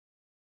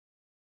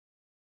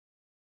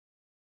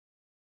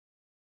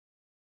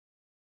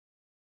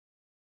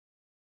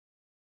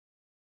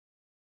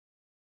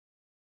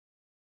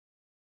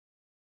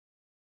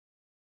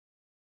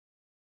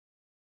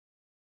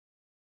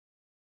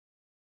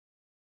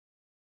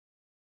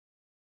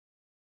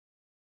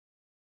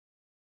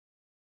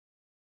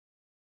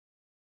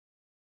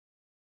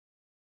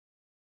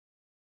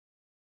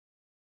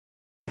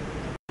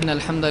إن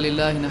الحمد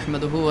لله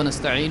نحمده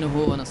ونستعينه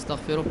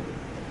ونستغفره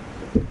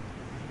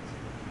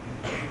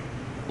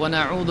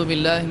ونعوذ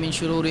بالله من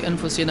شرور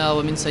أنفسنا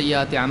ومن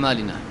سيئات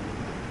أعمالنا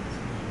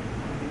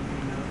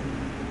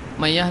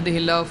من يهده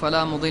الله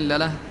فلا مضل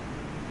له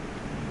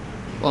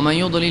ومن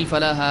يضلل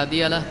فلا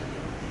هادي له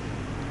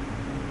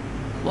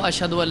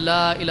وأشهد أن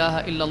لا إله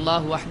إلا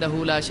الله وحده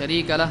لا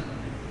شريك له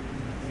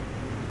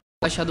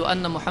وأشهد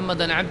أن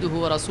محمدا عبده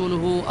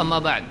ورسوله أما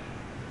بعد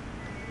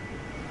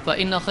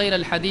فإن خير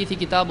الحديث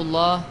كتاب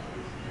الله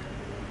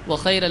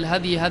وخير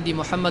الهدي هدي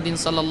محمد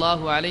صلى الله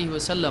عليه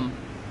وسلم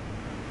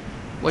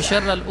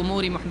وشر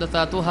الأمور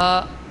محدثاتها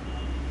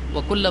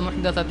وكل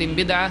محدثة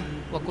بدعة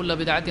وكل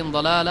بدعة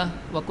ضلالة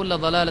وكل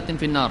ضلالة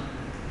في النار.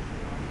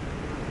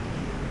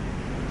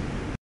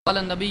 قال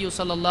النبي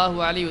صلى الله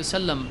عليه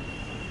وسلم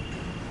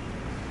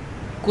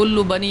كل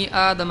بني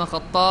آدم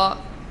خطاء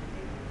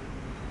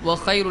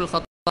وخير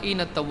الخطائين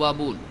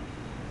التوابون.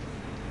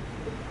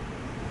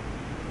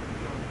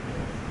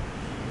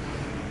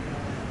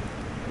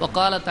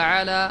 وقال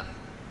تعالى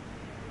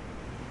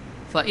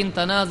فإن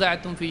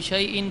تنازعتم في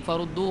شيء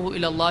فردوه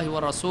إلى الله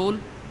والرسول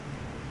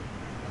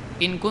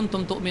إن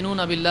كنتم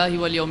تؤمنون بالله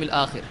واليوم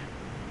الآخر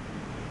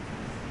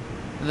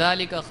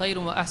ذلك خير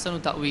وأحسن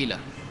تأويلا.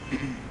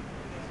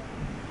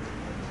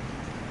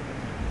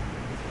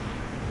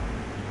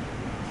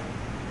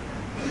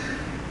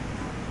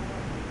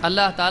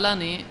 اللہ تعالیٰ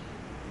نے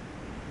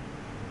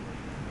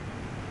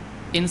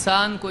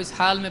انسان کو اس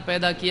حال میں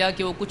پیدا کیا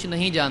کہ وہ کچھ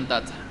نہیں جانتا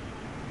تھا،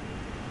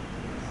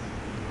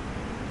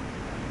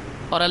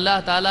 اور اللہ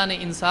تعالیٰ نے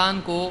انسان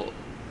کو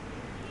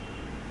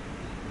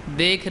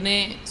دیکھنے،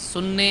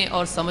 سننے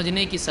اور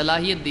سمجھنے کی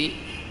صلاحیت دی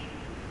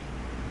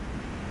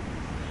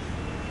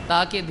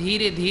تاکہ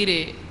دھیرے دھیرے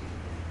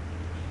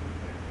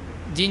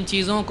جن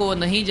چیزوں کو وہ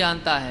نہیں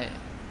جانتا ہے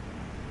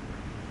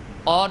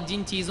اور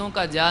جن چیزوں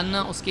کا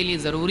جاننا اس کے لیے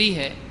ضروری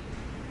ہے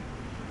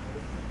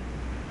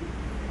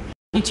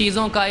ان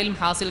چیزوں کا علم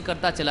حاصل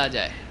کرتا چلا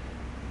جائے۔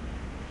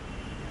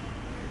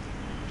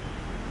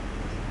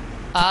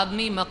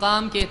 آدمی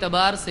مقام کے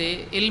اعتبار سے،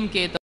 علم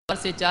کے اعتبار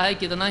سے چاہے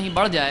کتنا ہی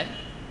بڑھ جائے،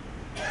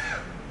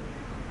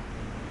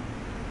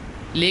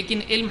 لیکن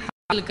علم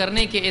حاصل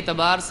کرنے کے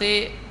اعتبار سے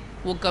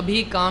وہ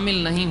کبھی کامل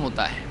نہیں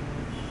ہوتا ہے،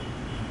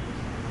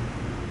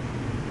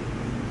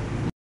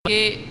 کہ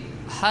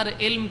ہر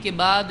علم کے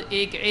بعد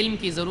ایک علم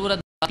کی ضرورت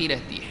باقی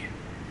رہتی ہے۔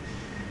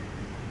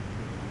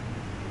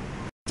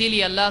 اسی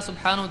لیے اللہ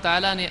سبحانہ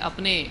وتعالیٰ نے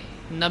اپنے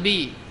نبی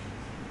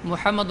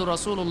محمد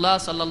رسول اللہ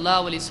صلی اللہ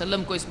علیہ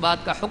وسلم کو اس بات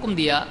کا حکم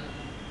دیا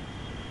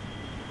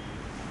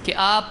کہ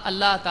آپ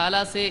اللہ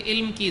تعالیٰ سے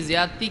علم کی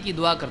زیادتی کی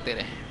دعا کرتے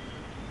رہیں۔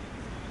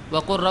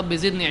 وَقُلْ رَبِّ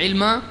زِدْنِ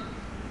عِلْمًا،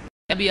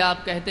 ابھی آپ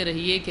کہتے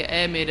رہیے کہ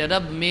اے میرے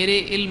رب میرے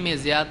علم میں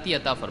زیادتی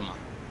عطا فرما،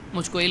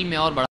 مجھ کو علم میں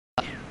اور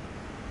بڑھا دے۔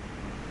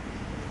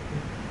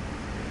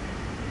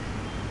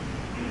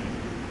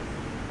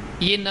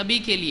 یہ نبی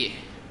کے لیے،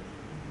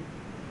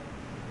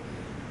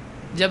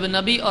 جب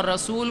نبی اور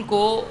رسول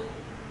کو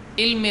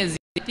علم میں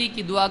زیادتی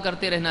کی دعا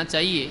کرتے رہنا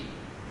چاہیے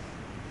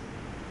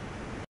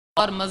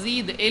اور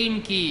مزید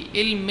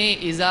علم میں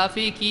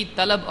اضافے کی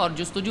طلب اور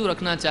جستجو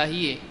رکھنا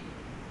چاہیے،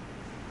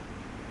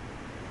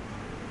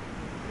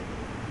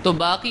 تو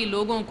باقی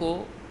لوگوں کو،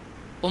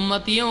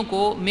 امتیوں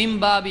کو من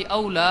باب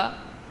اولا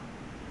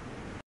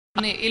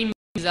اپنے علم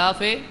میں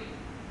اضافے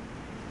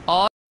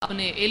اور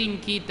اپنے علم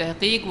کی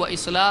تحقیق و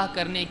اصلاح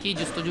کرنے کی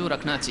جستجو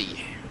رکھنا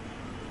چاہیے۔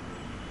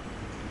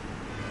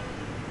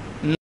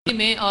 نبی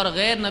میں اور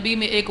غیر نبی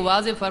میں ایک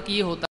واضح فرق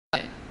یہ ہوتا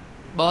ہے،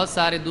 بہت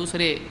سارے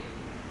دوسرے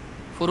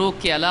فروق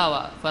کے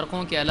علاوہ،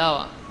 فرقوں کے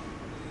علاوہ،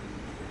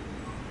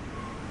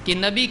 کہ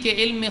نبی کے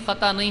علم میں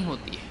خطا نہیں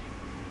ہوتی ہے۔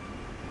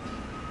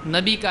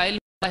 نبی کا علم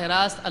براہ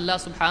راست اللہ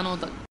سبحانہ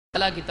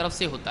وتعالیٰ کی طرف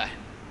سے ہوتا ہے،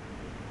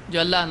 جو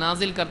اللہ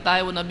نازل کرتا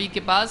ہے وہ نبی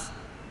کے پاس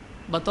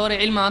بطور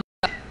علم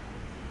آتا ہے۔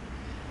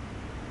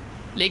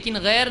 لیکن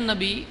غیر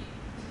نبی،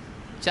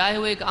 چاہے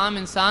وہ ایک عام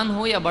انسان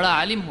ہو یا بڑا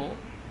عالم ہو،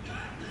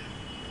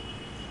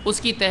 اس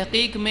کی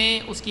تحقیق میں،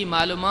 اس کی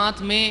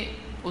معلومات میں،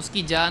 اس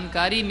کی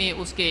جانکاری میں،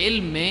 اس کے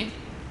علم میں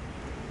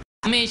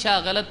ہمیشہ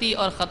غلطی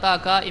اور خطا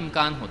کا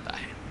امکان ہوتا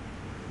ہے۔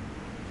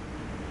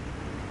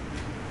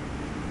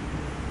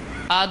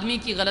 آدمی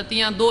کی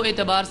غلطیاں دو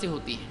اعتبار سے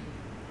ہوتی ہیں،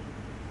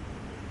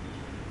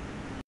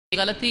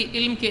 غلطی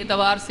علم کے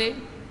اعتبار سے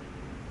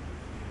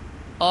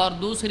اور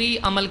دوسری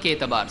عمل کے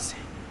اعتبار سے۔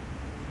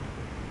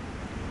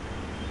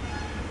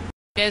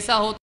 ایسا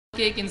ہوتا ہے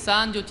کہ ایک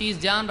انسان جو چیز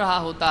جان رہا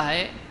ہوتا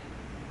ہے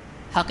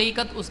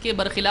حقیقت اس کے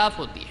برخلاف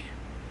ہوتی ہے،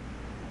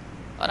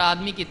 اور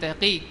آدمی کی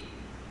تحقیق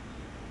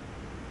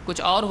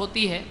کچھ اور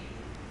ہوتی ہے۔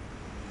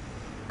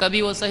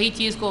 کبھی وہ صحیح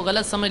چیز کو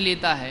غلط سمجھ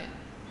لیتا ہے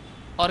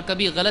اور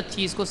کبھی غلط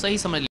چیز کو صحیح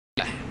سمجھ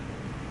لیتا ہے۔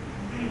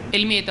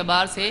 علمی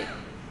اعتبار سے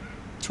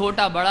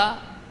چھوٹا بڑا،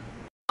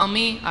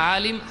 عامی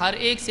عالم، ہر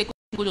ایک سے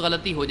کچھ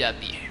غلطی ہو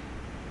جاتی ہے۔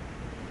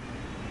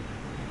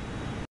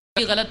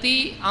 غلطی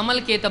عمل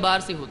کے اعتبار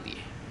سے ہوتی ہے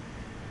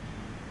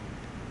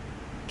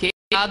کہ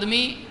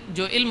آدمی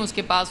جو علم اس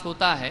کے پاس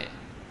ہوتا ہے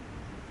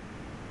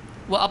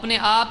وہ اپنے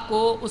آپ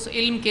کو اس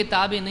علم کے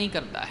تابع نہیں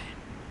کرتا ہے،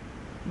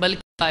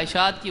 بلکہ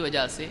خواہشات کی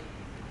وجہ سے،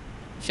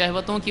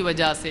 شہوتوں کی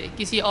وجہ سے،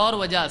 کسی اور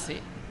وجہ سے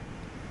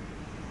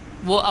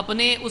وہ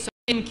اپنے اس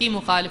علم کی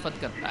مخالفت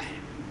کرتا ہے،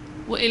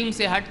 وہ علم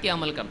سے ہٹ کے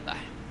عمل کرتا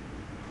ہے،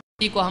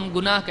 اسی کو ہم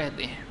گناہ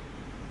کہتے ہیں۔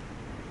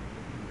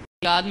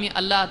 کہ آدمی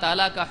اللہ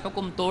تعالیٰ کا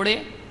حکم توڑے،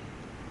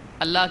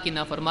 اللہ کی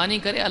نافرمانی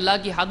کرے، اللہ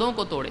کی حدوں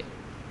کو توڑے،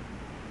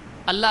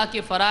 اللہ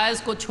کے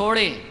فرائض کو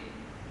چھوڑے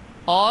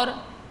اور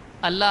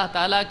اللہ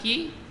تعالیٰ کی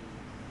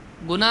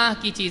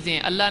گناہ کی چیزیں،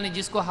 اللہ نے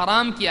جس کو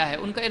حرام کیا ہے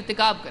ان کا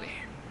ارتکاب کرے۔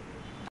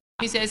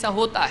 آدمی سے ایسا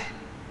ہوتا ہے،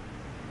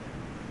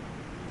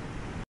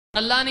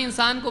 اللہ نے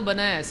انسان کو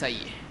بنایا ایسا ہی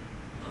ہے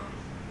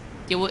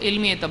کہ وہ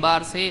علمی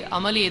اعتبار سے،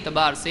 عملی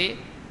اعتبار سے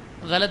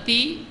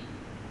غلطی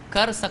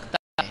کر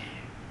سکتا ہے،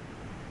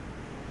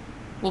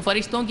 وہ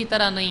فرشتوں کی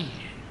طرح نہیں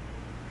ہے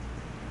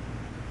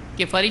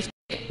کہ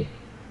فرشتے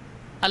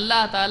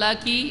اللہ تعالیٰ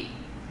کی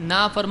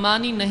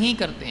نافرمانی نہیں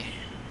کرتے ہیں۔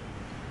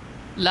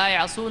 لا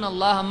یعصون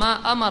اللہ ما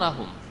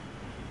امرہم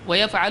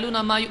ویفعلون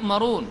ما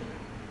یؤمرون،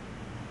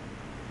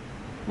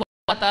 وہ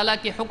اللہ تعالیٰ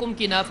کے حکم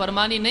کی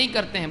نافرمانی نہیں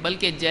کرتے ہیں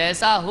بلکہ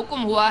جیسا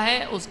حکم ہوا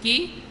ہے اس کی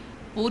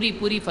پوری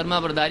پوری فرما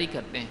برداری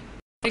کرتے ہیں۔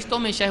 فرشتوں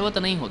میں شہوت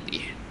نہیں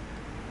ہوتی ہے،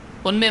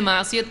 ان میں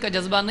معصیت کا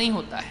جذبہ نہیں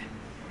ہوتا ہے،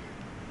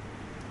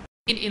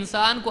 لیکن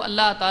انسان کو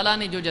اللہ تعالیٰ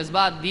نے جو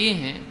جذبات دیے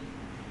ہیں،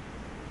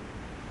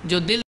 جو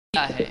دل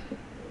دیا ہے،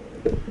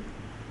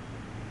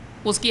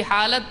 اس کی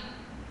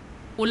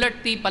حالت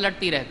الٹتی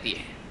پلٹتی رہتی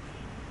ہے۔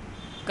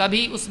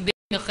 کبھی اس دل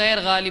میں خیر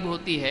غالب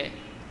ہوتی ہے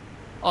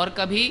اور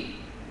کبھی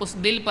اس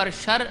دل پر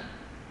شر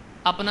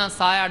اپنا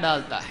سایہ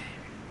ڈالتا ہے،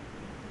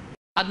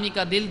 آدمی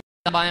کا دل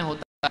بائیں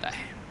ہوتا رہتا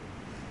ہے۔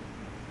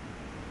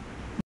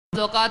 بعض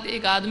اوقات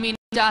ایک آدمی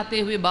نہ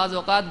چاہتے ہوئے بعض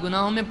اوقات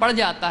گناہوں میں پڑ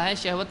جاتا ہے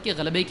شہوت کے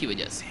غلبے کی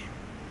وجہ سے۔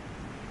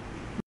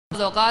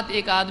 بعض اوقات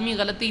ایک آدمی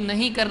غلطی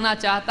نہیں کرنا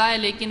چاہتا ہے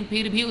لیکن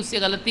پھر بھی اس سے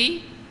غلطی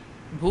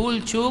بھول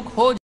چوک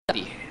ہو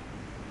جاتی ہے۔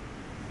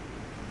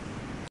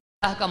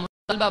 اللہ کا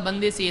مطالبہ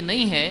بندے سے یہ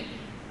نہیں ہے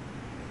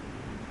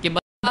کہ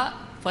بندہ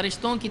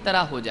فرشتوں کی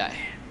طرح ہو جائے،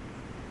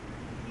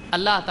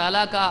 اللہ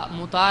تعالیٰ کا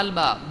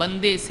مطالبہ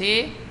بندے سے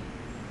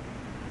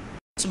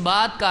اس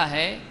بات کا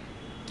ہے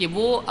کہ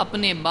وہ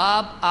اپنے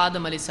باپ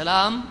آدم علیہ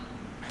السلام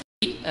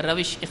کی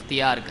روش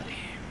اختیار کرے۔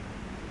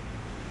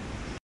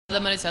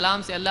 آدم علیہ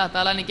السلام سے اللہ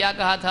تعالیٰ نے کیا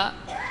کہا تھا؟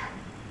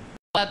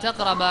 لَا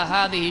تَقْرَبَا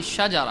هَذِهِ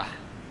الشَّجَرَةَ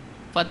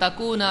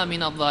فَتَكُونَا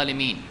مِنَ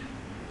الظَّالِمِينَ،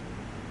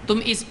 تم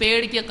اس پیڑ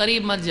کے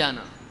قریب مت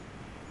جانا،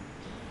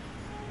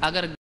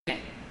 اگر گئے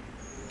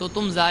تو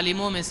تم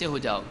ظالموں میں سے ہو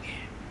جاؤ گے۔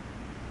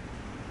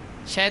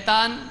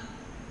 شیطان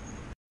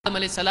آدم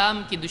علیہ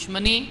السلام کی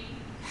دشمنی،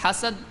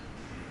 حسد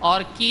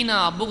اور کینہ،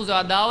 بغض و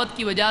عداوت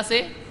کی وجہ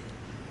سے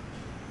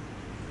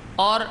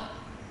اور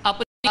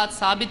اپنی بات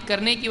ثابت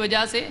کرنے کی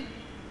وجہ سے،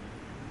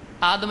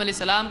 آدم علیہ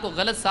السلام کو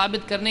غلط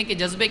ثابت کرنے کے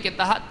جذبے کے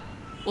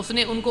تحت اس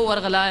نے ان کو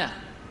ورغلایا،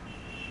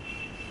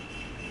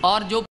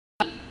 اور جو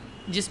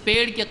جس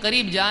پیڑ کے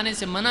قریب جانے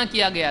سے منع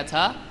کیا گیا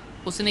تھا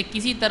اس نے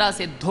کسی طرح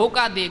سے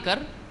دھوکہ دے کر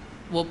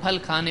وہ پھل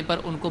کھانے پر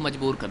ان کو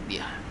مجبور کر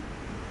دیا۔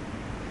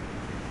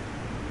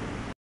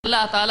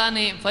 اللہ تعالیٰ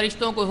نے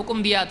فرشتوں کو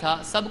حکم دیا تھا،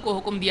 سب کو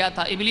حکم دیا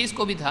تھا، ابلیس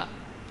کو بھی تھا،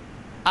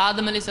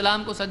 آدم علیہ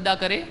السلام کو سجدہ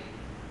کرے۔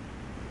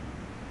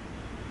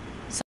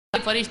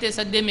 سارے فرشتے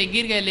سجدے میں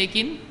گر گئے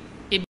لیکن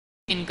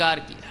ابلیس انکار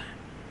کیا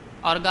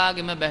اور کہا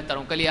کہ میں بہتر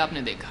ہوں۔ کل ہی آپ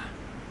نے دیکھا،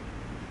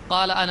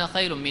 قال انا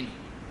خیر منہ،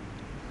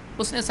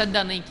 اس نے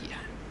سجدہ نہیں کیا،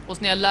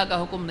 اس نے اللہ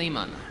کا حکم نہیں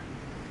مانا۔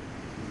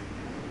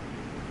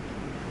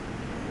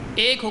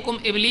 ایک حکم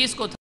ابلیس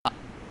کو تھا،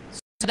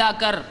 سجدہ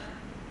کر،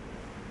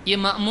 یہ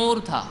مأمور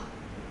تھا،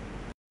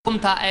 حکم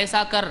تھا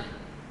ایسا کر،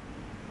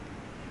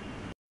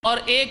 اور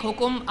ایک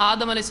حکم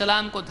آدم علیہ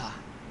السلام کو تھا،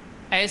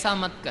 ایسا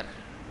مت کر۔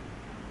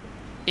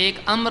 ایک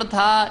امر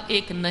تھا،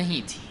 ایک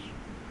نہیں تھی،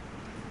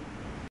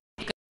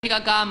 کرنے کا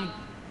کام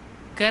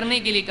کرنے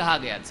کے لیے کہا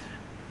گیا تھا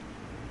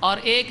اور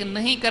ایک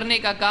نہیں کرنے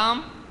کا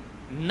کام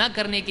نہ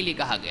کرنے کے لیے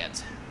کہا گیا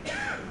تھا۔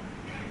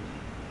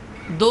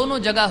 دونوں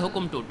جگہ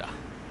حکم ٹوٹا،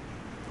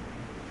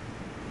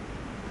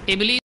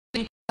 ابلیس نے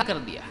انکار کر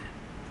دیا،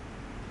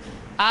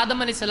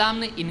 آدم علیہ السلام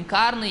نے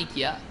انکار نہیں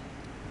کیا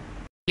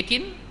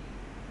لیکن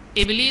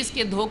ابلیس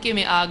کے دھوکے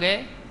میں آ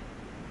گئے۔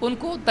 ان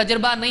کو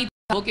تجربہ نہیں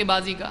تھا دھوکے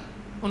بازی کا،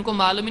 ان کو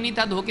معلوم ہی نہیں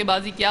تھا دھوکے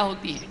بازی کیا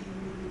ہوتی ہے۔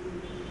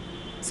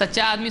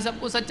 سچا آدمی سب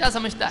کو سچا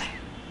سمجھتا ہے،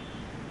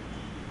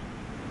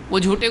 وہ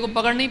جھوٹے کو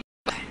پکڑ نہیں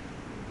پاتا ہے،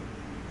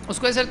 اس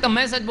کو ایسا لگتا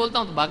میں سچ بولتا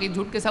ہوں تو باقی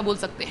جھوٹ کیسا بول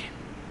سکتے ہیں۔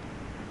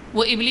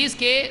 وہ ابلیس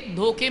کے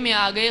دھوکے میں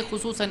آ گئے،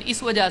 خصوصاً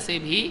اس وجہ سے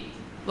بھی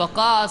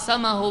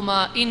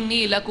وَقَاسَمَهُمَا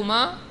إِنِّي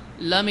لَكُمَا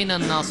لَمِنَ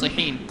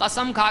النَّاصِحِينَ،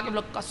 قسم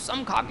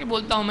کھا کے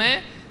بولتا ہوں میں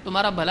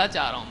تمہارا بھلا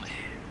چاہ رہا ہوں میں۔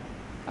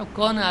 اب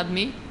کون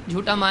آدمی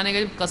جھوٹا مانے گا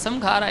جب قسم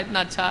کھا رہا ہے اتنا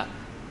اچھا؟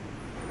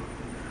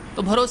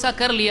 تو بھروسہ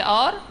کر لیا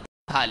اور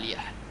کھا لیا،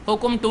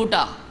 حکم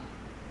ٹوٹا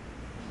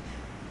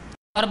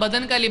اور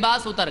بدن کا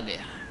لباس اتر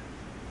گیا۔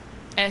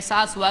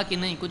 احساس ہوا کہ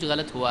نہیں کچھ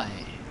غلط ہوا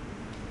ہے،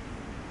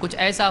 کچھ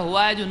ایسا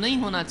ہوا ہے جو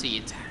نہیں ہونا چاہیے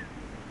تھا۔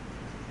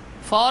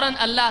 فوراً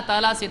اللہ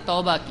تعالیٰ سے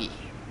توبہ کی،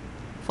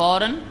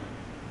 فوراً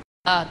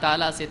اللہ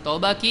تعالیٰ سے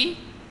توبہ کی،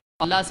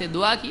 اللہ سے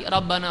دعا کی،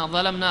 ربنا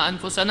ظلمنا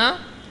انفسنا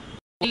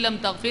لم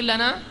تغفر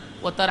لنا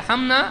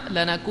وترحمنا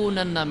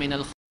لنکونن من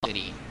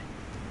الخاسرین۔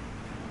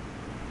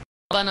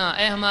 ربنا،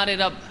 اے ہمارے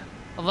رب،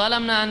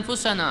 ظلمنا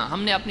انفسنا،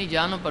 ہم نے اپنی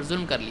جانوں پر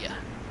ظلم کر لیا،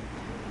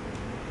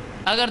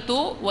 اگر تو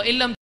وَإِن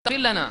لَمْ تَغْفِرْ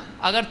لَنَا،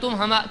 اگر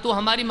تو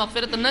ہماری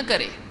مغفرت نہ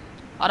کرے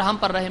اور ہم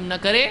پر رحم نہ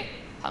کرے،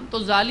 ہم تو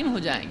ظالم ہو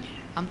جائیں گے،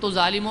 ہم تو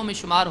ظالموں میں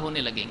شمار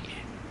ہونے لگیں گے،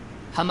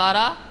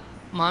 ہمارا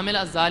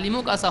معاملہ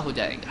ظالموں کا سا ہو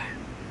جائے گا،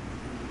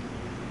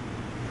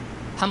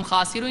 ہم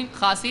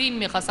خاسرین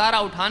میں خسارہ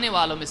اٹھانے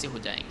والوں میں سے ہو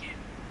جائیں گے۔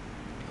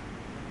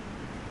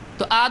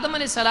 تو آدم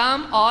علیہ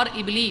السلام اور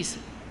ابلیس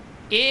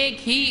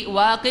ایک ہی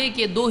واقعے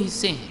کے دو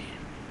حصے ہیں،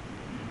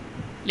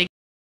 لیکن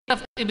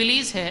طرف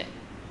ابلیس ہے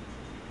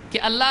کہ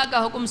اللہ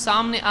کا حکم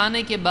سامنے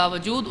آنے کے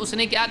باوجود اس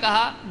نے کیا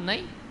کہا؟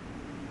 نہیں،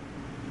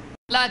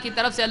 اللہ کی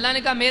طرف سے اللہ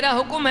نے کہا میرا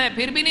حکم ہے،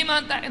 پھر بھی نہیں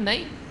مانتا ہے،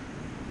 نہیں،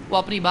 وہ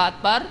اپنی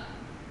بات پر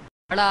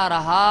اڑا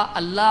رہا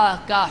اللہ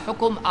کا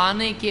حکم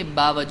آنے کے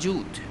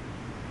باوجود۔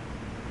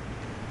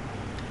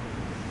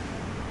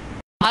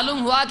 معلوم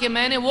ہوا کہ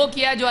میں نے وہ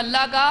کیا جو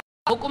اللہ کا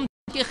حکم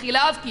کے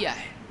خلاف کیا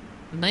ہے،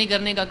 نہیں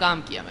کرنے کا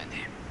کام کیا میں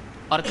نے،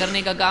 اور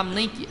کرنے کا کام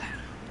نہیں کیا ہے،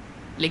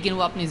 لیکن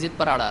وہ اپنی ضد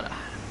پر اڑا رہا۔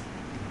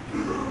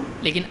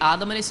 لیکن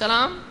آدم علیہ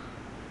السلام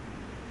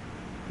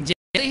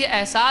جیسے ہی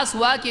احساس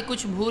ہوا کہ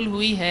کچھ بھول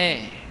ہوئی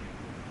ہے،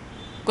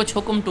 کچھ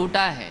حکم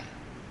ٹوٹا ہے،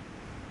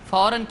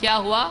 فوراً کیا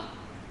ہوا؟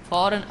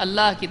 فوراً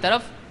اللہ کی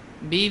طرف،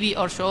 بیوی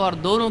اور شوہر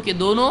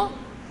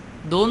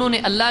دونوں نے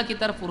اللہ کی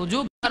طرف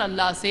رجوع کر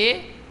اللہ سے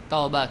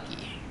توبہ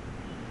کی،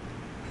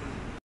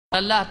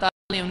 اللہ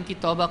تعالیٰ نے ان کی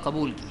توبہ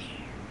قبول کی،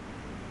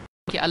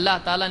 کہ اللہ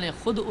تعالیٰ نے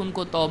خود ان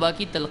کو توبہ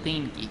کی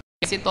تلقین کی۔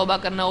 کیسے توبہ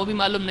کرنا وہ بھی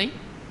معلوم نہیں۔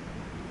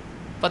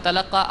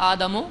 فَتَلَقَّى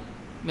آدَمُ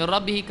مِن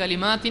رَبِّهِ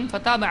كَلِمَاتٍ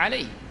فَتَابَ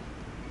عَلَيْهِ،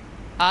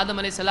 آدم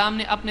علیہ السلام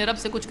نے اپنے رب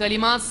سے کچھ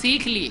کلمات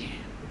سیکھ لیے،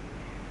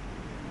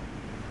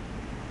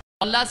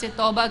 اللہ سے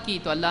توبہ کی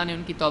تو اللہ نے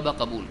ان کی توبہ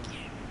قبول کی۔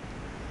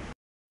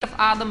 ایک طرف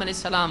آدم علیہ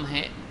السلام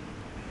ہے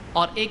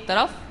اور ایک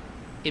طرف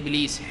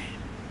ابلیس ہے۔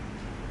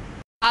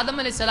 آدم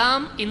علیہ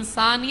السلام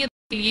انسانیت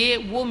کے لیے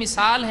وہ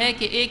مثال ہے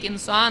کہ ایک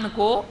انسان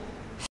کو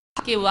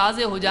حق کے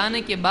واضح ہو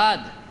جانے کے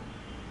بعد،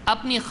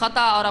 اپنی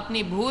خطا اور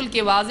اپنی بھول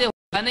کے واضح ہو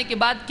جانے کے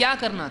بعد کیا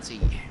کرنا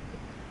چاہیے،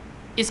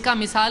 اس کا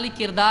مثالی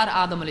کردار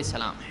آدم علیہ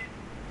السلام ہے،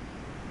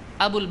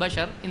 ابو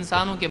البشر،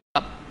 انسانوں کے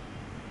باپ،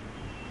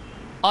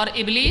 اور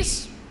ابلیس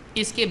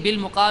اس کے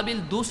بالمقابل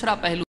دوسرا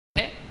پہلو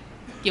ہے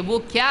کہ وہ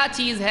کیا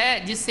چیز ہے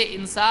جس سے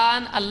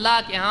انسان اللہ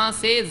کے ہاں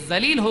سے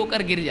ذلیل ہو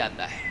کر گر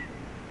جاتا ہے،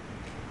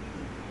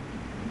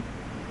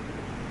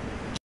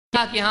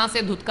 اللہ کے ہاں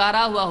سے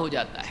دھتکارا ہوا ہو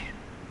جاتا ہے،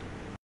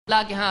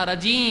 اللہ کے ہاں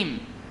رجیم،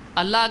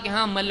 اللہ کے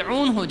ہاں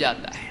ملعون ہو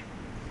جاتا ہے۔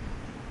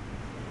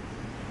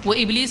 وہ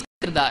ابلیس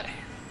کا کردار ہے،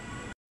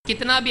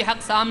 کتنا بھی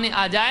حق سامنے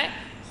آ جائے،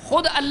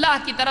 خود اللہ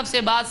کی طرف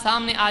سے بات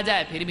سامنے آ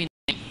جائے پھر بھی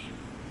نہیں،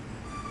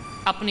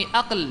 اپنی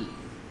عقل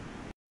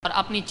اور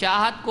اپنی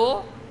چاہت کو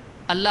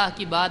اللہ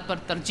کی بات پر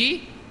ترجیح،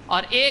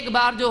 اور ایک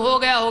بار جو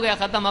ہو گیا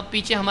ختم، اب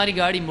پیچھے ہماری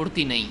گاڑی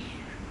مڑتی نہیں۔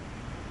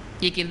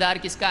 یہ کردار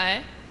کس کا ہے؟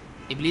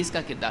 ابلیس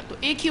کا کردار۔ تو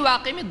ایک ہی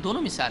واقعے میں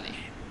دونوں مثالیں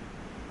ہیں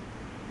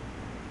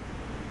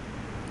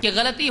کہ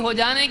غلطی ہو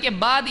جانے کے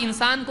بعد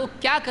انسان کو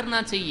کیا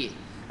کرنا چاہیے،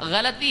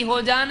 غلطی ہو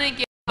جانے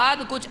کے بعد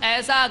کچھ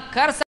ایسا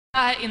کر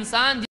سکتا ہے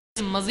انسان جس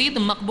سے مزید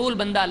مقبول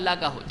بندہ اللہ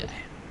کا ہو جائے۔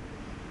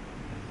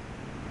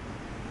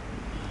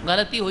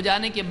 غلطی ہو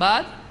جانے کے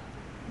بعد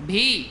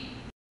بھی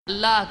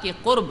اللہ کے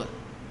قرب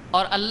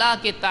اور اللہ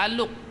کے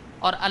تعلق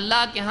اور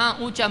اللہ کے ہاں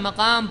اونچا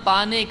مقام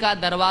پانے کا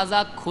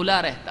دروازہ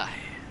کھلا رہتا ہے۔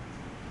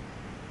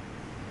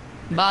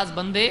 بعض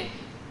بندے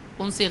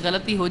ان سے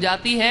غلطی ہو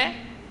جاتی ہے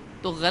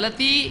تو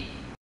غلطی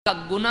کا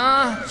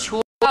گناہ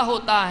چھوٹا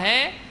ہوتا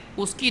ہے،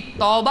 اس کی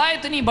توبہ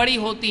اتنی بڑی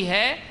ہوتی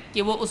ہے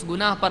کہ وہ اس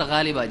گناہ پر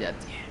غالب آ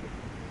جاتی ہے۔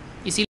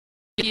 اسی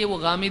لیے وہ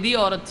غامدی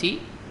عورت تھی،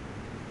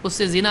 اس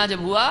سے زنا جب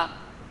ہوا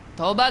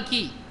توبہ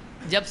کی،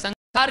 جب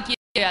سنگار کیا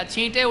گیا،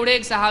 چھینٹے اڑے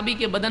ایک صحابی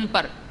کے بدن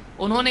پر،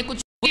 انہوں نے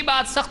کچھ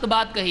بات سخت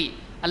بات کہی،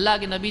 اللہ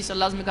کے نبی صلی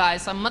اللہ علیہ وسلم نے کہا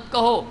ایسا مت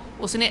کہو،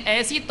 اس نے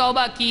ایسی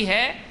توبہ کی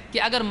ہے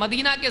کہ اگر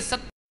مدینہ کے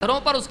 70 گھروں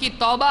پر اس کی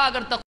توبہ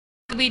اگر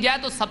تقسیم دی جائے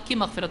تو سب کی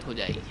مغفرت ہو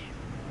جائے گی۔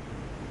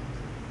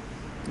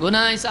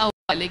 گناہ ایسا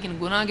ہوا لیکن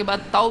گناہ کے بعد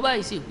توبہ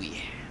ایسی ہوئی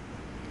ہے۔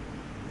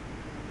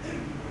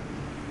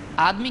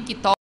 آدمی کی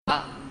توبہ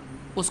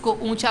اس کو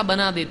اونچا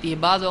بنا دیتی ہے۔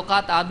 بعض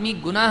اوقات آدمی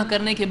گناہ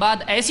کرنے کے بعد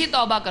ایسی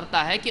توبہ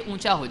کرتا ہے کہ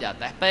اونچا ہو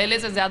جاتا ہے، پہلے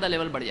سے زیادہ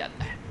لیول بڑھ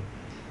جاتا ہے۔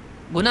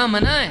 گناہ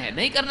منع ہے،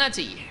 نہیں کرنا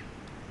چاہیے،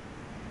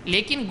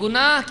 لیکن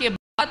گناہ کے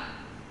بعد،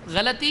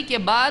 غلطی کے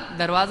بعد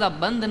دروازہ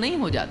بند نہیں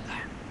ہو جاتا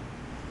ہے،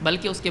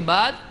 بلکہ اس کے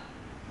بعد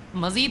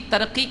مزید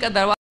ترقی کا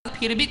دروازہ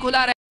پھر بھی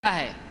کھلا رہتا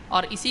ہے،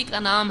 اور اسی کا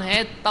نام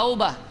ہے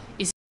توبہ،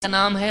 اسی کا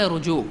نام ہے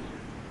رجوع۔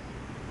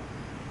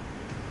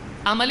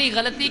 عملی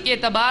غلطی کے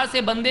اعتبار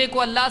سے بندے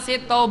کو اللہ سے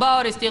توبہ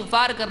اور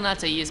استغفار کرنا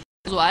چاہیے، اس کا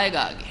موضوع آئے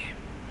گا آگے،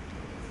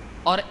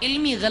 اور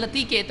علمی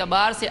غلطی کے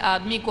اعتبار سے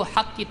آدمی کو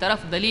حق کی طرف،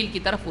 دلیل کی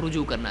طرف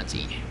رجوع کرنا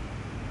چاہیے۔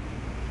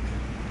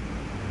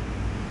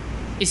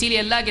 اسی لیے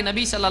اللہ کے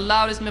نبی صلی اللہ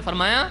علیہ وسلم نے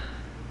فرمایا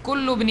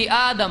کل ابن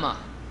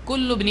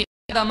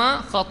آدم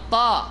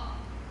خطاء،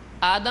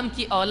 آدم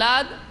کی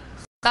اولاد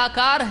خطا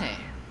کار ہے،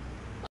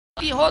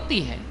 غلطی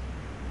ہوتی ہے،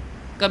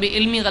 کبھی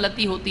علمی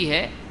غلطی ہوتی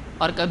ہے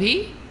اور کبھی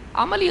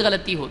عملی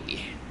غلطی ہوتی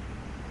ہے۔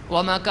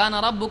 وَمَا كَانَ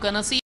رَبُّكَ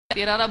نَسِيًّا،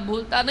 تیرا رب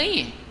بھولتا نہیں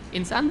ہے،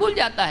 انسان بھول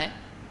جاتا ہے۔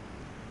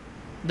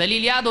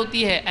 دلیل یاد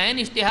ہوتی ہے، عین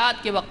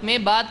اجتہاد کے وقت میں،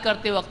 بات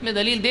کرتے وقت میں،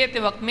 دلیل دیتے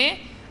وقت میں،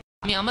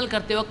 عمل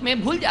کرتے وقت میں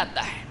بھول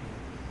جاتا ہے۔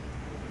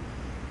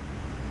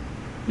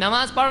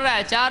 نماز پڑھ رہا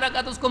ہے 4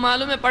 رکعت اس کو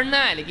معلوم ہے پڑھنا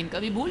ہے، لیکن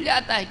کبھی بھول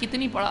جاتا ہے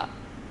کتنی پڑھا،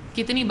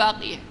 کتنی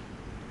باقی ہے،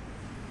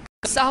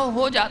 سہو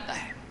ہو جاتا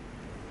ہے۔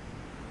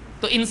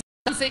 تو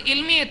انسان سے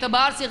علمی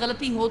اعتبار سے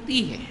غلطی ہوتی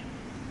ہے،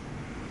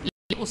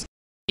 لیکن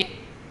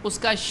اس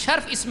کا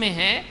شرف اس میں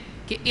ہے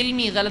کہ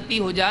علمی غلطی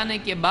ہو جانے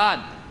کے بعد،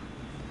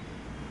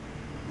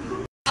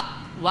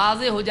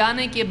 واضح ہو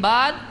جانے کے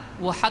بعد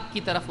وہ حق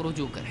کی طرف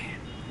رجوع کرے،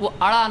 وہ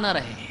اڑا نہ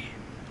رہے،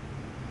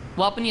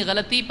 وہ اپنی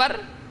غلطی پر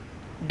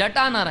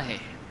ڈٹا نہ رہے،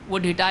 وہ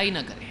ڈھٹائی نہ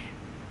کرے،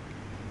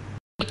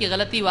 بلکہ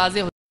غلطی واضح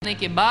ہو جانے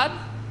کے بعد،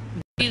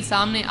 دلیل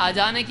سامنے آ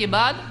جانے کے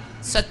بعد،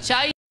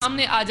 سچائی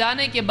سامنے آ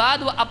جانے کے بعد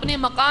وہ اپنے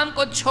مقام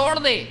کو چھوڑ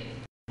دے،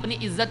 اپنی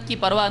عزت کی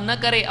پرواہ نہ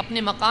کرے،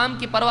 اپنے مقام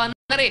کی پرواہ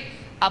نہ کرے،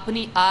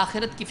 اپنی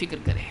آخرت کی فکر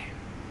کرے۔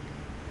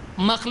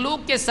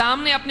 مخلوق کے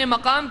سامنے اپنے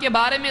مقام کے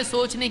بارے میں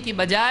سوچنے کی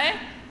بجائے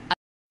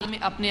میں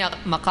اپنے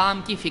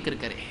مقام کی فکر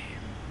کرے۔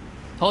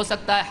 ہو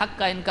سکتا ہے حق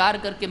کا انکار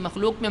کر کے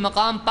مخلوق میں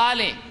مقام پا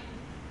لے،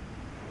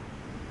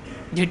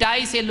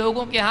 جھٹائی سے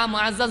لوگوں کے ہاں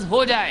معزز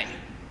ہو جائے،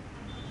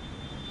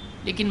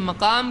 لیکن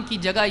مقام کی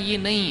جگہ یہ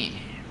نہیں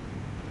ہے،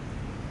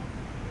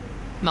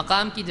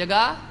 مقام کی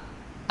جگہ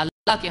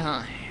اللہ کے ہاں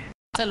ہے،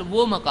 اصل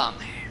وہ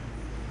مقام ہے۔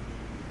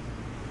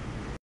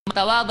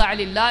 تواضع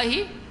للہ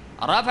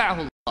رفعہ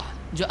اللہ،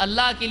 جو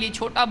اللہ کے لیے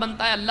چھوٹا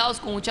بنتا ہے اللہ اس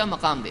کو اونچا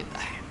مقام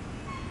دیتا ہے۔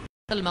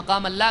 اصل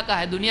مقام اللہ کا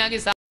ہے، دنیا کے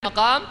سارے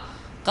مقام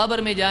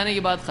قبر میں جانے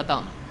کے بعد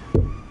ختم،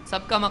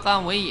 سب کا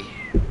مقام وہی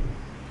ہے،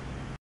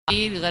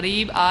 امیر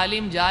غریب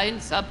عالم جاہل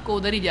سب کو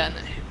ادھر ہی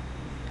جانا ہے۔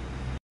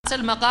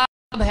 اصل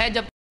مقام ہے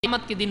جب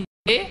قیامت کے دن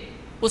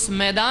اس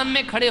میدان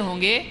میں کھڑے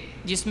ہوں گے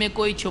جس میں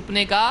کوئی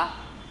چھپنے کا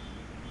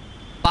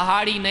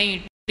پہاڑی نہیں،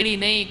 ٹیڑھی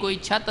نہیں، کوئی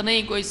چھت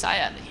نہیں، کوئی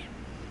سایہ نہیں،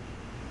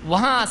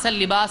 وہاں اصل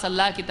لباس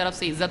اللہ کی طرف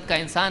سے عزت کا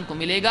انسان کو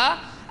ملے گا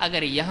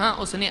اگر یہاں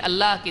اس نے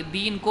اللہ کے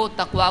دین کو،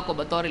 تقوی کو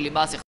بطور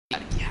لباس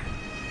اختیار کیا۔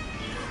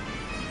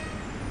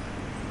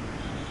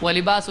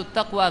 وَلِبَاسُ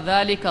التَّقْوَى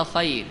ذَلِكَ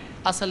خَيْرٌ،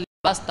 اصل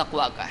لباس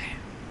تقوی کا ہے۔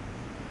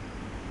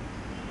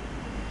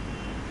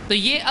 تو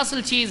یہ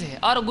اصل چیز ہے۔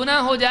 اور گناہ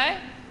ہو جائے،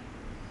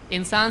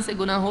 انسان سے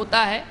گناہ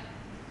ہوتا ہے،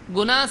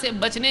 گناہ سے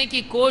بچنے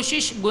کی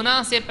کوشش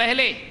گناہ سے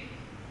پہلے،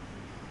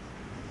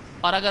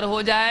 اور اگر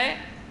ہو جائے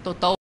تو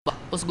توبہ،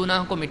 اس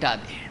گناہ کو مٹا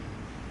دے۔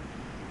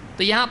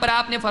 تو یہاں پر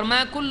آپ نے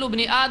فرمایا کل ابن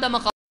آدم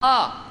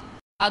خطاء،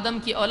 آدم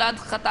کی اولاد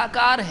خطا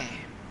کار ہے،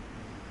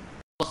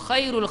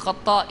 خیر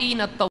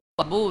الخطائین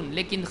التوابون،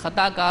 لیکن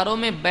خطا کاروں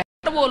میں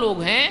بہتر وہ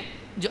لوگ ہیں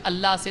جو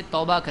اللہ سے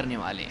توبہ کرنے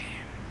والے ہیں۔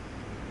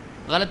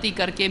 غلطی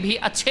کر کے بھی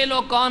اچھے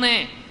لوگ کون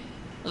ہیں؟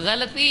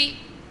 غلطی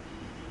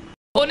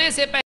ہونے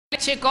سے پہلے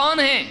اچھے کون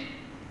ہیں؟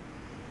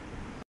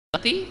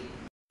 غلطی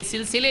کے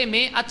سلسلے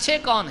میں اچھے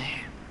کون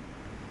ہیں؟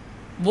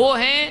 وہ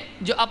ہیں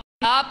جو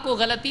اپنے آپ کو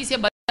غلطی سے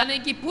بچانے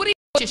کی پوری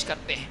کوشش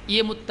کرتے ہیں،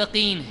 یہ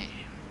متقین ہیں۔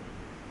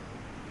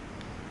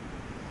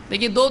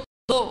 لیکن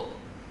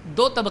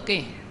دو طبقے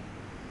ہیں،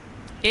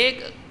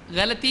 ایک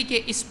غلطی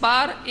کے اس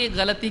پار، ایک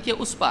غلطی کے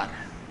اس پار۔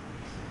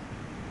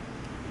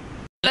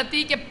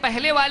 غلطی کے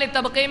پہلے والے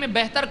طبقے میں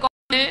بہتر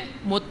کون ہیں؟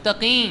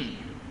 متقین،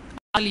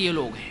 یہ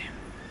لوگ ہیں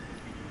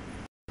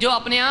جو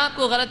اپنے آپ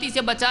کو غلطی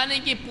سے بچانے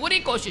کی پوری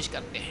کوشش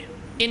کرتے ہیں۔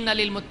 ان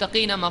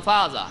للمتقین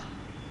مفازا،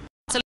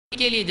 اصل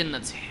کے لیے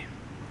جنت سے،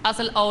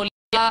 اصل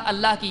اولیاء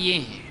اللہ کی یہ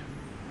ہیں۔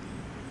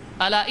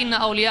 الا ان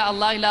اولیاء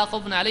اللہ لا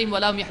خوف علیہم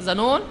ولا هم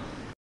يحزنون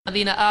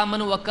الذین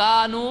آمنوا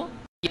وکانوا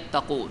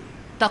یتقون،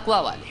 تقوی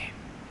والے ہیں۔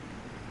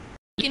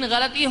 لیکن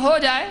غلطی ہو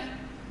جائے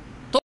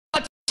تو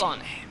اچھے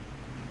کون ہیں؟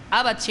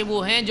 اب اچھے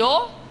وہ ہیں جو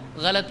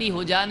غلطی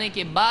ہو جانے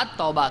کے بعد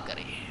توبہ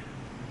کریں۔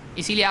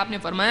 اسی لیے آپ نے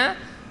فرمایا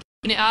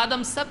ابن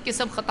آدم سب کے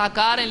سب خطا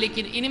کار ہیں،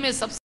 لیکن ان میں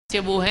سب سے اچھے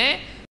وہ ہیں۔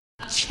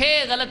 اچھے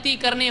غلطی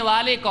کرنے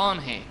والے کون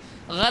ہیں؟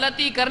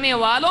 غلطی کرنے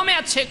والوں میں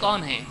اچھے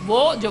کون ہیں؟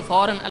 وہ جو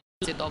فوراً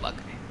اللہ سے توبہ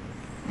کریں،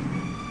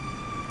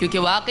 کیونکہ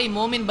واقعی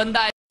مومن بندہ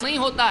ایسا نہیں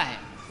ہوتا ہے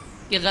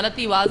کہ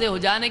غلطی واضح ہو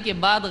جانے کے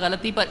بعد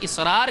غلطی پر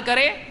اصرار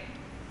کرے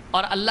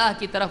اور اللہ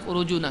کی طرف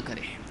رجوع نہ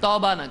کرے،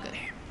 توبہ نہ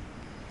کرے۔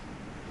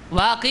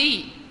 واقعی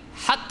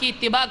حق کی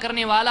اتباع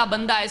کرنے والا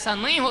بندہ ایسا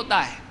نہیں ہوتا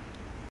ہے،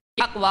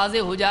 حق واضح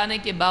ہو جانے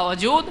کے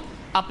باوجود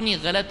اپنی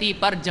غلطی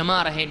پر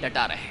جمع رہے،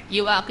 ڈٹا رہے۔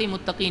 یہ واقعی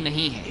متقی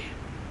نہیں ہے،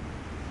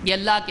 یہ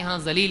اللہ کے ہاں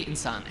ذلیل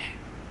انسان ہے،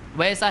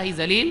 ویسا ہی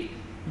ذلیل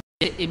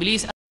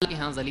ابلیس اللہ کے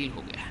ہاں ذلیل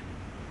ہو گیا ہے،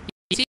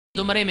 اسی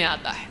زمرے میں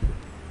آتا ہے۔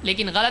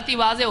 لیکن غلطی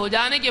واضح ہو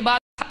جانے کے بعد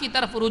حق کی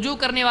طرف رجوع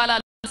کرنے والا،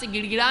 اللہ سے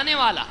گڑ گڑانے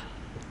والا،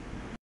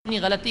 اپنی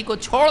غلطی کو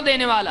چھوڑ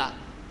دینے والا،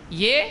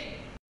 یہ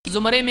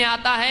زمرے میں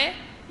آتا ہے۔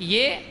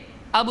 یہ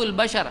ابو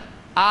البشر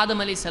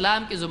آدم علیہ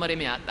السلام کے زمرے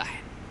میں آتا ہے،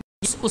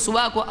 اس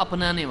اسوا کو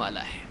اپنانے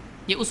والا ہے،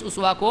 یہ اس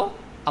اسوا کو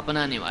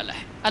اپنانے والا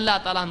ہے۔ اللہ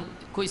تعالیٰ ہم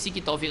کو اسی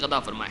کی توفیق عطا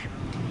فرمائے۔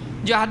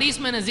 جو حدیث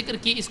میں نے ذکر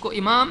کی، اس کو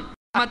امام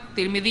احمد،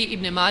 ترمذی،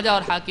 ابن ماجہ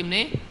اور حاکم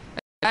نے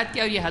روایت کی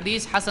اور یہ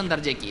حدیث حسن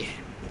درجے کی ہے۔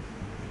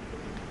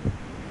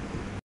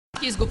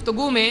 اس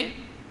گفتگو میں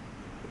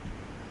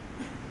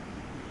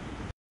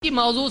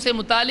موضوع سے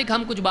متعلق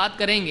ہم کچھ بات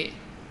کریں گے۔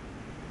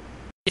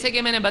 جیسے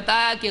کہ میں نے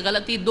بتایا کہ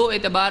غلطی دو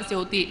اعتبار سے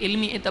ہوتی ہے،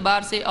 علمی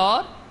اعتبار سے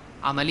اور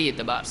عملی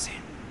اعتبار سے۔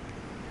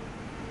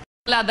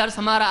 اگلا درس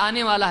ہمارا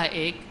آنے والا ہے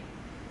ایک،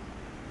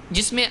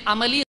 جس میں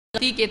عملی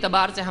غلطی کے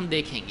اعتبار سے ہم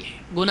دیکھیں گے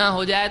گناہ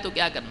ہو جائے تو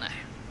کیا کرنا ہے،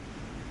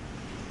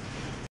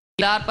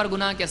 کردار پر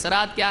گناہ کے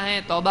اثرات کیا ہیں،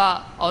 توبہ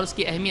اور اس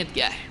کی اہمیت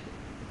کیا ہے۔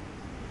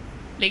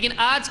 لیکن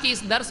آج کی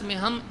اس درس میں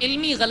ہم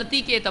علمی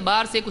غلطی کے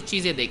اعتبار سے کچھ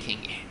چیزیں دیکھیں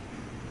گے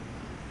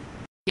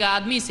کہ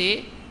آدمی سے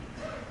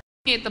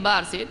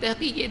اعتبار سے،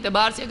 تحقیق کے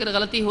اعتبار سے اگر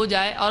غلطی ہو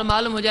جائے اور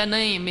معلوم ہو جائے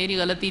نہیں میری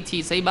غلطی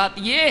تھی، صحیح بات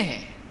یہ ہے،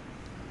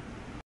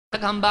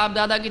 تک ہم باپ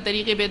دادا کی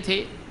طریقے پہ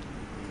تھے،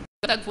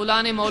 تک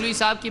فلاں مولوی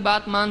صاحب کی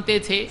بات مانتے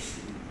تھے،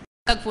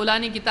 تک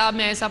فلانی کتاب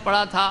میں ایسا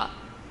پڑھا تھا،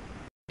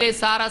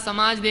 سارا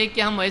سماج دیکھ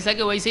کے ہم ویسا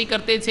کہ ویسے ہی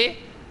کرتے تھے۔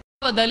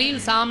 اب دلیل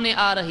سامنے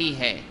آ رہی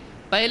ہے،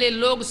 پہلے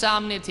لوگ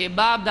سامنے تھے،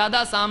 باپ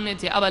دادا سامنے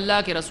تھے، اب اللہ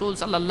کے رسول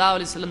صلی اللہ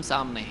علیہ وسلم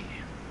سامنے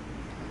ہیں،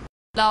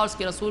 اللہ اور اس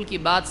کے رسول کی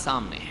بات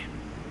سامنے ہے،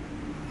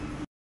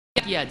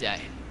 کیا کیا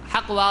جائے؟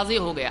 حق واضح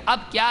ہو گیا، اب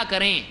کیا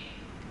کریں؟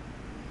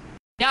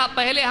 کیا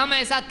پہلے ہم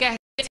ایسا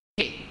کہتے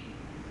تھے،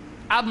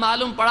 اب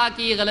معلوم پڑا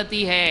کہ یہ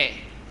غلطی ہے،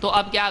 تو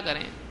اب کیا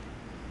کریں؟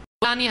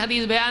 فلانی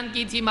حدیث بیان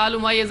کی تھی،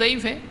 معلوم ہوا یہ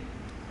ضعیف ہے،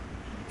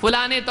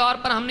 فلانے طور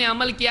پر ہم نے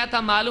عمل کیا تھا،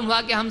 معلوم ہوا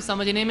کہ ہم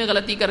سمجھنے میں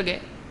غلطی کر گئے،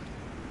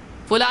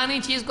 فلانی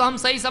چیز کو ہم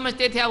صحیح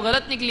سمجھتے تھے اب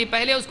غلط نکلی،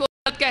 پہلے اس کو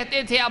غلط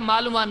کہتے تھے اب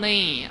معلوم ہوا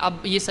نہیں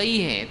اب یہ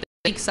صحیح ہے،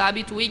 تحقیق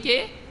ثابت ہوئی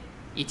کہ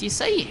یہ چیز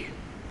صحیح ہے۔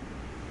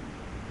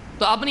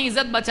 تو اپنی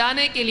عزت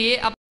بچانے کے لیے،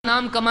 اپنا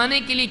نام کمانے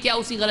کے لیے کیا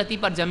اسی غلطی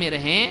پر جمے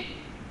رہیں،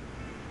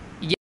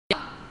 یا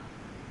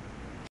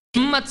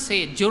ہمت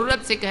سے،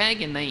 جرت سے کہیں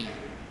کہ نہیں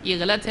یہ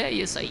غلط ہے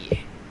یہ صحیح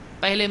ہے،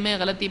 پہلے میں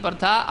غلطی پر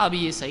تھا اب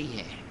یہ صحیح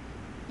ہے۔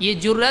 یہ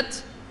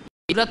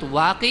جرت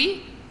واقعی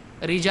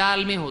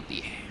رجال میں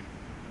ہوتی ہے،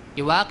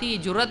 یہ واقعی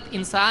جرت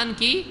انسان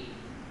کی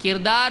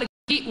کردار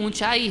کی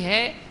اونچائی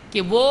ہے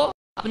کہ وہ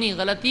اپنی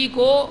غلطی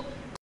کو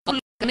قبول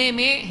کرنے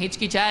میں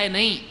ہچکچائے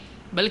نہیں،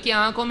 بلکہ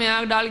آنکھوں میں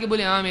آنکھ ڈال کے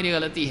بولے ہاں میری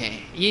غلطی ہے۔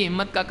 یہ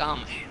ہمت کا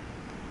کام ہے،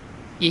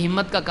 یہ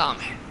ہمت کا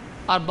کام ہے،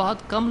 اور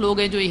بہت کم لوگ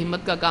ہیں جو یہ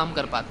ہمت کا کام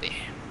کر پاتے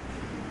ہیں۔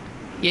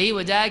 یہی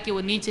وجہ ہے کہ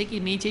وہ نیچے کی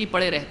نیچے ہی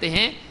پڑے رہتے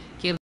ہیں،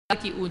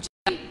 کردار کی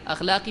اونچائی،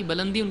 اخلاقی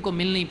بلندی ان کو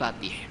مل نہیں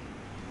پاتی ہے۔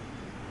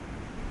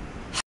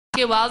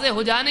 کہ واضح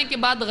ہو جانے کے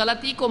بعد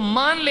غلطی کو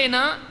مان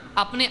لینا،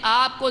 اپنے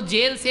آپ کو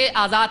جیل سے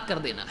آزاد کر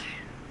دینا ہے۔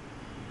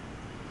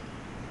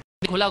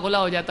 کھلا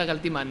ہو جاتا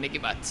غلطی ماننے کے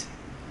بعد،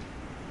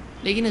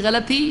 لیکن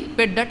غلطی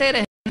پہ ڈٹے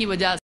رہنے کی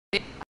وجہ سے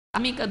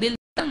آدمی کا دل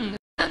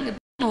تنگ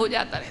ہو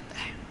جاتا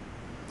رہتا ہے،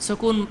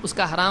 سکون اس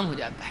کا حرام ہو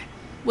جاتا ہے،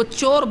 وہ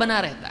چور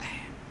بنا رہتا ہے،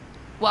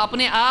 وہ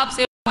اپنے آپ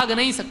سے بھاگ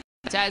نہیں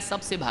سکتا چاہے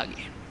سب سے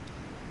بھاگے،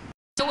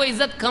 تو وہ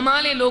عزت کما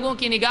لے لوگوں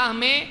کی نگاہ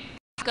میں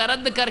کا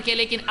رد کر کے،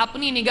 لیکن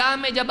اپنی نگاہ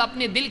میں جب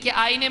اپنے دل کے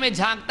آئینے میں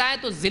جھانکتا ہے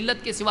تو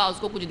ذلت کے سوا اس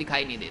کو کچھ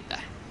دکھائی نہیں دیتا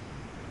ہے۔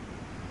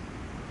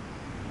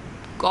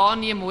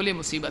 کون یہ مولے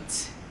مصیبت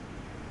سے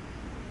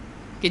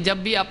کہ جب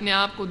بھی اپنے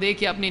آپ کو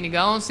دیکھے اپنی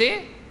نگاہوں سے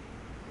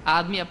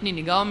آدمی اپنی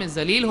نگاہوں میں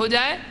ذلیل ہو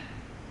جائے،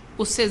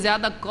 اس سے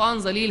زیادہ کون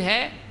ذلیل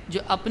ہے جو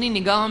اپنی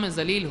نگاہوں میں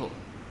ذلیل ہو،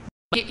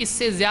 کہ اس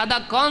سے زیادہ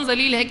کون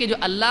ذلیل ہے کہ جو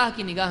اللہ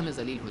کی نگاہ میں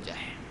ذلیل ہو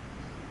جائے۔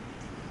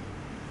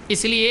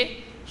 اس لیے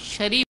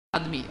شریف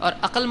آدمی اور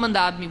عقل مند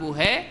آدمی وہ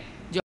ہے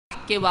جو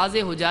حق کے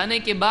واضح ہو جانے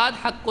کے بعد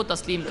حق کو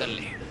تسلیم کر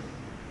لے۔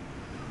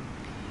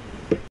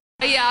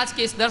 آج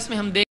کے اس درس میں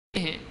ہم دیکھتے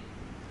ہیں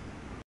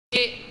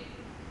کہ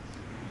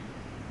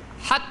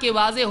حق کے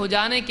واضح ہو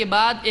جانے کے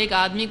بعد ایک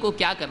آدمی کو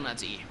کیا کرنا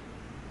چاہیے۔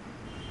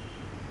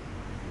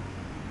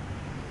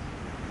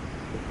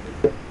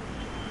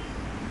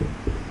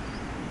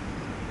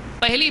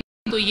 پہلی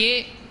بات تو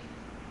یہ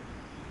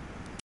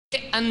کہ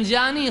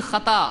انجانی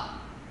خطا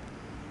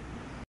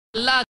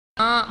اللہ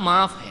کا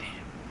معاف ہے۔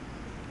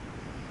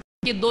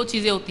 یہ دو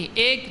چیزیں ہوتی ہیں،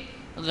 ایک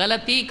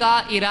غلطی کا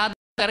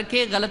ارادہ کر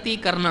کے غلطی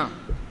کرنا،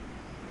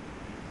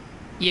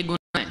 یہ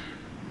گناہ ہے۔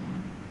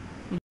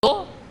 دو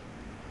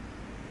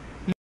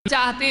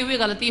چاہتے ہوئے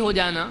غلطی ہو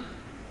جانا۔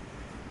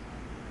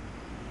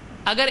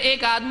 اگر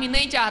ایک آدمی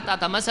نہیں چاہتا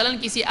تھا، مثلا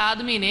کسی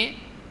آدمی نے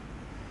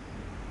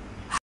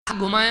ہاتھ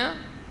گھمایا،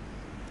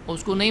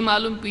 اس کو نہیں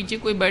معلوم پیچھے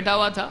کوئی بیٹھا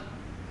ہوا تھا،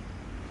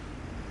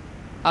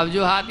 اب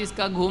جو ہاتھ اس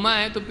کا گھوما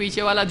ہے تو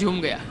پیچھے والا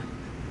جھوم گیا،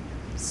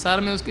 سر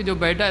میں اس کے جو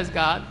بیٹھا ہے اس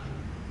کا ہاتھ،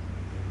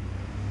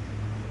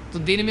 تو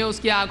دن میں اس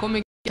کی آنکھوں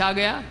میں کیا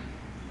گیا؟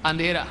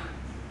 اندھیرا۔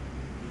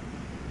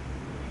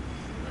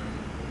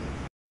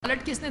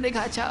 پلٹ کس نے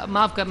دیکھا؟ اچھا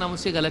معاف کرنا مجھ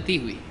سے غلطی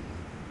ہوئی،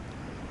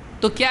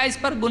 تو کیا اس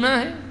پر گناہ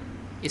ہے؟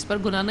 اس پر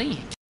گناہ نہیں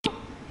ہے،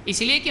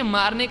 اس لیے کہ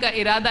مارنے کا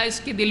ارادہ اس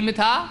کے دل میں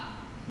تھا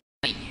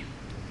نہیں ہے۔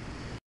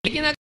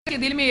 لیکن اگر اس کے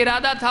دل میں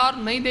ارادہ تھا اور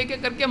نہیں دیکھے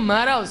کر کے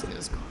مارا اس نے،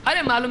 اس کو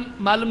ارے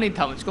معلوم نہیں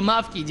تھا مجھ کو،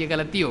 معاف کیجئے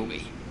غلطی ہو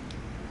گئی،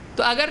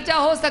 تو اگرچہ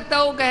ہو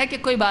سکتا وہ کہے کہ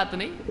کوئی بات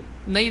نہیں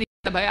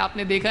دیکھتا بھائی، آپ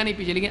نے دیکھا نہیں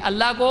پیچھے، لیکن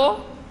اللہ کو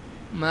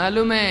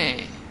معلوم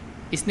ہے،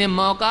 اس نے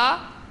موقع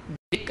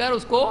دیکھ کر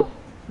اس کو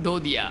دھو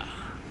دیا،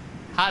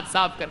 ہاتھ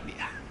صاف کر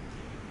دیا.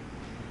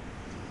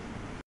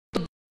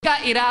 دل کا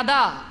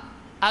ارادہ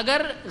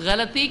اگر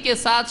غلطی کے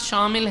ساتھ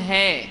شامل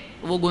ہے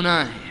وہ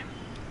گناہ ہے،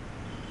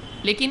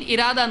 لیکن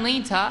ارادہ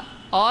نہیں تھا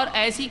اور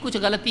ایسی کچھ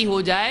غلطی ہو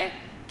جائے،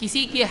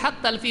 کسی کی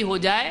حق تلفی ہو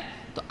جائے،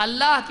 تو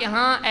اللہ کے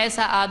ہاں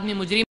ایسا آدمی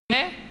مجرم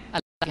ہے،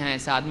 اللہ کے ہاں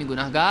ایسا آدمی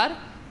گناہگار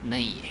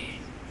نہیں ہے.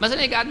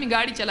 مثلا ایک آدمی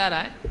گاڑی چلا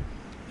رہا ہے،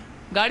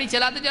 گاڑی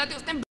چلاتے جاتے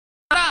اس نے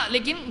مارا،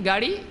 لیکن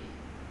گاڑی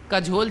کا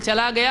جھول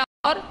چلا گیا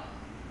اور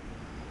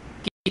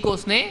کسی کو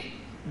اس نے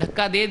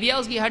دھکا دے دیا،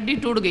 اس کی ہڈی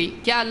ٹوٹ گئی.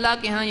 کیا اللہ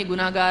کے ہاں یہ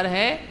گناہگار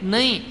ہے؟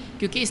 نہیں،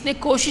 کیونکہ اس نے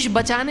کوشش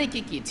بچانے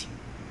کی تھی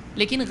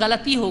لیکن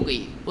غلطی ہو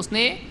گئی. اس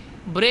نے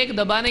بریک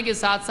دبانے کے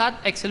ساتھ ساتھ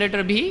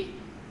ایکسیلیٹر بھی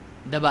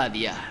دبا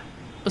دیا،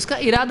 اس کا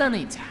ارادہ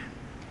نہیں تھا.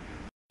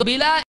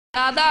 بلا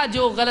ارادہ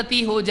جو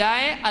غلطی ہو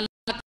جائے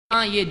اللہ کے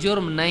ہاں یہ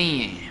جرم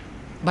نہیں ہے،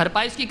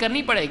 بھرپائی اس کی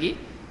کرنی پڑے گی،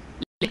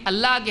 لیکن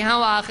اللہ کے ہاں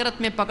وہ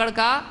آخرت میں پکڑ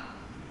کا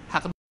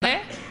حقدار ہے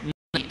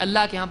نہیں،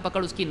 اللہ کے ہاں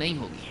پکڑ اس کی نہیں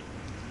ہوگی.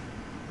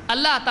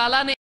 اللہ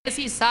تعالیٰ نے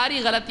ایسی ساری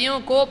غلطیوں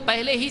کو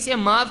پہلے ہی سے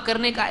معاف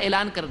کرنے کا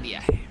اعلان کر دیا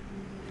ہے.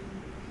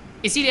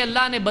 اسی لیے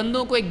اللہ نے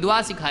بندوں کو ایک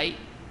دعا سکھائی.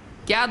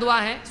 کیا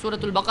دعا ہے؟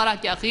 سورۃ البقرہ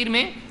کے آخر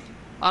میں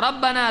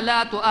ربنا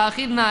لا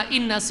تؤاخذنا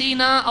ان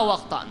نسینا او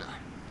اخطانا،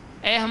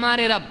 اے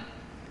ہمارے رب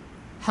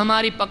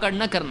ہماری پکڑ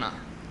نہ کرنا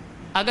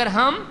اگر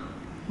ہم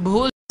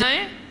بھول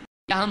جائیں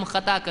یا ہم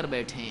خطا کر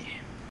بیٹھیں.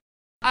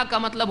 خطا کا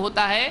مطلب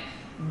ہوتا ہے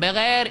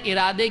بغیر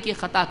ارادے کی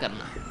خطا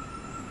کرنا،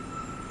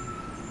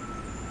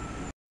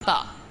 خطا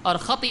اور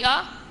خطیہ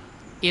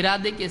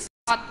ارادے کے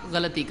ساتھ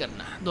غلطی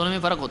کرنا، دونوں میں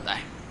فرق ہوتا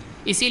ہے.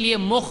 اسی لیے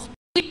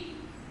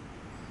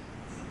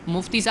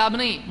مفتی صاحب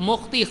نہیں،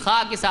 مختی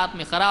خا کے ساتھ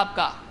میں خراب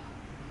کا،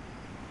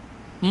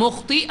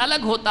 مختی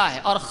الگ ہوتا ہے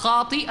اور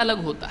خاطی الگ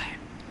ہوتا ہے.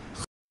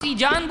 خاطی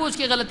جان بوجھ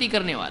کے غلطی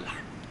کرنے والا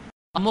ہے،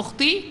 اور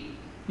مختی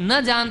نہ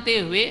جانتے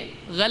ہوئے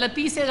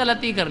غلطی سے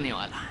غلطی کرنے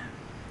والا ہے،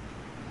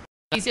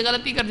 غلطی سے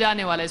غلطی کر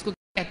جانے والا، اس کو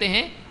کہتے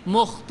ہیں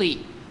مختی.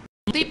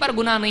 مختی پر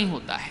گناہ نہیں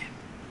ہوتا ہے.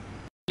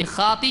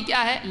 خاطی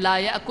کیا ہے؟ لا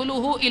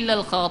یأکلہ الا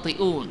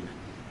الخاطئون،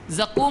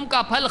 زقوم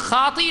کا پھل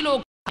خاطی لوگ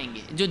کھائیں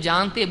گے جو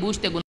جانتے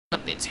بوجھتے گناہ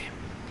کرتے تھے.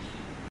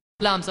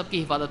 اللہ ہم سب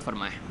کی حفاظت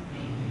فرمائے.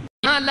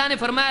 یہاں اللہ نے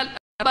فرمایا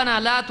ربنا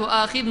لا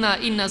تؤاخذنا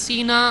ان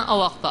نسینا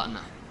او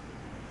اخطانا،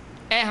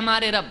 اے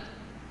ہمارے رب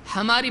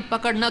ہماری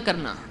پکڑ نہ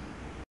کرنا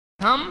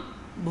ہم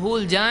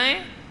بھول جائیں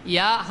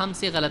یا ہم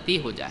سے غلطی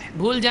ہو جائے.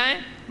 بھول جائیں،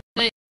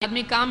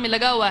 آدمی کام میں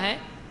لگا ہوا ہے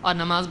اور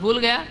نماز بھول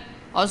گیا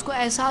اور اس کو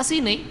احساس ہی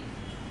نہیں،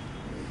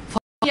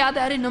 یاد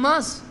ہے ارے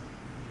نماز،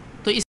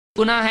 تو اس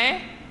پر گناہ ہے؟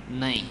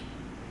 نہیں،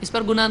 اس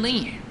پر گناہ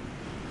نہیں ہے،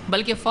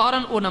 بلکہ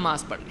فوراً وہ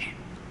نماز پڑھ لے.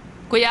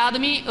 کوئی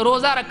آدمی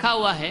روزہ رکھا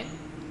ہوا ہے،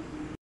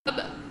 اب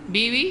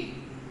بیوی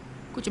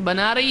کچھ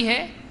بنا رہی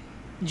ہے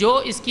جو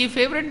اس کی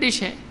فیوریٹ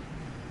ڈش ہے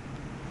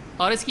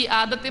اور اس کی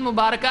عادت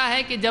مبارکہ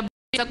ہے کہ جب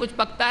ایسا کچھ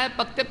پکتا ہے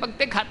پکتے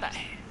پکتے کھاتا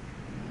ہے،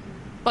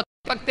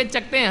 پکتے پکتے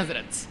چکتے ہیں.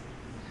 حضرت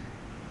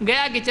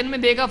گیا کچن میں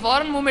دیکھا،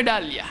 فوراً منہ میں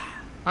ڈال لیا،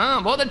 ہاں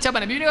بہت اچھا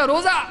بنا. بیوی نے کہا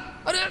روزہ،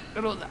 ارے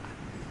روزہ،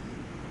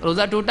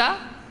 روزہ ٹوٹا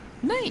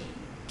نہیں.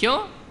 کیوں؟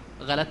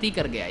 غلطی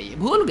کر گیا، یہ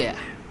بھول گیا.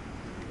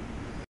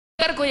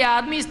 اگر کوئی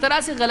آدمی اس طرح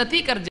سے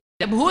غلطی کر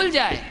جائے، بھول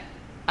جائے،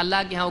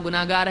 اللہ کے ہاں وہ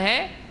گناہگار ہے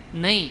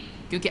نہیں،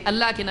 کیونکہ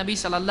اللہ کے نبی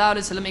صلی اللہ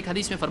علیہ وسلم ایک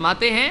حدیث میں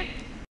فرماتے ہیں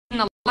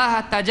ان اللہ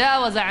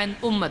تجاوز عن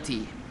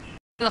امتی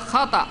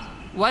الخطأ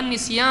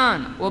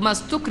والنسیان وما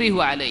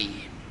استکرہوا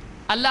علیہ،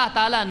 اللہ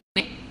تعالیٰ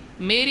نے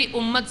میری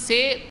امت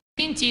سے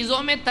 3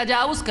 چیزوں میں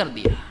تجاوز کر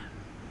دیا.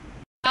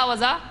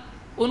 تجاوزہ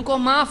ان کو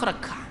معاف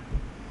رکھا،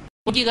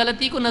 ان کی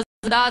غلطی کو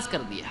نظر انداز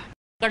کر دیا،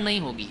 پکڑ نہیں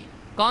ہوگی.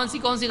 کون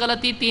سی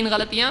غلطی؟ 3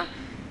 غلطیاں،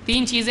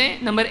 3 چیزیں.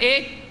 نمبر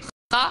 1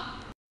 خطا،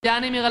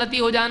 جانے میں غلطی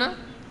ہو جانا.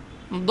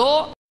 2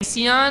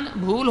 نسیان،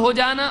 بھول ہو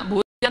جانا،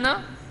 بھول جانا.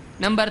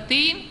 نمبر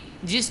 3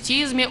 جس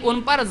چیز میں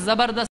ان پر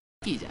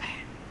زبردستی کی جائے.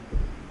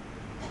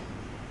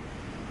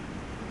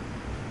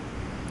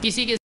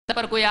 کسی کے سر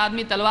پر کوئی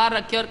آدمی تلوار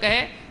رکھے اور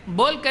کہے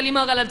بول کلمہ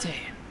غلط ہے،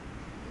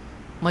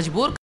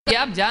 مجبور کر کے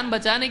آپ جان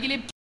بچانے کے لیے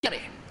کیا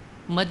کریں؟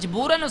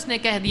 مجبوراً اس نے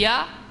کہہ دیا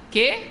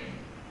کہ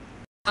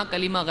ہاں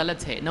کلمہ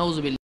غلط ہے، نعوذ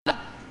باللہ،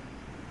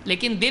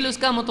 لیکن دل اس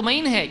کا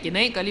مطمئن ہے کہ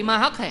نہیں کلمہ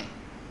حق ہے،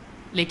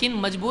 لیکن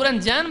مجبوراً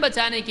جان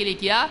بچانے کے لیے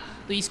کیا،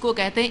 تو اس کو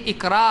کہتے ہیں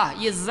اکراہ.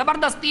 یہ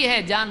زبردستی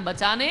ہے جان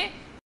بچانے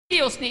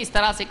یہ اس نے اس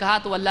طرح سے کہا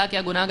تو اللہ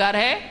کیا گناہگار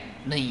ہے؟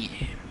 نہیں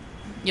ہے.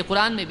 یہ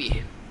قرآن میں بھی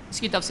ہے، اس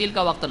کی تفصیل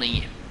کا وقت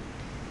نہیں ہے.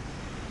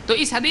 تو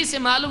اس حدیث سے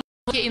معلوم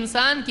ہے کہ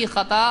انسان کی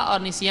خطا اور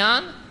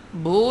نسیان،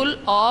 بھول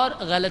اور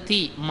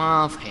غلطی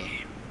معاف ہے.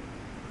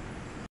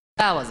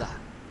 کیا وجہ؟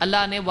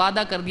 اللہ نے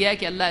وعدہ کر دیا ہے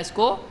کہ اللہ اس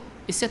کو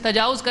اس سے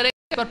تجاوز کرے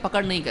گا، پر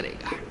پکڑ نہیں کرے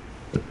گا.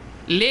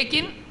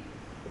 لیکن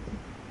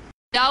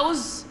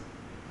تجاوز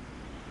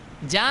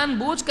جان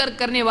بوجھ کر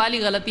کرنے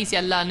والی غلطی سے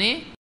اللہ نے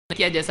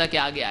کیا، جیسا کہ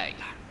آگے آئے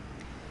گا.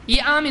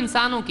 یہ عام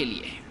انسانوں کے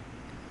لیے ہے.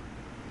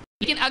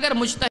 لیکن اگر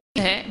مجتہد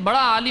ہے، بڑا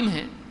عالم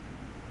ہے،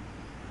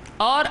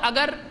 اور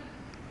اگر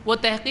وہ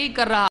تحقیق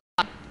کر رہا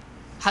ہے،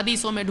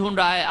 حدیثوں میں ڈھونڈ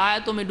رہا ہے،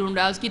 آیتوں میں ڈھونڈ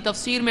رہا ہے، اس کی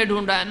تفسیر میں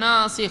ڈھونڈ رہا ہے،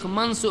 ناسخ،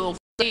 منسوخ،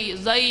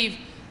 ضعیف،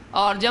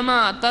 اور جمع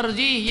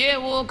ترجیح یہ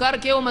وہ کر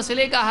کے وہ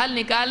مسئلے کا حل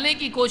نکالنے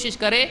کی کوشش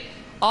کرے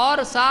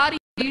اور ساری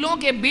دلیلوں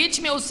کے بیچ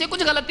میں اس سے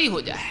کچھ غلطی ہو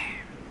جائے.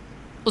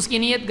 اس کی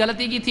نیت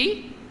غلطی کی تھی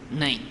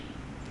نہیں,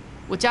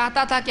 وہ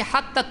چاہتا تھا کہ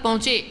حق تک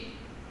پہنچے,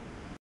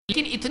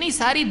 لیکن اتنی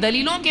ساری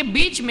دلیلوں کے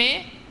بیچ میں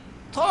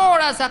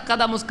تھوڑا سا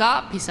قدم اس کا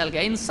پھسل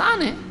گیا.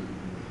 انسان ہے,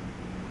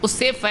 اس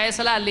سے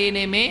فیصلہ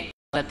لینے میں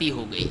غلطی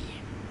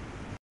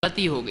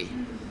ہو گئی.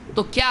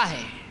 تو کیا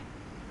ہے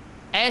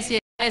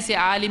ایسے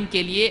عالم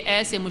کے لیے,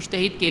 ایسے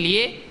مجتہد کے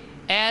لیے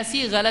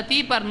ایسی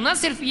غلطی پر نہ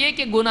صرف یہ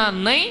کہ گناہ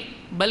نہیں,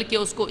 بلکہ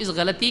اس کو اس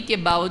غلطی کے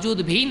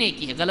باوجود بھی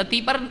نیکی ہے.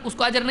 غلطی پر اس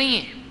کو اجر نہیں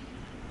ہے,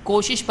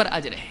 کوشش پر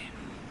اجر ہے.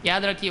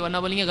 یاد رکھیے, ورنہ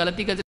بولیں گے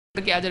غلطی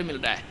کر کے اجر مل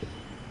رہا ہے.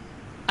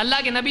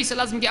 اللہ کے نبی صلی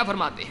اللہ علیہ وسلم کیا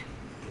فرماتے ہیں؟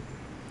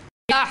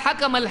 یا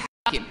حکم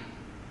الحاکم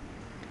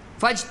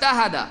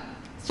فاجتہد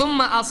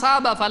ثم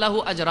اصاب فلہ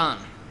اجران.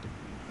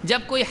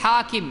 جب کوئی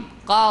حاکم,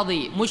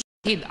 قاضی,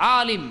 مجتہد,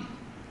 عالم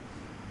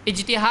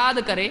اجتہاد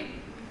کرے,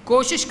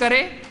 کوشش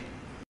کرے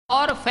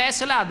اور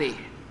فیصلہ دے,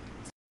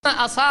 ثم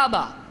اصاب,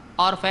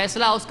 اور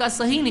فیصلہ اس کا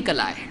صحیح نکل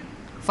آئے,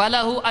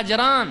 فلہ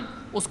اجران,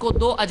 اس کو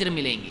 2 اجر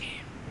ملیں گے.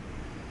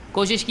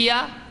 کوشش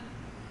کیا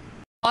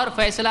اور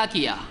فیصلہ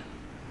کیا,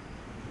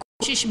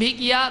 کوشش بھی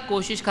کیا,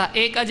 کوشش کا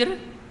 1 اجر,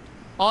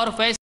 اور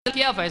فیصلہ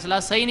کیا, فیصلہ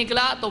صحیح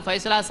نکلا تو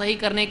فیصلہ صحیح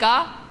کرنے کا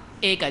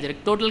 1 اجر.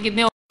 ٹوٹل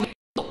کتنے ہو گئے؟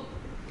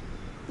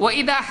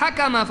 وَإِذَا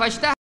حَكَمَ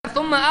فَاجْتَهَدَ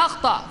ثُمَّ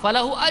أَخْطَأَ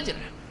فَلَهُ أَجْرٌ.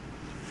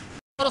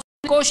 اور اس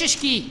نے کوشش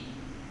کی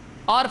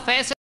اور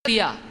فیصلہ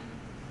دیا,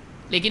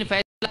 لیکن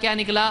فیصلہ کیا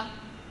نکلا؟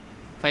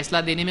 فیصلہ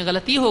دینے میں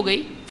غلطی ہو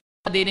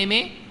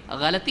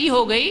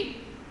گئی,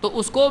 تو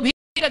اس کو بھی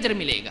 1 اجر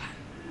ملے گا.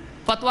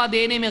 فتویٰ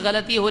دینے میں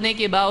غلطی ہونے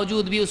کے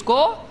باوجود بھی اس کو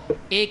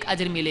 1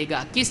 اجر ملے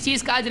گا. کس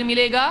چیز کا اجر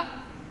ملے گا؟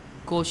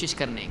 کوشش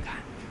کرنے کا.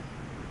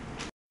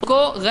 اس کو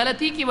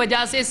غلطی کی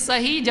وجہ سے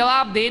صحیح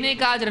جواب دینے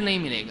کا اجر نہیں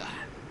ملے گا.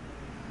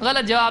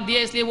 غلط جواب دیا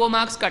اس لیے وہ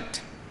مارکس کٹ,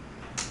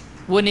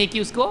 وہ نیکی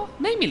اس کو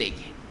نہیں ملے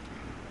گی.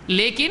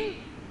 لیکن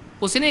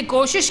اس نے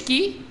کوشش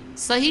کی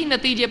صحیح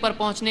نتیجے پر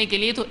پہنچنے کے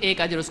لیے, تو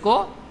 1 اجر اس کو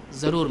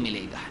ضرور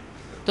ملے گا.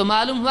 تو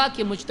معلوم ہوا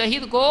کہ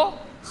مجتہد کو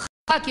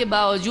خطا کے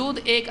باوجود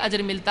 1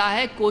 اجر ملتا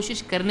ہے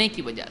کوشش کرنے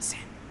کی وجہ سے.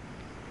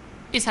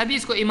 اس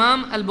حدیث کو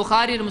امام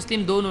البخاری اور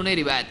مسلم دونوں نے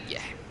روایت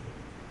کیا ہے.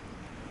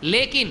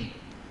 لیکن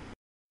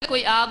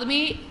کوئی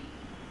آدمی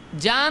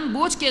جان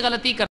بوجھ کے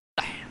غلطی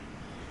کرتا ہے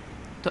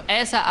تو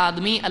ایسا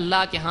آدمی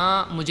اللہ کے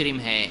ہاں مجرم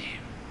ہے.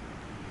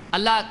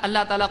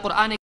 اللہ تعالیٰ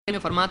قرآن میں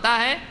فرماتا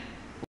ہے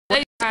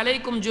وَلَيْسَ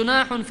عَلَيْكُمْ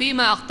جُنَاحٌ فِي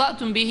مَا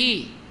أَخْطَأْتُمْ بِهِ.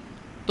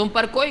 تم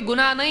پر کوئی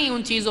گناہ نہیں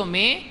ان چیزوں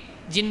میں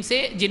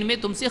جن میں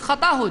تم سے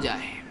خطا ہو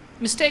جائے,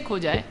 مسٹیک ہو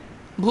جائے,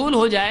 بھول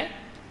ہو جائے.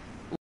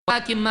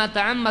 وَلَكِنْ مَا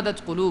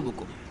تَعَمَّدَتْ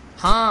قُلُوبُكُمْ.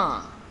 ہاں,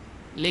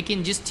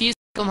 لیکن جس چیز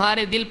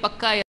تمہارے دل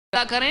پکا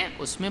ارادہ کریں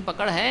اس میں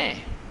پکڑ ہے,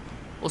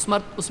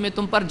 اس میں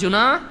تم پر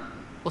جناح,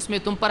 اس میں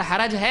تم پر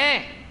حرج ہے,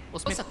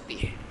 اس میں سکتی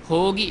ہے,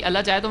 ہوگی.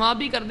 اللہ چاہے تو معاف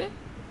بھی کر دے,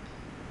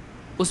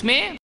 اس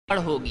میں پکڑ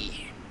ہوگی.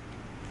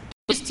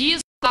 اس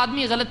چیز کو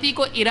آدمی غلطی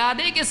کو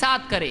ارادے کے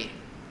ساتھ کرے,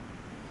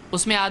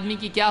 اس میں آدمی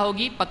کی کیا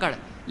ہوگی؟ پکڑ.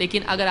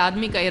 لیکن اگر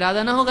آدمی کا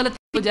ارادہ نہ ہو,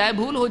 غلطی ہو جائے,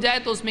 بھول ہو جائے,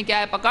 تو اس میں کیا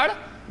ہے؟ پکڑ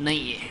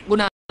نہیں ہے,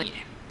 گناہ نہیں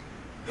ہے.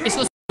 اس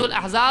کو سورۃ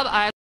الاحزاب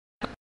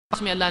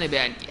آیت میں اللہ نے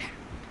بیان کیا ہے.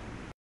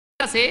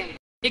 سے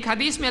ایک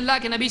حدیث میں اللہ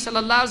کے نبی صلی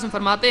اللہ علیہ وسلم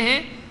فرماتے ہیں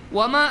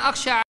وَمَا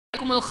أَخْشَى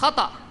عَلَيْكُمُ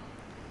الْخَطَأَ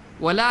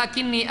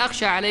وَلَكِنِّي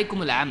أَخْشَى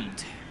عَلَيْكُمُ الْعَمْدَ.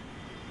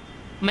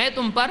 میں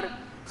تم پر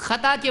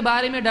خطا کے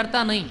بارے میں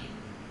ڈرتا نہیں,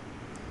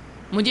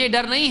 مجھے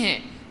ڈر نہیں ہے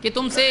کہ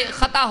تم سے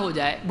خطا ہو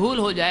جائے, بھول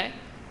ہو جائے.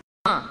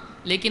 ہاں,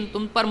 لیکن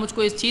تم پر مجھ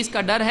کو اس چیز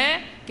کا ڈر ہے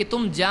کہ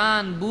تم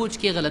جان بوجھ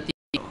کے غلطی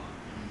کرو.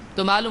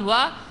 تو معلوم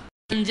ہوا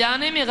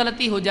انجانے میں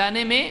غلطی ہو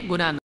جانے میں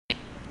گناہ نہیں,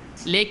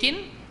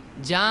 لیکن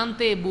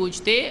جانتے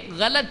بوجھتے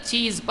غلط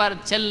چیز پر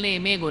چلنے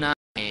میں گناہ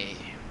ہے.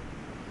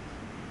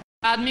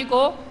 آدمی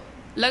کو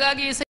لگا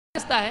کہ یہ صحیح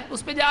راستہ ہے,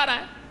 اس پہ جا رہا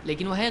ہے,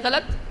 لیکن وہ ہے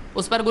غلط,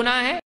 اس پر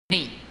گناہ ہے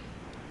نہیں.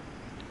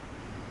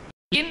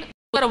 لیکن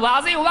اگر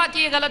واضح ہوا کہ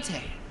یہ غلط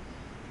ہے,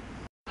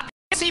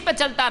 اسی پہ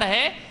چلتا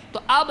رہے, تو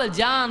اب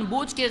جان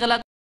بوجھ کے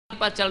غلط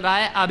پر چل رہا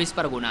ہے, اب اس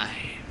پر گناہ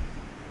ہے.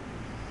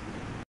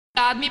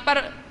 آدمی پر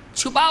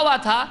چھپا ہوا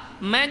تھا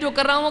میں جو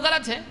کر رہا ہوں وہ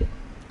غلط ہے,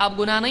 اب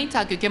گناہ نہیں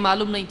تھا کیونکہ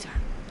معلوم نہیں تھا.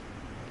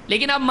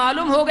 لیکن اب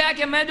معلوم ہو گیا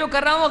کہ میں جو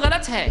کر رہا ہوں وہ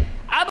غلط ہے,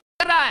 اب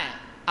کر رہا ہے,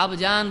 اب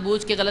جان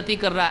بوجھ کے غلطی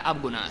کر رہا ہے,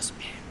 اب گناہ اس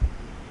میں.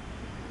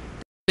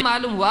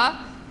 معلوم ہوا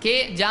کہ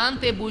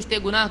جانتے بوجھتے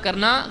گناہ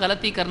کرنا,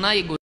 غلطی کرنا,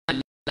 یہ گناہ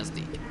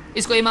نزدیک.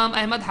 اس کو امام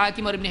احمد,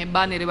 حاکم اور ابن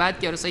حبان نے روایت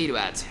کیا, اور صحیح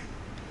روایت ہے.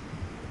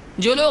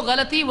 جو لوگ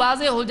غلطی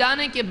واضح ہو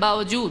جانے کے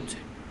باوجود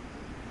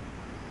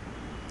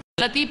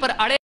غلطی پر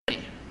اڑے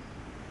ہیں,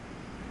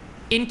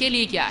 ان کے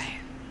لیے کیا ہے؟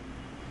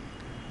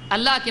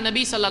 اللہ کے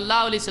نبی صلی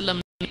اللہ علیہ وسلم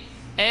نے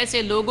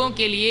ایسے لوگوں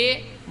کے لیے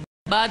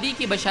بربادی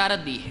کی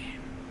بشارت دی ہے.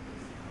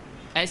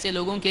 ایسے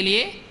لوگوں کے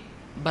لیے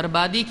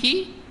بربادی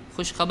کی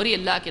خوشخبری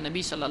اللہ کے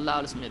نبی صلی اللہ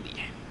علیہ وسلم نے دی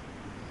ہے.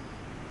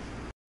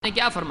 نے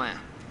کیا فرمایا؟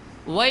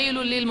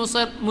 وَيْلٌ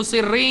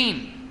لِّلْمُصِرِّينَ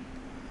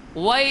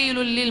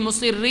وَيْلٌ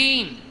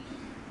لِّلْمُصِرِّينَ.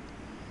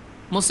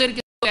 مصر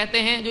کس کو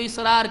کہتے ہیں؟ جو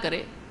اصرار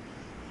کرے,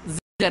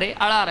 کرے،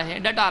 اڑا رہے،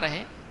 ڈٹا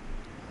رہے.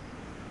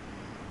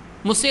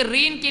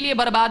 مصرین کے لیے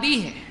بربادی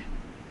ہے،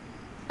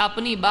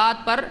 اپنی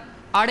بات پر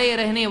اڑے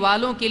رہنے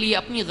والوں کے لیے،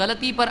 اپنی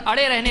غلطی پر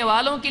اڑے رہنے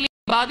والوں کے لیے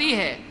بربادی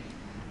ہے.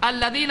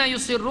 الذین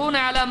یصرون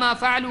علی ما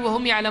فعلوا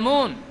وهم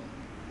یعلمون،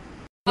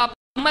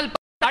 اپنے عمل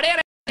پر اڑے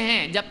رہتے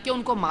ہیں جبکہ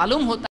ان کو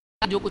معلوم ہوتا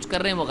ہے جو کچھ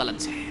کر رہے ہیں وہ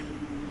غلط ہے.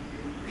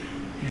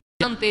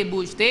 جانتے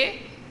بوجھتے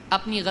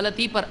اپنی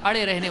غلطی پر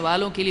اڑے رہنے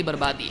والوں کے لیے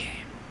بربادی ہے.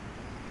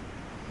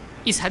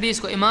 اس حدیث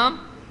کو امام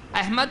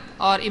احمد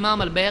اور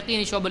امام البیہقی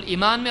نے شعب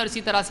الایمان میں، اور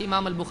اسی طرح سے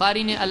امام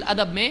البخاری نے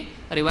الادب میں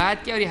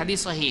روایت کیا، اور یہ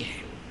حدیث صحیح ہے.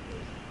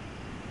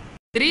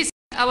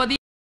 تیسری اودی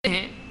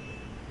ہیں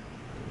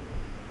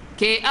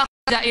کہ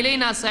اخرج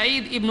الینا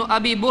سعید ابن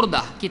ابی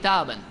بردہ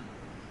کتابا،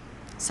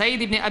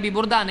 سعید ابن ابی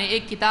بردہ نے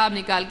ایک کتاب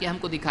نکال کے ہم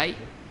کو دکھائی.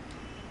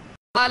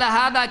 قال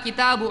هذا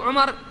کتاب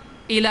عمر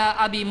الی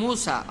ابی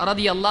موسیٰ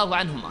رضی اللہ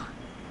عنہما،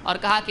 اور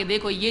کہا کہ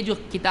دیکھو یہ جو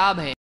کتاب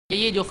ہے،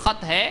 یہ جو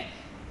خط ہے،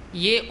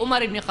 یہ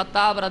عمر ابن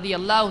خطاب رضی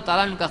اللہ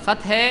تعالیٰ عنہ کا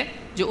خط ہے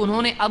جو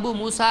انہوں نے ابو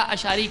موسیٰ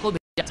اشعری کو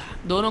بھیجا تھا.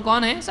 دونوں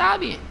کون ہیں؟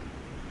 صحابی ہیں.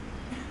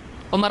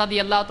 عمر رضی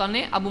اللہ تعالیٰ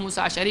نے ابو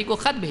موسیٰ اشعری کو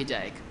خط بھیجا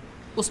ایک.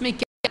 اس میں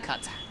کیا لکھا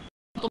تھا؟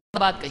 تو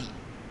بات کہی،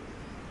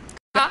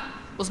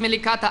 اس میں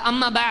لکھا تھا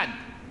اما بعد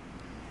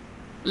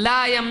لا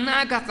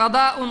یمنعک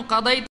قضاء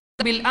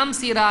قضیت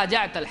بالامس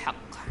راجعت الحق.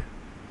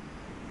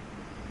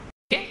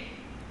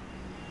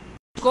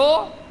 کو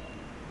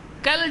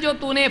کل جو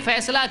تو نے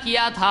فیصلہ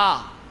کیا تھا،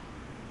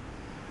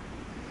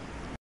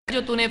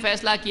 جو تو نے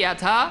فیصلہ کیا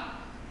تھا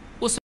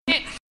اس میں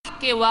حق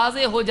کے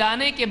واضح ہو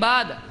جانے کے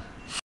بعد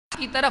حق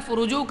کی طرف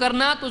رجوع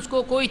کرنا تجھ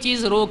کو کوئی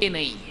چیز روکے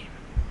نہیں ہے.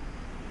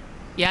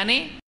 یعنی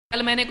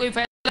کل میں نے کوئی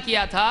فیصلہ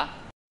کیا تھا،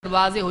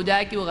 واضح ہو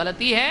جائے کہ وہ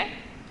غلطی ہے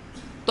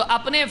تو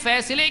اپنے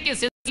فیصلے کے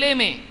سلسلے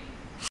میں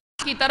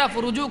حق کی طرف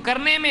رجوع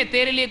کرنے میں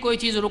تیرے لیے کوئی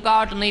چیز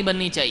رکاوٹ نہیں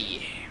بننی چاہیے.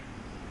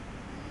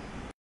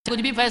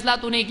 کچھ بھی فیصلہ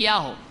تو نے کیا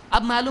ہو،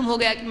 اب معلوم ہو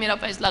گیا کہ میرا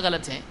فیصلہ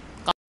غلط ہے،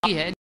 قاضی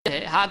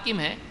ہے، حاکم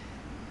ہے،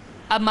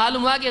 اب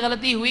معلوم ہوا کہ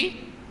غلطی ہوئی،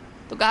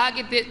 تو کہا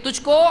کہ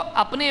تجھ کو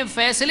اپنے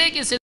فیصلے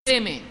کے سلسلے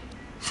میں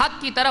حق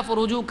کی طرف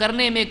رجوع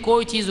کرنے میں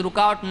کوئی چیز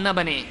رکاوٹ نہ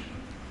بنے.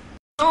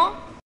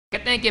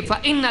 کہتے ہیں کہ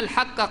فَإِنَّ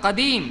الْحَقَّ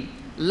قَدِيمٌ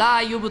لَا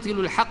يُبْطِلُ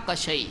الْحَقَّ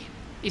شَيْءٌ،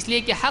 اس لیے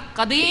کہ حق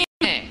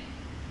قدیم ہے،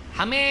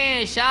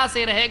 ہمیشہ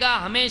سے رہے گا،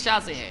 ہمیشہ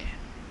سے ہے،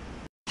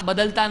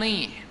 بدلتا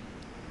نہیں ہے.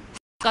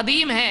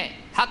 قدیم ہے،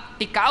 حق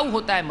ٹکاؤ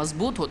ہوتا ہے،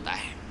 مضبوط ہوتا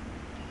ہے،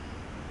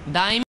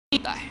 دائمی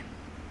ہوتا ہے.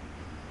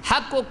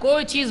 حق کو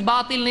کوئی چیز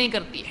باطل نہیں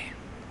کرتی ہے.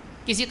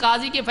 کسی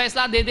قاضی کے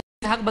فیصلہ دے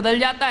دے حق بدل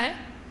جاتا ہے.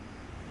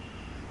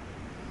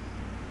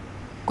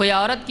 کوئی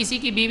عورت کسی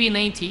کی بیوی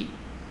نہیں تھی،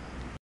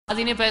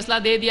 قاضی نے فیصلہ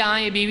دے دیا ہاں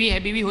یہ بیوی ہے،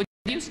 بیوی ہو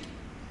جاتی اس کی؟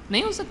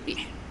 نہیں ہو سکتی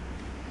ہے.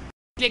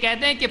 اس لیے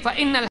کہتے ہیں کہ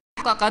فَإِنَّ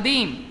الْحَقَّ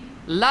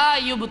قَدِيمٌ لَا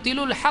يُبْطِلُ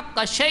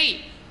الْحَقَّ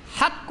شَيْءٌ،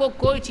 حق کو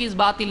کوئی چیز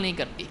باطل نہیں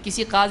کرتی.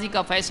 کسی قاضی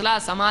کا فیصلہ،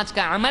 سماج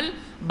کا عمل،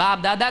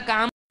 باپ دادا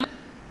کا عمل،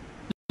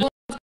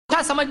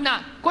 لوگ سمجھنا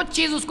کچھ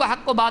چیز اس کو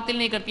حق کو باطل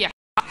نہیں کرتی ہے.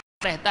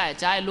 حق رہتا ہے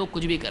چاہے لوگ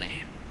کچھ بھی کریں،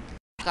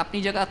 حق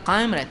اپنی جگہ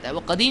قائم رہتا ہے،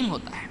 وہ قدیم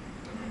ہوتا ہے.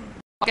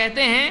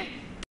 کہتے ہیں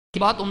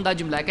بہت عمدہ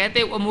جملہ ہے، کہتے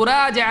ہیں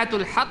وَمُرَاجَعَةُ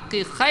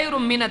الْحَقِّ خَيْرٌ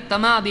مِّنَ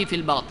التَّمَادِي فِي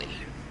الْبَاطِلِ.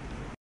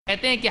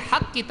 کہتے ہیں کہ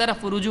حق کی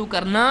طرف رجوع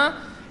کرنا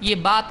یہ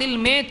باطل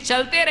میں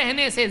چلتے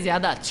رہنے سے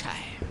زیادہ اچھا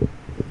ہے.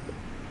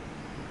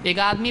 ایک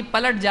آدمی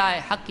پلٹ جائے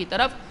حق کی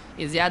طرف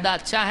یہ زیادہ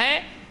اچھا ہے،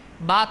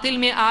 باطل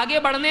میں آگے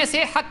بڑھنے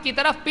سے حق کی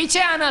طرف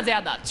پیچھے آنا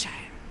زیادہ اچھا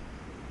ہے.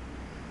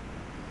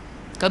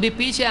 کبھی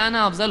پیچھے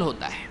آنا افضل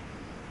ہوتا ہے،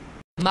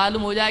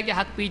 معلوم ہو جائے کہ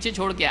حق پیچھے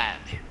چھوڑ کے آیا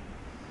ہے.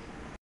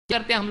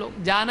 کرتے ہیں ہم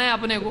لوگ، جانا ہے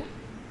اپنے کو،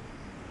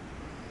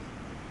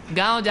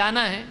 گاؤں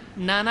جانا ہے،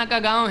 نانا کا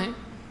گاؤں ہے،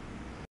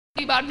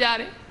 کئی بار جا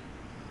رہے،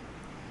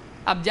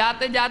 اب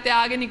جاتے جاتے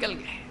آگے نکل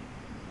گئے،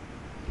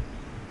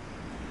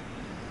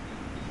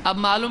 اب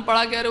معلوم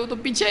پڑا کہ ارے وہ تو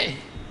پیچھے ہے.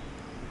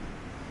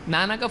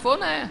 نانا کا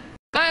فون آیا،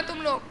 کہاں ہیں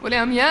تم لوگ؟ بولے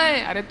ہم یہاں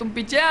ہیں. ارے تم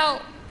پیچھے آؤ.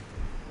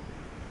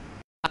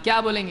 کیا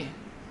بولیں گے؟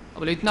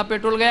 بولے اتنا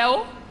پیٹرول گیا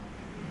ہو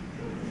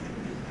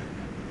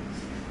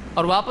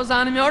اور واپس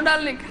آنے میں اور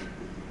ڈالنے کا.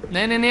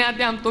 نہیں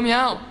آتے ہم، تم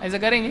یہاں آؤ. ایسا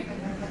کریں گے؟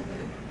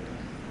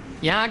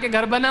 یہاں کے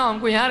گھر بناؤ، ہم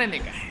کو یہاں رہنے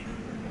کا ہے،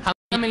 ہم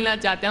یہاں ملنا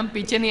چاہتے ہیں، ہم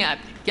پیچھے نہیں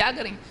آتے. کیا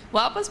کریں گے؟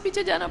 واپس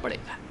پیچھے جانا پڑے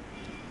گا.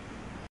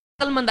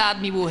 عقل مند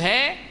آدمی وہ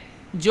ہے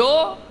جو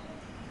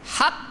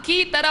حق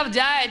کی طرف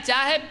جائے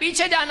چاہے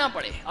پیچھے جانا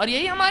پڑے، اور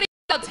یہی ہماری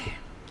عادت ہے.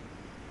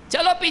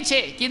 چلو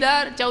پیچھے،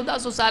 کدھر؟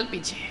 1400 سال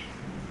پیچھے.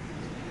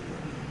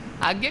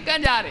 آگے کہاں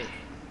جا رہے؟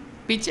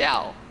 پیچھے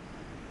آؤ.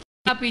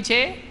 کیا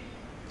پیچھے؟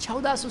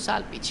 1400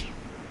 سال پیچھے.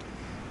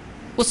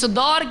 اس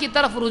دور کی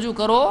طرف رجوع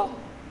کرو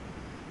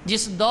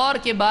جس دور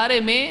کے بارے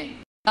میں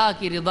اللہ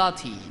کی رضا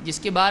تھی، جس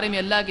کے بارے میں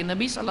اللہ کے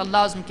نبی صلی اللہ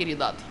علیہ وسلم کی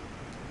رضا تھی،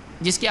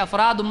 جس کے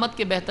افراد امت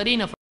کے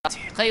بہترین افراد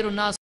تھے، خیر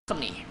الناس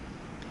قرنی.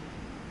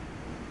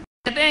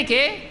 کہتے ہیں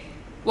کہ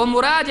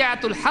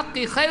وَمُرَاجَعَةُ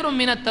الْحَقِّ خَيْرٌ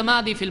مِّنَ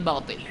التَّمَادِي فِي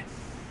الْبَاطِلِ،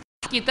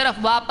 حق کی طرف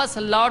واپس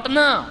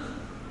لوٹنا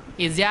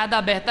یہ زیادہ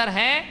بہتر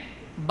ہے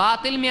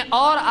باطل میں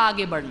اور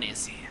آگے بڑھنے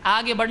سے.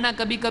 آگے بڑھنا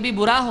کبھی کبھی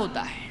برا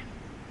ہوتا ہے،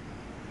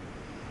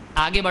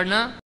 آگے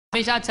بڑھنا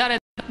ہمیشہ اچھا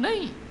رہتا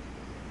نہیں.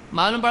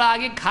 معلوم پڑا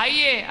آگے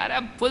کھائیے، ارے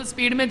اب فل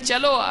سپیڈ میں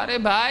چلو، ارے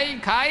بھائی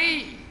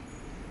کھائی،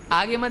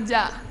 آگے مت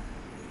جا،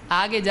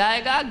 آگے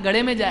جائے گا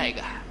گڑھے میں جائے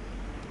گا،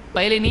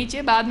 پہلے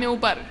نیچے بعد میں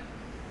اوپر،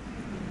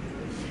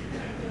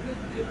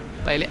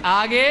 پہلے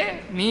آگے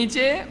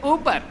نیچے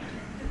اوپر۔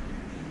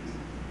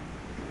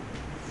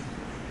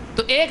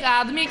 تو ایک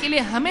آدمی کے لیے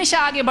ہمیشہ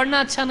آگے بڑھنا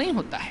اچھا نہیں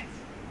ہوتا ہے،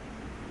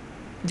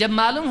 جب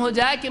معلوم ہو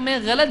جائے کہ میں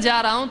غلط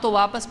جا رہا ہوں تو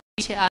واپس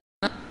پیچھے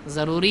آنا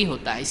ضروری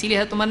ہوتا ہے۔ اسی لیے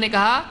حضرت عمر نے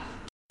کہا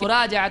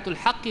مراجعۃ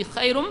الحق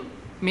خیر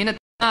من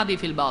التنادی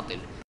فی الباطل،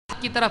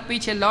 حق کی طرف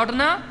پیچھے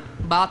لوٹنا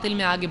باطل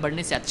میں آگے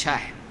بڑھنے سے اچھا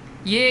ہے۔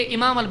 یہ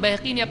امام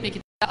البیہقی نے اپنی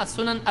کتاب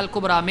السنن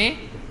الکبریٰ میں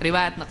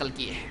روایت نقل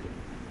کی ہے۔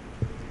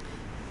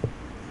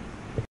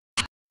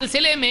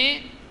 سلسلے میں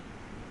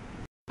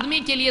آدمی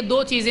کے لیے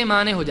دو چیزیں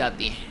مانع ہو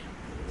جاتی ہیں۔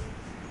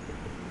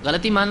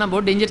 غلطی ماننا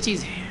بہت ڈینجر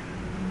چیز ہے،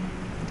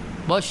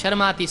 بہت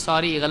شرم آتی،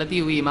 سوری غلطی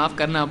ہوئی، معاف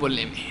کرنا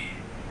بولنے میں۔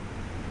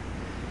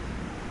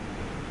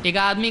 ایک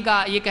آدمی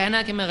کا یہ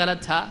کہنا کہ میں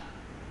غلط تھا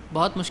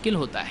بہت مشکل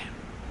ہوتا ہے۔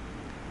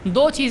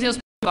 دو چیزیں اس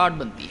میں رکاوٹ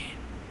بنتی ہیں،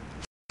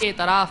 کے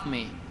اعتراف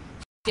میں،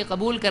 کے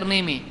قبول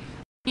کرنے میں،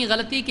 اپنی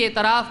غلطی کے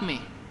اعتراف میں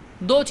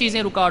دو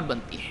چیزیں رکاوٹ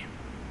بنتی ہیں۔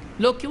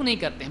 لوگ کیوں نہیں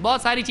کرتے ہیں؟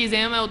 بہت ساری چیزیں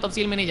ہیں، میں وہ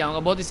تفصیل میں نہیں جاؤں گا،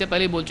 بہت اس سے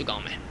پہلے بول چکا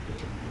ہوں میں،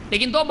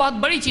 لیکن دو بہت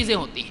بڑی چیزیں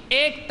ہوتی ہیں،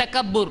 ایک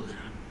تکبر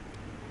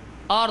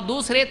اور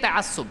دوسرے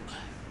تعصب۔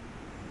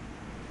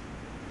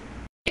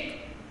 ایک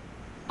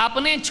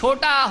اپنے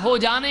چھوٹا ہو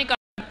جانے کا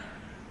ڈر،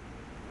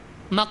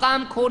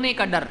 مقام کھونے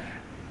کا ڈر،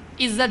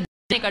 عزت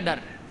جانے کا ڈر،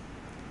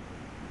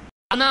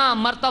 اپنا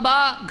مرتبہ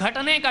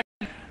گھٹنے کا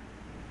ڈر۔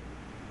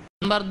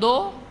 نمبر دو،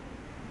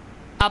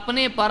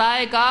 اپنے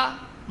پرائے کا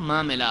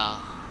معاملہ۔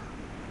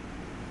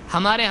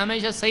 ہمارے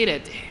ہمیشہ صحیح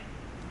رہتے ہیں،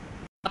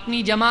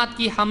 اپنی جماعت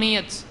کی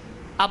حمیت،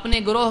 اپنے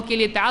گروہ کے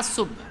لیے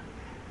تعصب،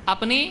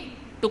 اپنی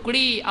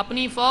ٹکڑی،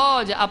 اپنی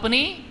فوج،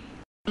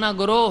 اپنا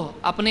گروہ،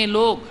 اپنے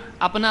لوگ،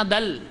 اپنا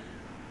دل،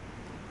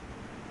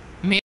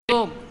 میرے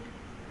لوگ،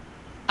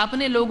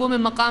 اپنے لوگوں میں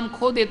مقام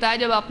کھو دیتا ہے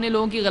جب اپنے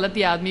لوگوں کی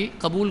غلطی آدمی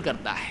قبول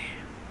کرتا ہے،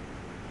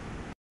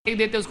 ایک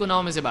دیتے اس کو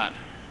 9 میں سے باہر۔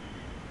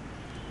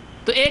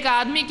 تو ایک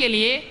آدمی کے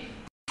لیے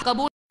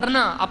قبول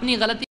کرنا، اپنی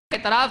غلطی کا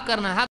اعتراف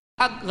کرنا، حق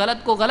حق،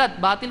 غلط کو غلط،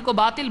 باطل کو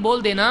باطل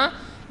بول دینا،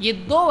 یہ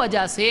دو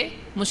وجہ سے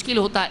مشکل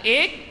ہوتا ہے۔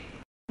 ایک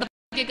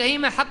کہ کہیں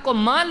میں حق کو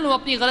مان لوں،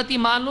 اپنی غلطی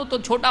مان لوں تو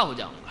چھوٹا ہو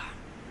جاؤں گا،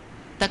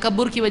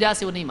 تکبر کی وجہ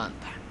سے وہ نہیں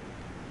مانتا۔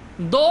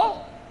 دو،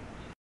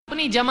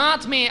 اپنی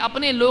جماعت میں،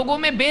 اپنے لوگوں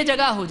میں بے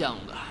جگہ ہو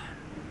جاؤں گا،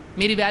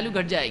 میری ویلیو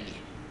گھٹ جائے گی،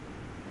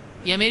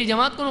 یا میری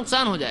جماعت کو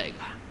نقصان ہو جائے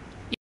گا،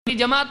 یا میری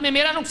جماعت میں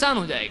میرا نقصان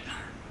ہو جائے گا،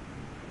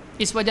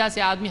 اس وجہ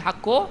سے آدمی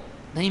حق کو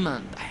نہیں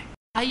مانتا ہے۔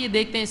 آئیے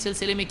دیکھتے ہیں اس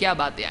سلسلے میں کیا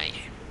باتیں آئی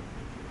ہیں۔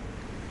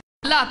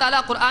 اللہ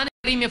تعالیٰ قرآن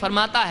کریم میں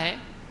فرماتا ہے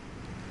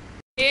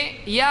کہ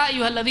یا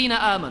ایھا الذین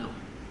آمنوا،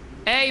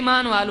 اے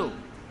ایمان والو،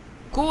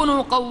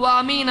 کونوا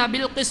قوامین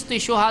بالقسط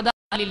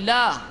شہداء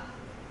للہ،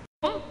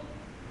 تم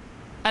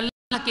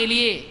اللہ کے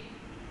لیے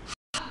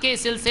حق کے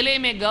سلسلے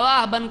میں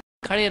گواہ بن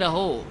کے کھڑے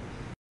رہو،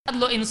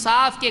 عدل و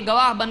انصاف کے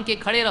گواہ بن کے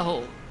کھڑے رہو،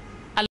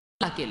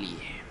 اللہ کے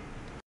لیے۔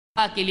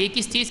 اللہ کے لیے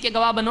کس چیز کے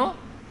گواہ بنو؟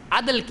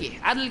 عدل کے۔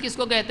 عدل کس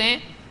کو کہتے ہیں؟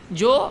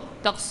 جو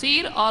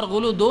تقصیر اور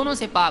غلو دونوں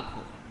سے پاک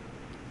ہو،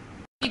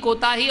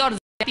 کوتاہی اور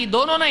زیادتی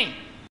دونوں نہیں،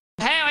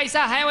 ہے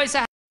ویسا ہے،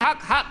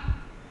 حق حق،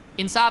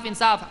 انصاف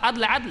انصاف،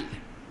 عدل عدل۔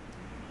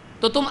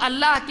 تو تم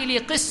اللہ کے لیے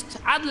قسط،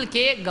 عدل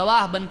کے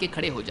گواہ بن کے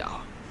کھڑے ہو جاؤ۔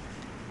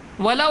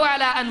 وَلَوْ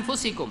عَلَىٰ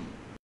أَنفُسِكُمْ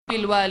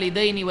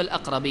بِالْوَالِدَيْنِ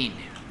وَالْأَقْرَبِينَ،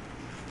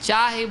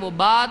 چاہے وہ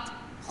بات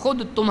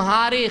خود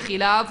تمہارے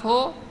خلاف ہو،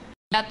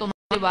 یا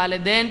تمہارے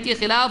والدین کے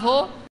خلاف ہو،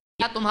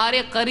 یا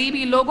تمہارے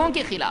قریبی لوگوں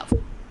کے خلاف ہو،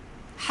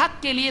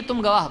 حق کے لیے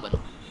تم گواہ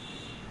بنو،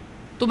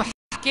 تم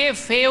حق کے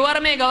فیور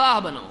میں گواہ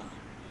بنو،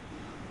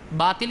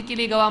 باطل کے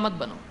لیے گواہ مت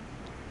بنو۔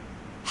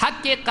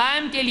 حق کے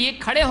قائم کے لیے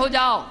کھڑے ہو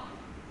جاؤ،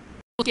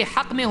 اس کے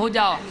حق میں ہو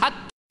جاؤ، حق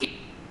کی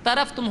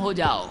طرف تم ہو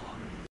جاؤ،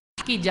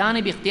 حق کی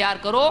جانب اختیار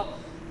کرو،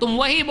 تم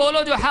وہی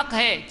بولو جو حق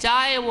ہے،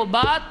 چاہے وہ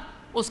بات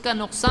اس کا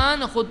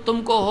نقصان خود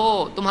تم کو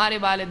ہو، تمہارے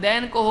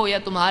والدین کو ہو، یا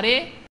تمہارے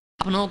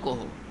اپنوں کو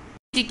ہو،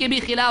 کسی کے بھی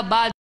خلاف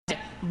بات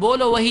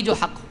بولو وہی جو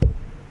حق ہو۔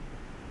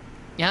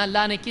 یہاں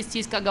اللہ نے کس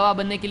چیز کا گواہ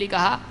بننے کے لیے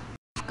کہا؟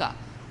 حق کا۔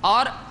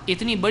 اور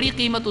اتنی بڑی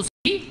قیمت اس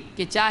کی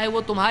کہ چاہے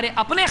وہ تمہارے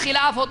اپنے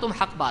خلاف ہو تم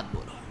حق بات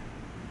بولو۔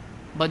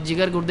 بہت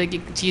جگر گردے کی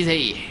چیز ہے،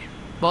 یہ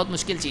بہت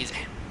مشکل چیز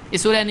ہے۔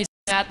 اس سورہ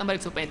نساء آیت نمبر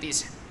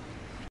 135 ہے۔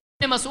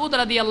 ابن مسعود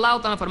رضی اللہ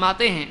تعالیٰ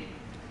فرماتے ہیں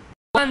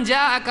وَمَنْ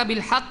جَاءَكَ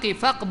بِالْحَقِّ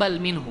فَاقْبَلْ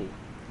مِنْهُ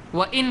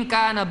وَإِنْ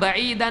كَانَ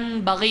بَعِيدًا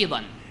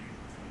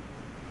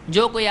بَغِيضًا،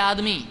 جو کوئی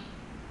آدمی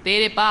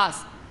تیرے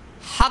پاس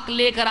حق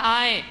لے کر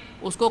آئے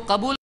اس کو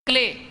قبول کر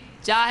لے،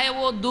 چاہے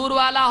وہ دور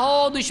والا ہو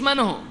دشمن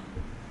ہو،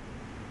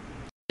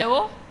 چاہے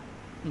وہ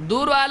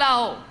دور والا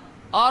ہو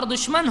اور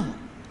دشمن ہو۔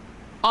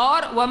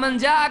 اور وَمَنْ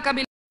جَاءَكَ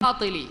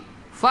بِالْبَاطِلِ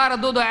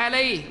فَارْدُدْ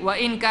عَلَيْهِ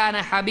وَإِنْ كَانَ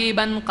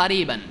حَبِيبًا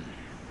قَرِيبًا۔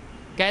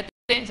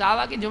 کہتے ہیں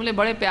صحابہ کے جملے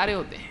بڑے پیارے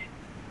ہوتے ہیں۔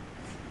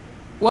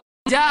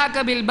 وَمَنْ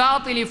جَاءَكَ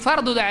بِالْبَاطِلِ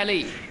فَارْدُدْ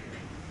عَلَيْهِ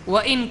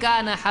وَإِنْ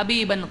كَانَ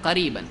حَبِيبًا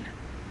قَرِيبًا،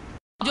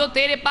 جو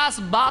تیرے پاس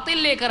باطل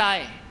لے کر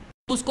آئے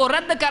اس کو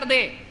رد کر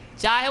دے،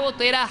 چاہے وہ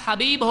تیرا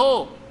حبیب ہو،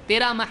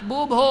 تیرا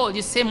محبوب ہو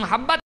جس سے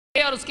محبت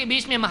ہے اور اس کے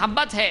بیچ میں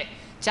محبت ہے،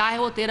 چاہے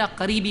وہ تیرا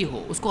قریبی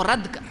ہو، اس کو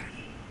رد کر۔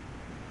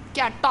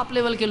 کیا ٹاپ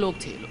لیول کے لوگ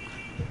تھے لوگ۔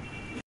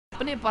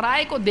 اپنے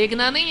پرائے کو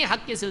دیکھنا نہیں ہے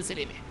حق کے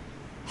سلسلے میں،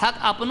 حق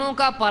اپنوں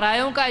کا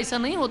پرایوں کا ایسا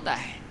نہیں ہوتا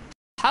ہے۔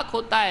 حق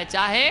ہوتا ہے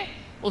چاہے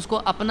اس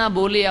کو اپنا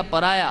بولے یا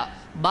پرایا،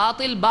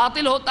 باطل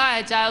باطل ہوتا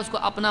ہے چاہے اس کو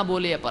اپنا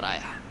بولے یا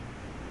پرایا۔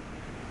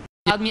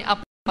 آدمی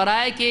اپنے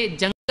پرائے کے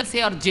جنگل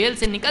سے اور جیل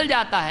سے نکل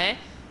جاتا ہے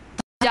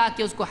تب جا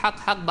کے اس کو حق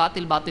حق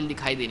باطل باطل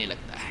دکھائی دینے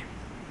لگتا ہے۔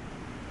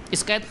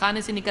 اس قید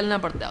خانے سے نکلنا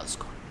پڑتا ہے، اس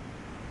کو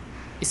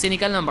اس سے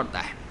نکلنا پڑتا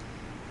ہے۔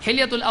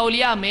 حلیۃ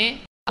الاولیاء میں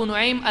ابو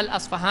نعیم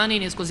الاصفہانی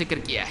نے اس کو ذکر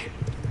کیا ہے۔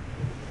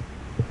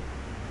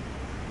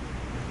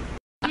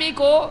 آدمی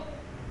کو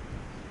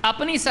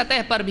اپنی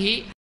سطح پر بھی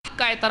حق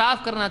کا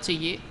اعتراف کرنا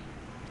چاہیے،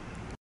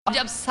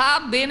 جب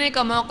ساتھ دینے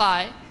کا موقع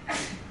آئے،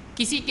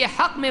 کسی کے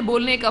حق میں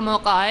بولنے کا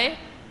موقع آئے،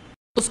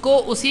 اس کو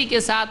اسی کے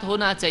ساتھ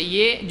ہونا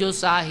چاہیے جو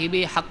صاحب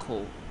حق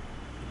ہو۔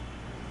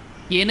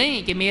 یہ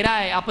نہیں کہ میرا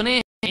ہے، اپنے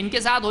ان کے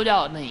ساتھ ہو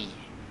جاؤ، نہیں۔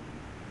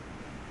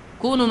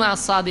 کونوا مع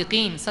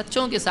الصادقین،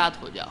 سچوں کے ساتھ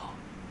ہو جاؤ،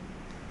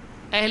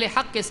 اہل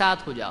حق کے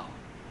ساتھ ہو جاؤ،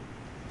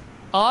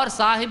 اور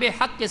صاحب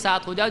حق کے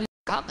ساتھ ہو جاؤ جس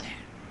کا حق ہے۔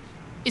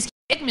 اس کی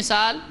ایک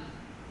مثال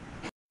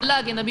اللہ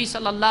کے نبی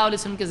صلی اللہ علیہ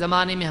وسلم کے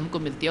زمانے میں ہم کو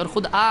ملتی ہے، اور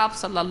خود آپ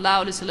صلی اللہ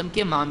علیہ وسلم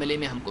کے معاملے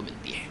میں ہم کو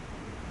ملتی ہے۔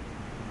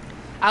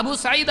 ابو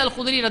سعید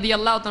الخدری رضی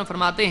اللہ عنہ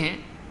فرماتے ہیں،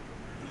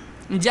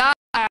 جاء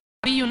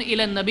اعرابی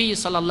الی النبی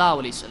صلی اللہ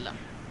علیہ وسلم،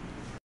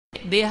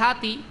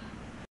 دیہاتی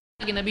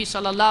کہ نبی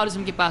صلی اللہ علیہ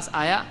وسلم کے پاس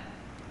آیا،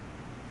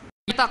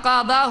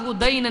 یتقاضاہ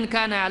دینا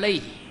کان علیہ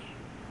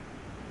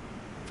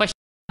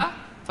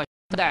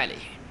فشهد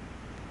علیہ،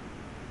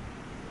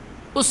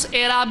 اس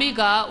اعرابی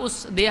کا،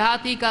 اس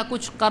دیہاتی کا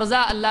کچھ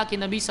قرضہ اللہ کے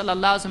نبی صلی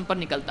اللہ علیہ وسلم پر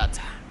نکلتا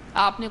تھا۔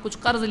 آپ نے کچھ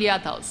قرض لیا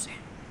تھا اس سے،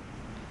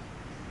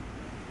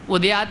 وہ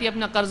دیہاتی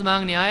اپنا قرض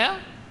مانگنے آیا،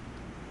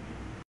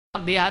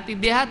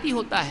 دیہاتی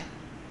ہوتا ہے،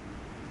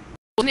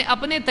 اس نے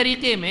اپنے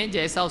طریقے میں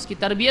جیسا اس کی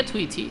تربیت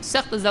ہوئی تھی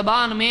سخت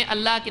زبان میں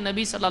اللہ کے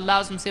نبی صلی اللہ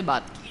علیہ وسلم سے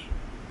بات کی،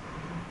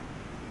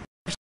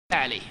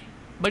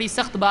 بڑی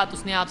سخت بات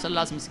اس نے آپ صلی اللہ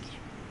علیہ وسلم سے کی۔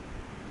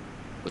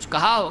 کچھ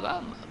کہا ہوگا،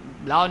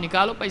 لاؤ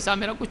نکالو پیسہ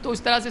میرا، کچھ تو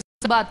اس طرح سے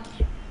بات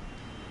کی۔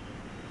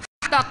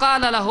 حتی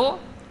قال له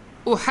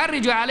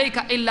احرج علیک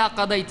الا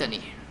قضیتنی،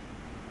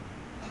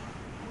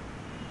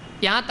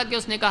 یہاں تک کہ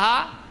اس نے کہا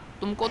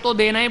تم کو تو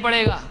دینا ہی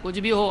پڑے گا، کچھ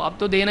بھی ہو اب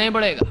تو دینا ہی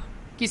پڑے گا۔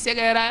 کس سے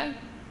کہہ رہا ہے؟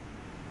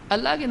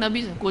 اللہ کے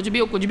نبی سے۔ کچھ بھی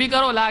ہو، کچھ بھی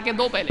کرو، لا کے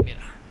دو پہلے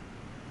میرا۔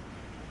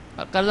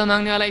 اور قرضہ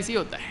مانگنے والا اسی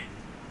ہوتا ہے،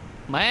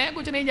 میں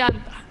کچھ نہیں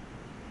جانتا۔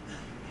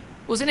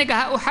 اس نے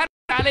کہا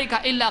احرج علیک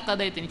الا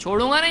قضیتنی،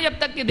 چھوڑوں گا نہیں جب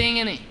تک کہ دیں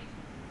گے نہیں۔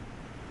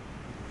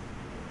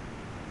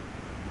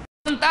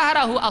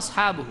 انتہرہ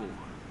اصحابہ،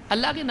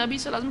 اللہ کے نبی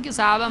صلی اللہ علیہ وسلم کے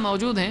صحابہ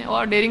موجود ہیں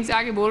اور ڈیرنگ سے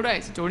آگے بول رہا ہے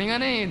اسے چھوڑیں گا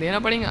نہیں، دینا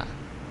پڑیں گا۔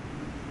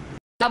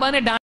 صحابہ نے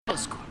ڈانٹا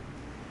اس کو،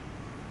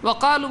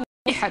 وقالوا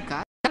ویحک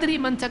تدری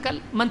من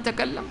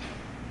تکلم،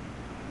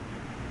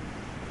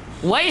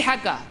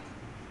 ویحک،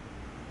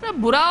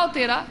 برا ہو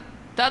تیرا،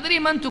 تدری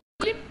من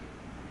تکلم،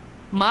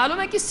 معلوم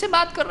ہے کس سے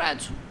بات کر رہا ہے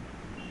تو،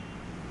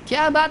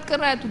 کیا بات کر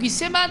رہا ہے تو، کس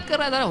سے بات کر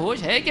رہا ہے، ذرا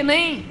ہوش ہے کہ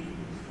نہیں؟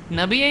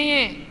 نبی ہے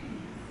یہ،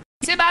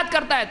 کس سے بات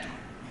کرتا ہے تو،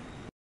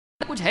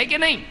 کچھ ہے کہ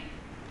نہیں؟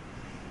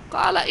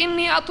 قال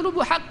انی اطلب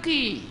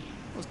حقی،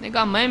 اس نے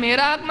کہا میں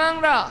میرا حق مانگ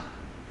رہا،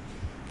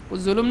 کچھ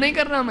ظلم نہیں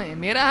کر رہا، میں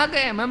میرا حق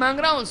ہے، میں مانگ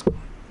رہا ہوں اس کو۔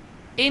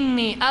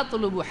 انی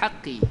اطلب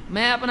حقی،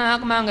 میں اپنا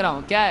حق مانگ رہا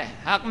ہوں۔ کیا ہے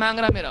حق مانگ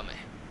رہا میرا؟ میں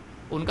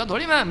ان کا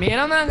تھوڑی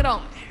میرا مانگ رہا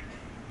ہوں میں۔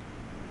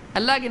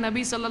 اللہ کے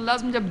نبی صلی اللہ علیہ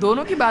وسلم جب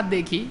دونوں کی بات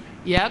دیکھی،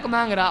 یہ حق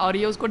مانگ رہا اور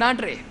یہ اس کو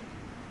ڈانٹ رہے،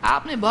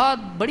 آپ نے بہت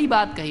بڑی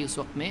بات کہی اس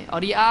وقت میں،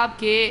 اور یہ آپ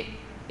کے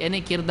یعنی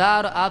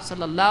کردار، آپ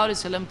صلی اللہ علیہ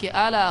وسلم کے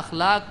اعلیٰ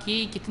اخلاق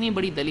کی کتنی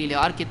بڑی دلیل ہے،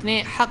 اور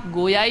کتنے حق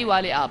گویائی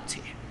والے آپ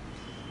تھے۔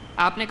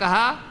 آپ نے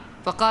کہا،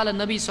 فقال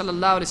النبی صلی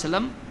اللہ علیہ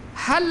وسلم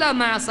حل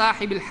مع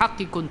صاحب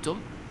الحق کنتم،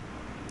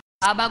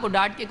 صحابہ کو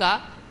ڈانٹ کے کہا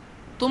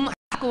تم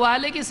حق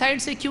والے کی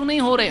سائڈ سے کیوں نہیں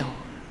ہو رہے ہو؟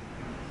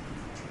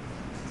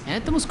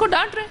 تم اس کو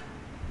ڈانٹ رہے،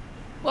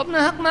 وہ اپنا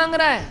حق مانگ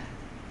رہا ہے،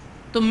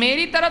 تم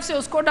میری طرف سے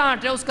اس کو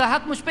ڈانٹ رہے، اس کا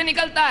حق مجھ پہ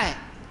نکلتا ہے،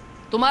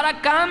 تمہارا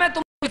کام ہے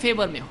تم کے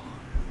فیور میں ہو،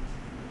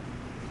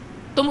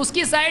 تم اس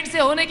کی سائڈ سے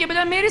ہونے کے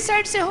بجائے میری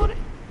سائڈ سے ہو رہے،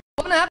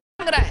 وہ اپنا حق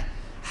مانگ رہا ہے۔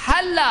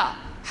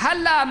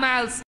 حل مع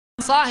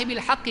صاحب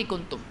الحق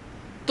کنتم،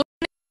 تم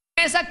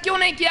نے ایسا کیوں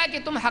نہیں کیا کہ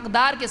تم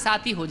حقدار کے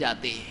ساتھی ہو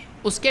جاتے ہیں،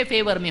 اس کے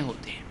فیور میں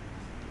ہوتے ہیں۔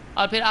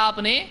 اور پھر آپ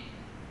نے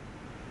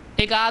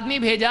ایک آدمی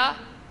بھیجا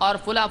اور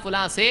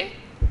فلاں سے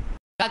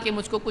کہا کہ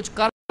مجھ کو کچھ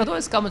قرض دو،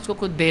 اس کا مجھ کو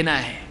کچھ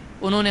دینا ہے۔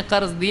 انہوں نے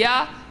قرض دیا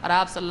اور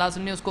آپ صلی اللہ علیہ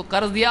وسلم نے اس کو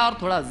قرض دیا اور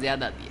تھوڑا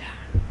زیادہ دیا۔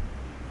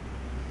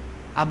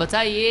 آپ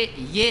بتائیے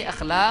یہ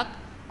اخلاق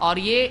اور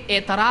یہ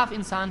اعتراف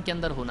انسان کے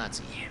اندر ہونا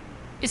چاہیے۔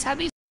 اس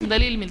حدیث میں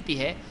دلیل ملتی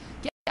ہے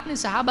کہ آپ نے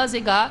صحابہ سے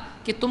کہا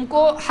کہ تم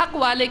کو حق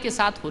والے کے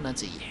ساتھ ہونا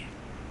چاہیے،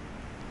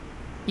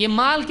 یہ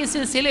مال کے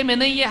سلسلے میں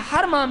نہیں، یہ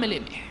ہر معاملے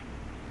میں ہے۔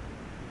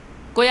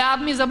 کوئی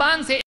آدمی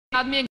زبان سے ایک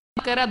آدمی ایک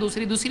بات کہہ رہا ہے،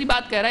 دوسری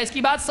بات کہہ رہا ہے، اس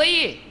کی بات صحیح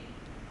ہے،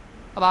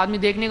 اب آدمی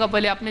دیکھنے کا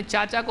پہلے اپنے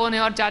چاچا کون ہے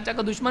اور چاچا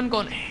کا دشمن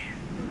کون ہے،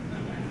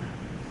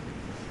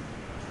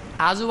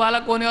 آزو والا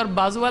کون ہے اور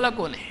بازو والا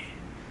کون ہے،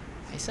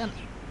 ایسا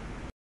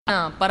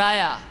نہیں.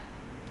 پرایا،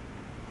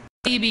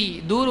 قریبی،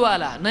 دور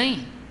والا نہیں.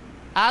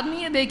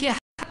 آدمی یہ دیکھے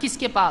حق کس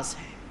کے پاس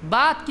ہے،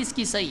 بات کس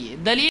کی صحیح ہے،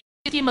 دلیل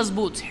کس کی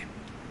مضبوط ہے.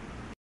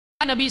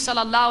 نبی صلی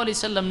اللہ علیہ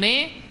وسلم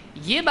نے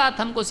یہ بات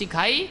ہم کو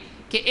سکھائی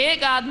کہ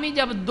ایک آدمی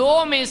جب دو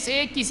میں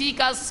سے کسی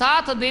کا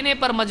ساتھ دینے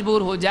پر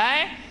مجبور ہو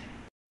جائے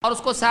اور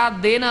اس کو ساتھ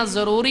دینا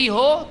ضروری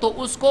ہو تو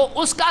اس کو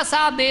اس کا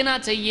ساتھ دینا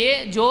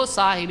چاہیے جو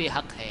صاحب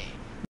حق ہے،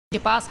 جس کے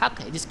پاس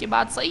حق ہے، جس کے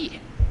بات صحیح ہے.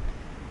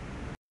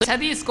 اس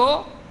حدیث کو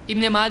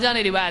ابن ماجہ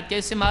نے روایت کیا.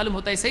 اس سے معلوم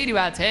ہوتا ہے، صحیح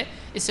روایت ہے،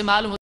 اس سے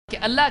معلوم ہوتا ہے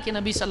کہ اللہ کے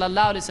نبی صلی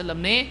اللہ علیہ وسلم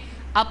نے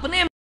اپنے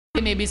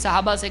معاملے میں بھی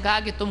صحابہ سے کہا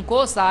کہ تم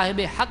کو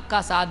صاحب حق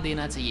کا ساتھ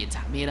دینا چاہیے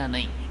تھا، میرا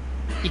نہیں.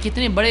 یہ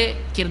کتنے بڑے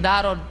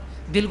کردار اور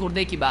دل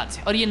گردے کی بات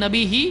ہے، اور یہ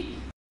نبی ہی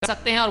کر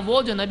سکتے ہیں، اور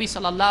وہ جو نبی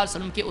صلی اللہ علیہ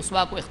وسلم کے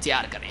اسوہ کو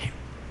اختیار کریں.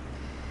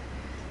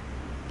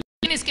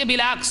 لیکن اس کے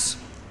بالعکس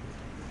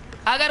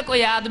اگر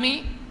کوئی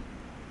آدمی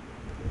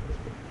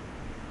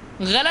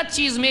غلط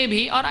چیز میں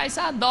بھی، اور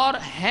ایسا دور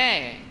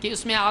ہے کہ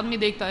اس میں آدمی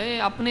دیکھتا ہے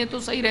اپنے تو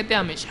صحیح رہتے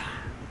ہمیشہ،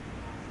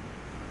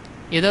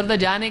 ادھر ادھر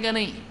جانے کا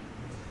نہیں،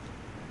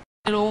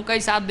 لوگوں کا ہی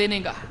ساتھ دینے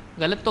کا،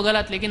 غلط تو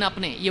غلط لیکن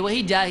اپنے. یہ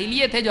وہی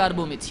جاہلیت ہے جو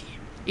عربوں میں تھی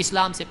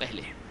اسلام سے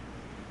پہلے،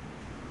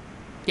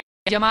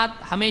 جماعت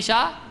ہمیشہ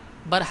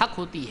برحق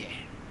ہوتی ہے.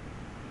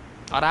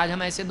 اور آج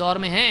ہم ایسے دور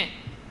میں ہیں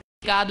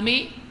کہ آدمی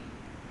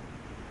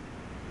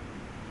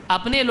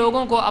اپنے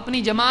لوگوں کو،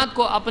 اپنی جماعت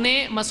کو، اپنے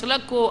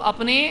مسلک کو،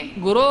 اپنے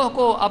گروہ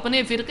کو،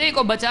 اپنے فرقے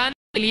کو بچانے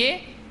کے لیے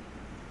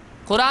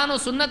قرآن و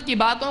سنت کی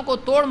باتوں کو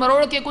توڑ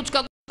مروڑ کے کچھ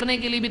کا کرنے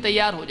کے لیے بھی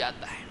تیار ہو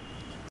جاتا ہے.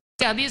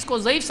 حدیث کو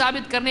ضعیف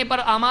ثابت کرنے پر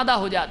آمادہ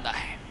ہو جاتا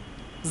ہے،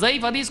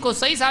 ضعیف حدیث کو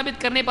صحیح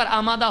ثابت کرنے پر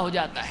آمادہ ہو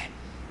جاتا ہے،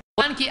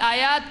 قرآن کی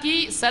آیات کی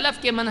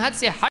سلف کے منہج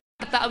سے ہٹ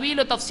تعویل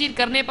و تفسیر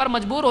کرنے پر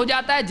مجبور ہو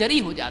جاتا ہے، جری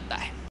ہو جاتا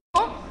ہے.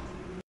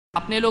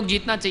 اپنے لوگ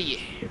جیتنا چاہیے،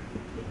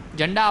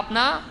 جھنڈا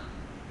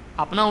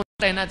اپنا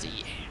رہنا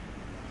چاہیے.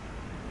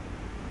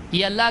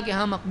 یہ اللہ کے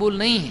ہاں مقبول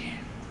نہیں ہے.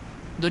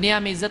 دنیا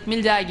میں عزت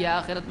مل جائے گی،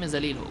 آخرت میں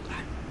ذلیل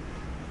ہوگا.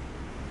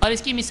 اور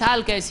اس کی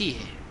مثال کیسی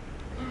ہے؟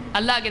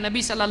 اللہ کے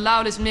نبی صلی اللہ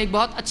علیہ وسلم نے ایک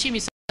بہت اچھی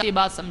مثال کی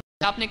بات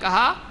سمجھا. آپ نے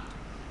کہا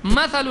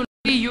مثل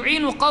الذی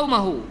یعین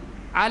قومہ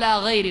علی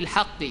غیر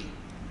الحق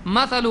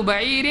مثل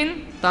بعیر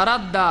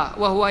تردى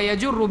وهو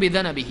يجر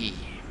بذنبه.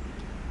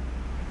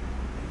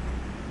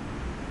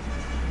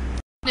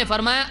 نے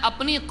فرمایا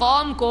اپنی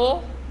قوم کو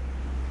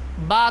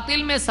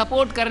باطل میں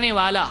سپورٹ کرنے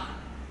والا،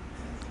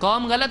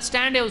 قوم غلط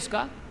سٹینڈ ہے اس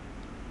کا،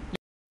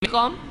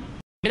 قوم،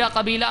 میرا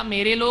قبیلہ،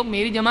 میرے لوگ،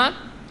 میری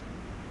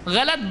جماعت،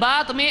 غلط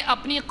بات میں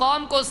اپنی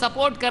قوم کو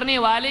سپورٹ کرنے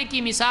والے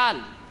کی مثال.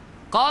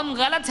 قوم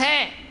غلط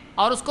ہے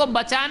اور اس کو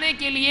بچانے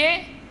کے لیے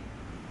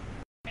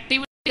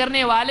ایکٹیویٹی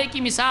کرنے والے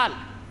کی مثال،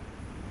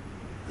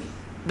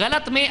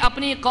 غلط میں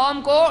اپنی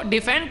قوم کو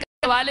ڈیفینڈ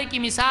کرنے والے کی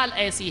مثال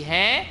ایسی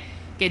ہے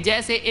کہ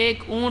جیسے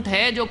ایک اونٹ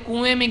ہے جو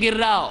کنویں میں گر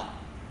رہا ہو،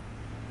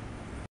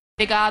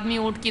 ایک آدمی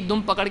اونٹ کی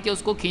دم پکڑ کے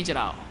اس کو کھینچ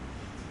رہا ہو.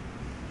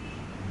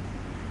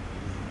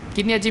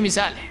 کتنی اچھی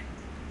مثال ہے.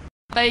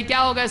 بتائیے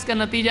کیا ہوگا اس کا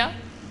نتیجہ؟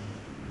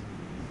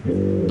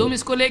 دم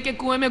اس کو لے کے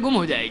کنویں میں گم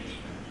ہو جائے گی.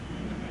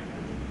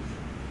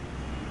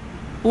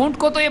 اونٹ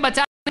کو تو یہ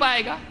بچا نہیں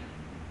پائے گا،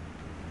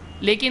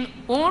 لیکن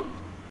اونٹ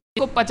اس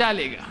کو پچا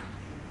لے گا.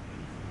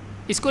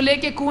 اس کو لے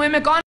کے کنویں میں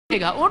کون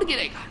گرے گا؟ اونٹ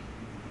گرے گا.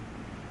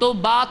 تو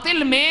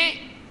باطل میں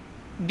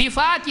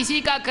دفاع کسی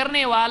کا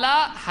کرنے والا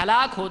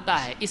ہلاک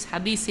ہوتا ہے. اس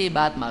حدیث سے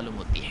بات معلوم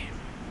ہوتی ہے.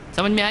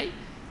 سمجھ میں آئی؟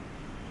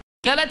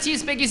 غلط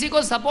چیز پہ کسی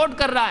کو سپورٹ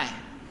کر رہا ہے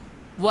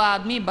وہ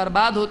آدمی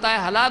برباد ہوتا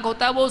ہے، ہلاک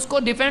ہوتا ہے. وہ اس کو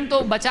ڈیفینڈ تو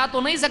بچا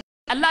تو نہیں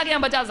سکتا. اللہ کے یہاں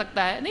بچا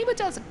سکتا ہے؟ نہیں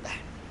بچا سکتا ہے.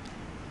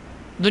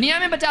 دنیا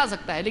میں بچا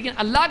سکتا ہے لیکن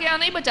اللہ کے یہاں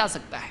نہیں بچا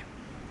سکتا ہے.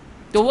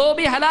 تو وہ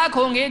بھی ہلاک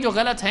ہوں گے جو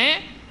غلط ہیں،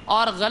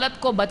 اور غلط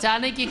کو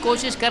بچانے کی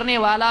کوشش کرنے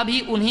والا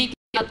بھی انہی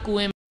کے ساتھ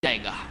کنویں میں جائے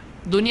گا.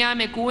 دنیا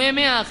میں کنویں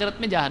میں، آخرت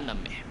میں جہنم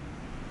میں.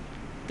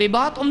 تو یہ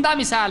بہت عمدہ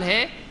مثال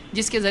ہے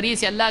جس کے ذریعے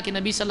سے اللہ کے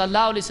نبی صلی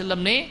اللہ علیہ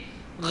وسلم نے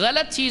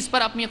غلط چیز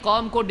پر اپنی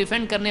قوم کو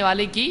ڈیفینڈ کرنے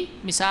والے کی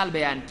مثال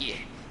بیان کی ہے.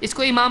 اس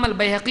کو امام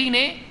البیہقی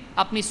نے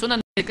اپنی سنن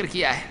میں ذکر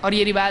کیا ہے اور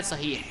یہ روایت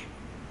صحیح ہے.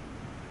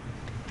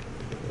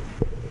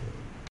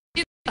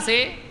 اس طرح سے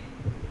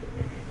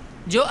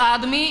جو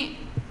آدمی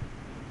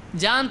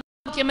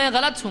جانتا ہے کہ میں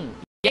غلط ہوں،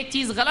 ایک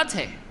چیز غلط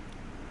ہے،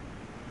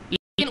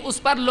 لیکن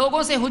اس پر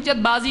لوگوں سے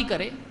حجت بازی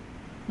کرے.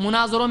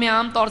 مناظروں میں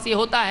عام طور سے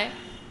ہوتا ہے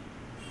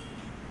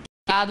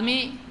کہ آدمی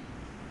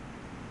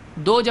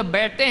دو جب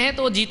بیٹھتے ہیں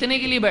تو وہ جیتنے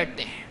کے لیے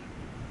بیٹھتے ہیں.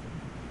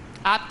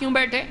 آپ کیوں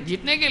بیٹھے؟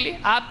 جیتنے کے لیے.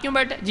 آپ کیوں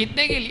بیٹھے؟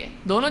 جیتنے کے لیے.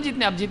 دونوں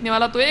جیتنے. اب جیتنے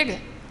والا تو ایک ہے.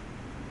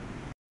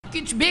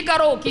 کچھ بھی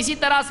کرو، کسی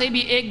طرح سے بھی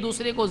ایک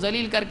دوسرے کو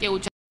ذلیل کر کے،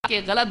 اچھا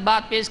کے، غلط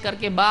بات پیش کر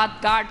کے،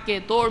 بات کاٹ کے،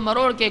 توڑ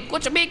مروڑ کے،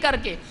 کچھ بھی کر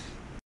کے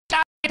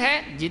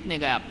ہے جیتنے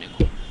گئے آپ نے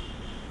کو.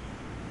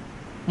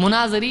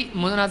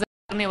 مناظرہ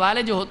کرنے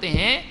والے جو ہوتے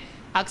ہیں،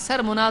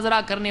 اکثر مناظرہ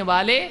کرنے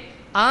والے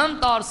عام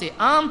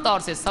طور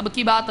سے سب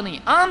کی بات نہیں،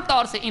 عام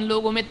طور سے ان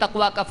لوگوں میں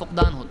تقویٰ کا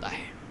فقدان ہوتا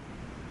ہے.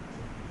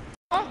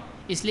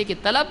 اس لیے کہ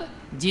طلب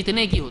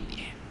جیتنے کی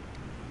ہوتی ہے.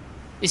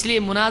 اس لیے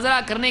مناظرہ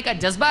کرنے کا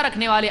جذبہ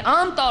رکھنے والے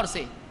عام طور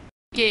سے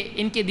کہ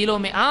ان کے دلوں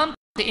میں عام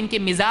سے ان کے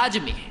مزاج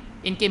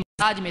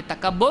میں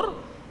تکبر،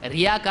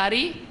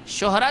 ریاکاری،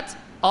 شہرت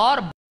اور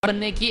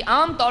بننے کی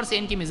عام طور سے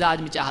ان کی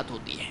مزاج میں چاہت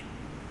ہوتی ہے،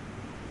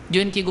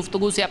 جو ان کی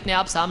گفتگو سے اپنے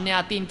آپ سامنے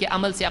آتی ہے، ان کے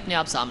عمل سے اپنے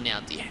آپ سامنے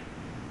آتی ہے۔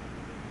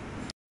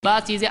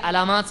 بعض چیزیں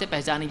علامات سے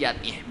پہچانی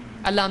جاتی ہیں۔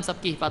 اللہ ہم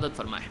سب کی حفاظت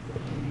فرمائے۔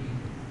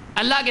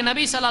 اللہ کے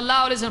نبی صلی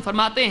اللہ علیہ وسلم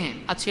فرماتے ہیں،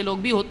 اچھے لوگ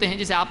بھی ہوتے ہیں،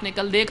 جسے آپ نے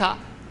کل دیکھا،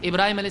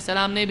 ابراہیم علیہ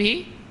السلام نے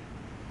بھی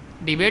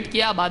ڈیبیٹ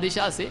کیا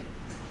بادشاہ سے،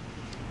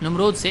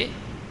 نمرود سے،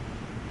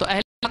 تو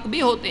اہل حق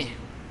بھی ہوتے ہیں،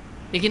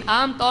 لیکن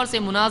عام طور سے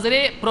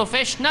مناظرے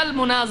پروفیشنل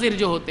مناظر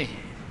جو ہوتے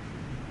ہیں،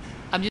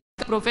 اب جس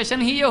کا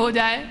پروفیشن ہی یہ ہو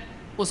جائے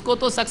اس کو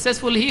تو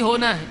سکسیسفل ہی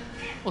ہونا ہے،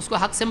 اس کو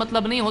حق سے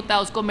مطلب نہیں ہوتا،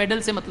 اس کو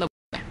میڈل سے مطلب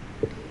ہوتا ہے۔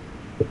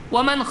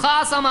 وَمَنْ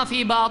خَاصَمَ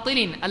فِي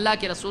بَاطِلٍ، اللہ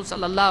کے رسول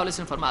صلی اللہ علیہ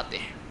وسلم فرماتے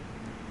ہیں،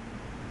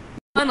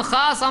 من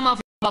خاصم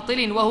فی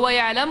باطل وهو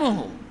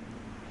يعلمه،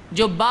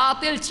 جو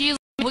باطل چیز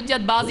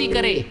حجت بازی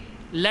کرے،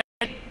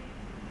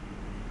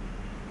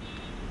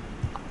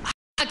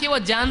 کہ وہ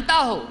جانتا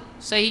ہو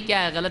صحیح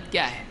کیا ہے غلط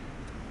کیا ہے،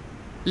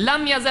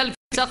 لم یزل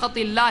فی سخط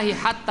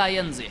اللہ حتی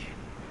ینزح،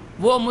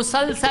 وہ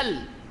مسلسل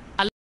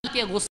اللہ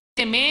کے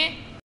غصے میں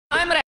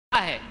قائم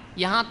رہتا ہے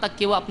یہاں تک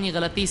کہ وہ اپنی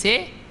غلطی سے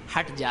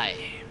ہٹ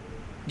جائے۔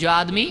 جو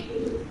آدمی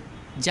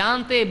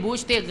جانتے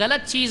بوجھتے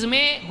غلط چیز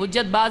میں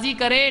حجت بازی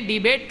کرے،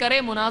 ڈیبیٹ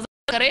کرے،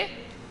 مناظرہ کرے،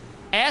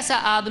 ایسا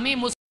آدمی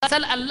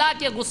مسلسل اللہ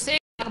کے غصے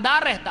کا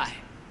حقدار رہتا ہے۔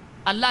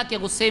 اللہ کے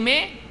غصے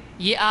میں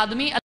یہ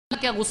آدمی،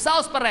 اللہ کا غصہ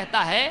اس پر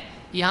رہتا ہے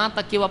یہاں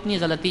تک کہ وہ اپنی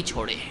غلطی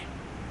چھوڑے۔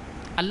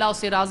 اللہ اس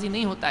سے راضی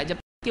نہیں ہوتا ہے جب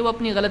تک کہ وہ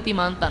اپنی غلطی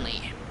مانتا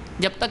نہیں ہے،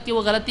 جب تک کہ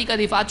وہ غلطی کا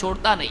دفاع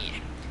چھوڑتا نہیں ہے۔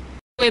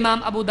 تو امام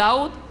ابو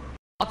داؤد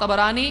اور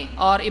طبرانی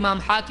اور امام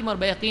حاکم اور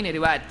بیہقی نے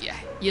روایت کیا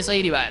ہے، یہ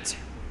صحیح روایت ہے۔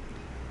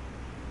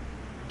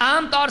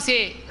 عام طور سے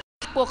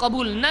حق کو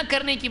قبول نہ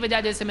کرنے کی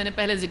وجہ، جیسے میں نے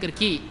پہلے ذکر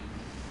کی،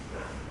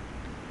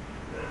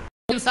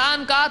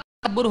 انسان کا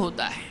تکبر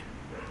ہوتا ہے۔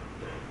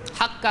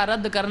 حق کا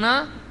رد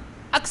کرنا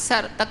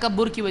اکثر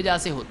تکبر کی وجہ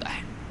سے ہوتا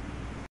ہے،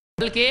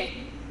 بلکہ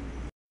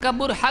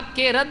تکبر حق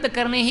کے رد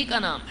کرنے ہی کا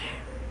نام ہے،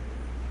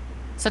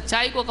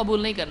 سچائی کو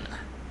قبول نہیں کرنا۔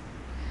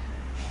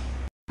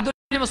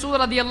 عبداللہ بن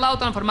مسعود رضی اللہ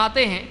تعالیٰ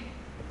فرماتے ہیں،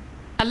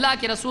 اللہ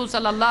کے رسول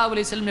صلی اللہ علیہ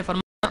وسلم نے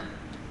فرمایا،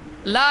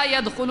 لا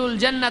يدخل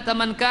الجنت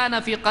من كان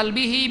في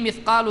قلبه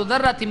مثقال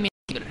ذرة من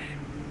کبر،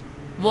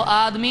 وہ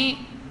آدمی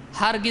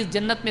ہرگز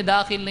جنت میں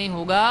داخل نہیں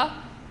ہوگا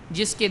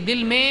جس کے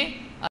دل میں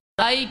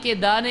رائی کے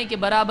دانے کے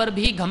برابر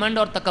بھی گھمنڈ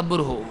اور تکبر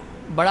ہو،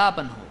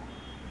 بڑاپن ہو۔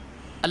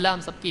 اللہ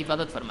ہم سب کی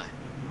حفاظت فرمائے۔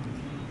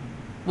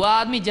 وہ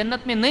آدمی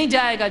جنت میں نہیں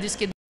جائے گا جس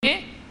کے دل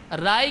میں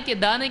رائی کے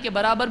دانے کے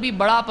برابر بھی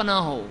بڑاپنا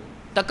ہو،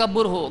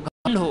 تکبر ہو،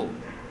 گھمنڈ ہو،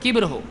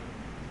 کبر ہو۔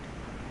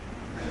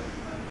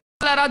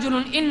 رجل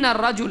ان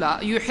الرجل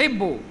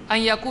يحب ان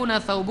يكون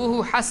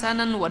ثوبه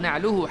حسنا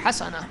ونعله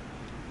حسنا،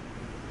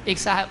 ایک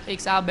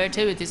صاحب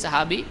بیٹھے ہوئے تھے،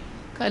 صحابی،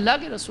 کہ اللہ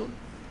کے رسول،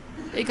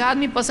 ایک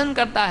آدمی پسند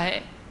کرتا ہے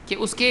کہ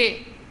اس کے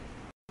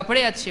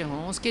کپڑے اچھے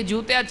ہوں، اس کے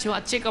جوتے اچھے ہوں،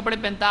 اچھے کپڑے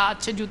پہنتا،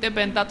 اچھے جوتے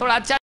پہنتا، تھوڑا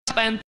اچھا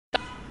پہنتا،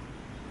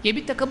 یہ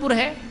بھی تکبر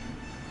ہے؟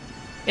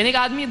 یعنی کہ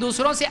آدمی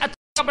دوسروں سے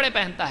اچھے کپڑے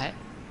پہنتا ہے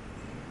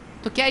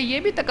تو کیا یہ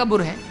بھی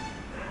تکبر ہے؟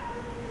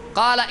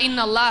 قال ان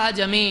اللہ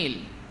جمیل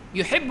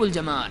یحب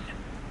الجمال،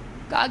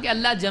 کہا کہ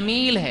اللہ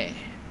جمیل ہے،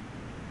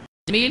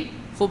 جمیل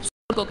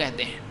خوبصورت کو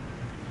کہتے ہیں،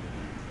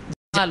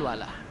 جمال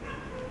والا،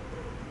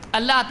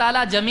 اللہ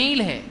تعالیٰ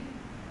جمیل ہے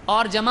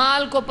اور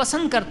جمال کو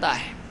پسند کرتا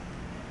ہے،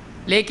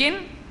 لیکن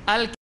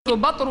الکبر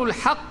بطر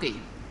الحق،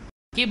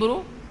 کبر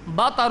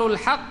بطر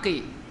الحق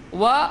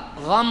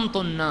وغمط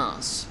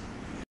الناس،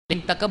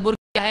 لیکن تکبر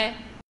کیا ہے،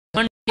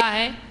 گھمنڈ کیا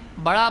ہے،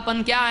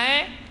 بڑاپن کیا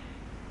ہے؟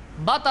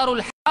 بطر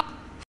الحق،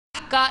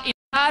 حق کا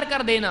انکار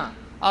کر دینا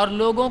اور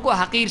لوگوں کو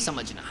حقیر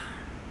سمجھنا۔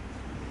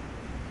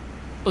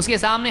 اس کے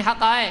سامنے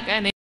حق آئے کہ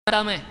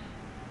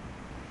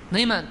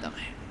نہیں مانتا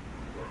میں،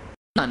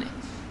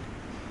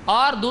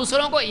 اور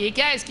دوسروں کو یہ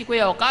کیا ہے، اس کی کوئی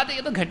اوقات ہے،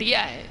 یہ تو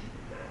گھٹیا ہے،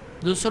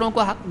 دوسروں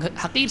کو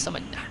حقیر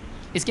سمجھنا ہے۔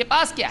 اس کے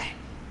پاس کیا ہے؟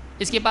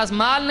 اس کے پاس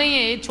مال نہیں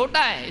ہے، یہ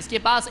چھوٹا ہے، اس کے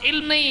پاس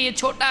علم نہیں ہے، یہ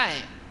چھوٹا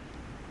ہے،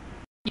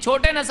 یہ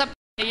چھوٹے نسب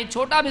کا ہے، یہ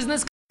چھوٹا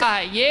بزنس کا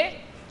ہے، یہ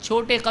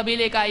چھوٹے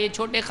قبیلے کا، یہ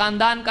چھوٹے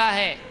خاندان کا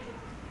ہے،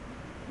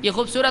 یہ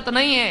خوبصورت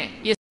نہیں ہے،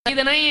 یہ سعید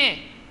نہیں ہے،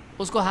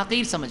 اس کو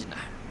حقیر سمجھنا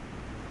ہے۔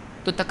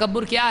 تو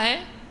تکبر کیا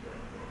ہے؟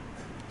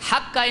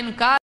 حق کا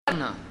انکار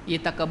کرنا، یہ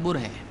تکبر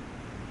ہے۔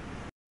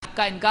 حق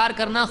کا انکار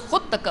کرنا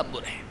خود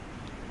تکبر ہے،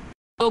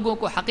 لوگوں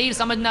کو حقیر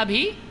سمجھنا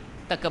بھی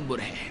تکبر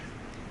ہے۔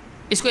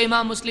 اس کو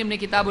امام مسلم نے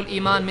کتاب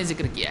الایمان میں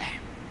ذکر کیا ہے۔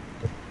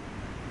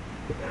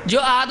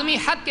 جو آدمی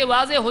حق کے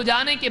واضح ہو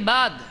جانے کے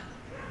بعد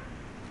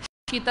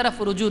حق کی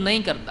طرف رجوع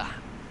نہیں کرتا،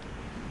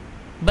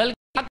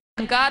 بلکہ حق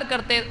کا انکار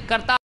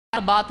کرتا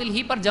اور باطل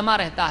ہی پر جمع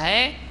رہتا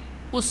ہے،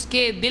 اس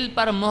کے دل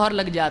پر مہر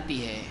لگ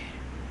جاتی ہے۔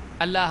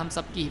 اللہ ہم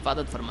سب کی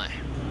حفاظت فرمائے۔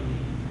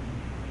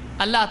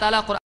 اللہ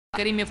تعالیٰ قرآن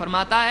کریم میں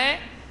فرماتا ہے،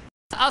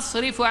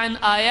 اصرف عن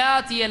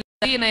آیاتی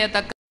الذین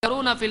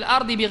یتکبرون فی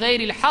الارض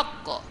بغیر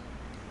الحق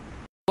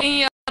وإن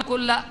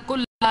يروا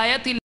كل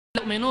آیۃ لا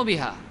یؤمنوا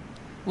بها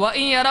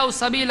وإن يروا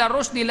سبیل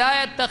الرشد لا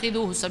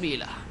يتخذوه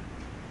سبیلا۔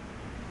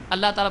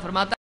 اللہ تعالیٰ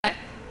فرماتا ہے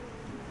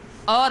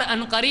اور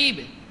ان قریب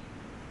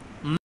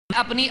میں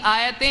اپنی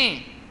آیتیں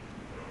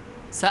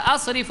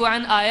سأصرف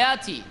عن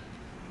آیاتی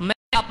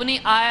میں اپنی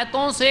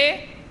آیتوں سے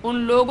ان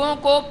لوگوں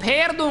کو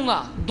پھیر دوں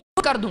گا،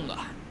 دور کر دوں گا۔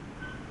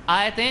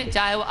 آیتیں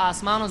چاہے وہ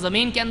آسمان و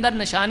زمین کے اندر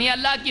نشانیاں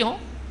اللہ کی ہوں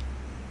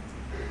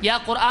یا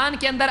قرآن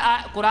کے اندر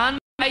قرآن میں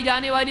پائی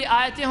جانے والی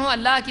آیتیں ہوں،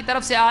 اللہ کی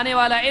طرف سے آنے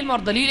والا علم اور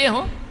دلیلیں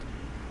ہوں،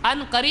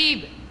 ان قریب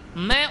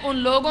میں ان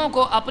لوگوں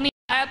کو اپنی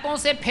آیتوں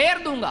سے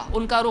پھیر دوں گا،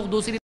 ان کا رخ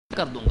دوسری طرف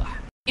کر دوں گا۔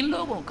 ان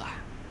لوگوں کا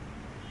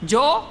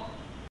جو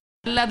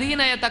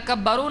الذین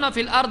یتکبرون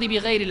فی الارض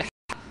بغیر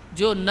الحق،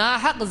 جو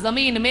ناحق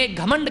زمین میں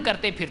گھمنڈ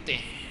کرتے پھرتے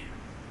ہیں،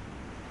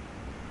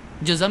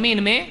 جو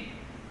زمین میں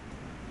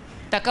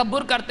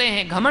تکبر کرتے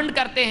ہیں، گھمنڈ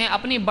کرتے ہیں،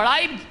 اپنی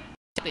بڑائی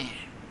کرتے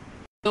ہیں،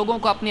 لوگوں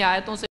کو اپنی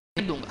آیتوں سے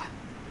پھیر دوں گا۔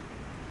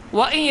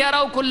 وَإِن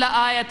يَرَوْا كُلَّ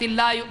آیَةٍ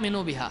لَا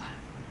يُؤْمِنُوا بِهَا،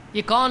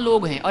 یہ کون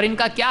لوگ ہیں اور ان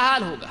کا کیا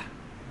حال ہوگا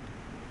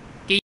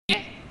کہ یہ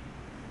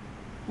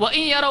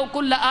وَإِن يَرَوْا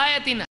كُلَّ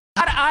آیَةٍ،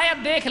 ہر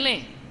آیت دیکھ لیں،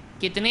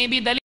 کتنے بھی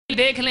دلیل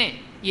دیکھ لیں،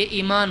 یہ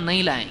ایمان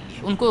نہیں لائیں گے،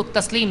 ان کو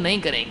تسلیم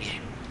نہیں کریں گے۔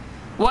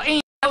 وَإِن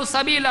يَرَوْا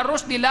سَبِيلَ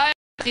الرُّشْدِ لَا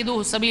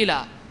يَتَّخِذُوهُ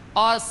سَبِيلًا،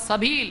 اور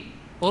سبیل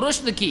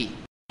رشد کی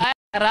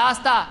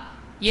راستہ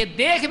یہ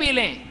دیکھ بھی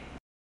لیں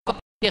تو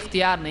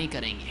اختیار نہیں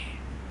کریں گے۔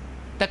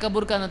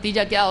 تکبر کا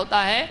نتیجہ کیا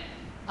ہوتا ہے؟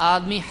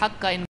 آدمی حق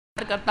کا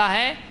انکار کرتا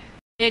ہے،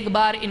 ایک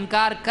بار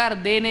انکار کر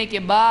دینے کے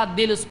بعد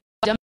دل اس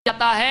پر جم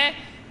جاتا ہے،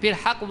 پھر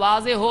حق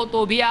واضح ہو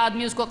تو بھی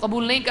آدمی اس کو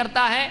قبول نہیں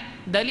کرتا ہے،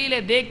 دلیلیں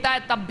دیکھتا ہے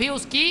تب بھی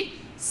اس کی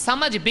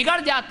سمجھ بگڑ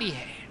جاتی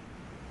ہے۔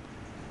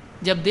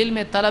 جب دل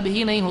میں طلب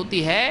ہی نہیں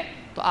ہوتی ہے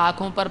تو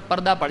آنکھوں پر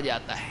پردہ پڑ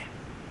جاتا ہے۔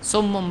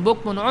 صم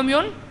بکم عمی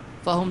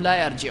فہم لا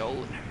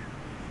یرجعون،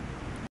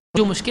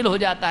 جو مشکل ہو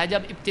جاتا ہے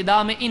جب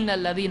ابتدا میں ان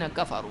الذین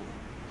کفروا،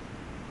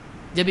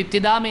 جب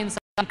ابتدا میں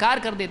انسان انکار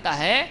کر دیتا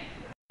ہے،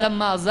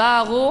 لما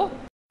زاغوا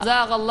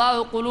زاغ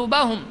اللہ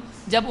قلوبہم،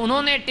 جب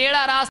انہوں نے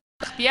ٹیڑھا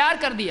راستہ اختیار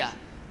کر دیا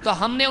تو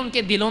ہم نے ان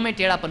کے دلوں میں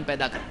ٹیڑھا پن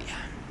پیدا کر دیا۔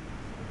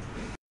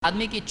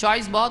 آدمی کی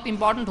چوائس بہت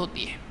امپورٹنٹ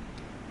ہوتی ہے،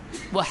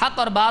 وہ حق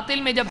اور باطل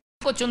میں جب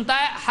حق کو چنتا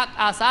ہے حق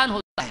آسان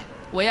ہوتا ہے،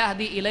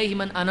 وَيَهْدِي إِلَيْهِ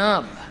مَنْ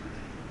أَنَابَ،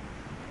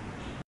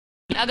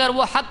 اگر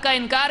وہ حق کا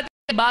انکار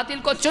کرے باطل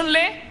کو چن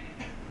لے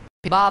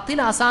باطل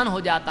آسان ہو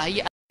جاتا ہے۔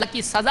 یہ اللہ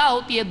کی سزا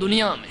ہوتی ہے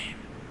دنیا میں۔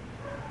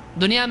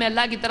 دنیا میں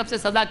اللہ کی طرف سے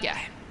سزا کیا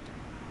ہے؟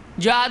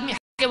 جو آدمی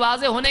حق کے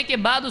واضح ہونے کے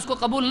بعد اس کو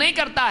قبول نہیں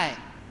کرتا ہے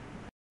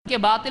کہ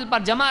باطل پر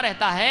جمع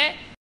رہتا ہے،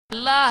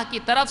 اللہ کی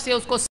طرف سے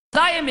اس کو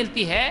سزا یہ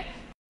ملتی ہے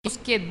اس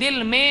کے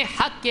دل میں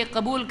حق کے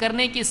قبول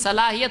کرنے کی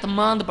صلاحیت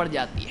ماند پڑ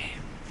جاتی ہے۔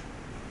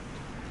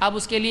 اب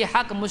اس کے لیے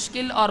حق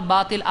مشکل اور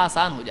باطل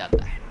آسان ہو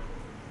جاتا ہے۔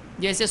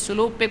 جیسے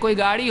سلوک پہ کوئی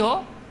گاڑی ہو،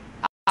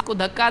 آپ کو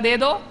دھکا دے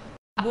دو،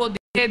 وہ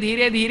دھیرے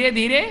دھیرے دھیرے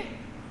دھیرے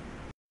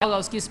ہوگا،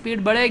 اس کی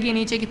سپیڈ بڑھے گی،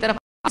 نیچے کی طرف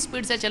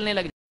سپیڈ سے چلنے لگ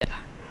جائے گا۔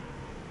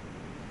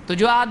 تو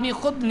جو آدمی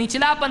خود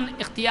نچلا پن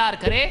اختیار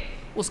کرے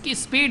اس کی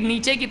سپیڈ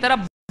نیچے کی طرف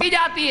بڑھی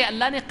جاتی ہے۔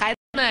 اللہ نے قاعدہ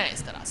بنایا ہے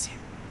اس طرح سے،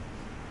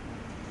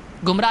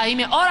 گمراہی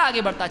میں اور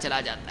آگے بڑھتا چلا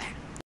جاتا ہے۔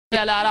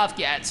 الاعراف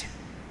کی آیت سے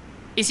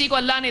اسی کو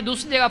اللہ نے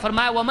دوسری جگہ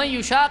فرمایا وَمَن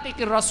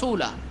يُشَاقِقِ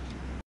الرَّسُولَ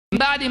مِن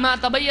بَعْدِ مَا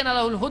تَبَيَّنَ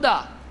لَهُ الْهُدَى،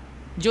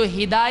 جو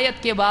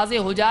ہدایت کے واضح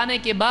ہو جانے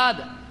کے بعد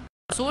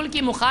رسول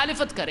کی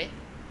مخالفت کرے،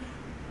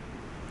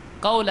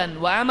 قولاً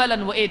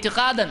وعملاً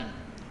واعتقاداً،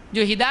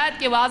 جو ہدایت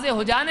کے واضح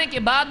ہو جانے کے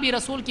بعد بھی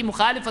رسول کی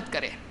مخالفت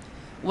کرے،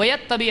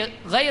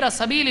 وَيَتَّبِعْ غَيْرَ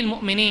سَبِيلِ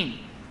الْمُؤْمِنِينَ،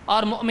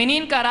 اور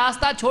مؤمنین کا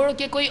راستہ چھوڑ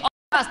کے کوئی اور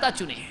راستہ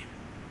چنے،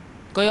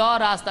 کوئی اور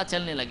راستہ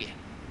چلنے لگے،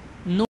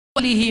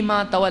 نُوَلِّهِ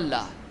مَا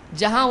تَوَلَّى،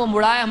 جہاں وہ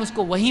مڑایا ہم اس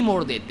کو وہی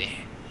موڑ دیتے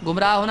ہیں۔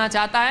 گمراہ ہونا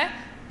چاہتا ہے،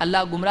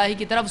 اللہ گمراہی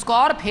کی طرف اس کو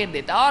اور پھیر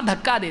دیتا ہے اور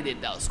دھکا دے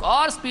دیتا ہے، اس کو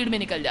اور سپیڈ میں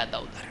نکل جاتا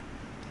ادھر۔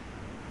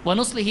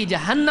 وَنُصْلِهِ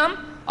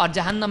جَهَنَّمَ، اور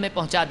جہنم میں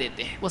پہنچا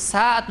دیتے ہیں۔ وہ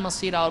ساعت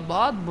مصیرہ، اور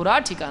بہت برا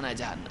ٹھکانہ ہے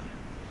جہنم۔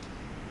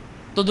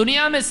 تو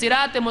دنیا میں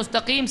صراط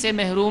مستقیم سے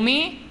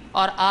محرومی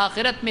اور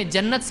آخرت میں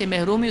جنت سے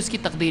محرومی اس کی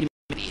تقدیر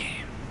میں ملی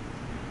ہے۔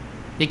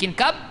 لیکن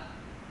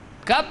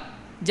کب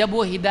جب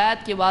وہ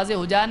ہدایت کے واضح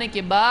ہو جانے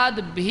کے بعد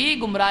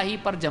بھی گمراہی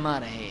پر جمع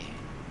رہے۔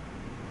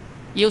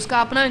 یہ اس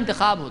کا اپنا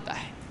انتخاب ہوتا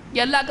ہے،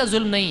 یہ اللہ کا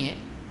ظلم نہیں ہے،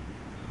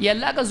 یہ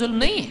اللہ کا ظلم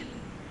نہیں ہے،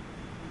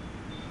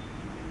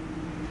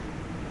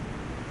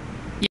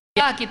 یہ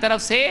اللہ کی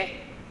طرف سے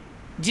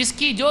جس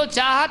کی جو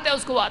چاہت ہے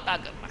اس کو عطا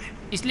کرنا ہے۔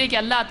 اس لیے کہ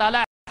اللہ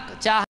تعالیٰ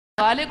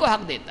چاہنے والے کو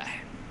حق دیتا ہے۔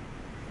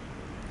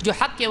 جو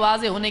حق کے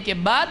واضح ہونے کے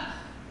بعد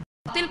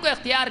باطل کو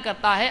اختیار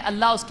کرتا ہے،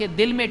 اللہ اس کے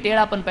دل میں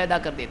ٹیڑھا پن پیدا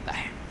کر دیتا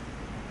ہے،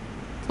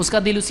 اس کا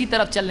دل اسی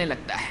طرف چلنے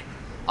لگتا ہے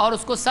اور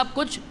اس کو سب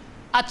کچھ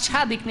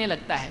اچھا دکھنے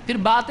لگتا ہے، پھر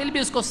باطل بھی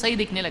اس کو صحیح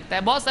دکھنے لگتا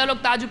ہے۔ بہت سارے لوگ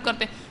تعجب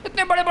کرتے ہیں،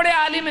 اتنے بڑے بڑے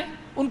عالم ہیں،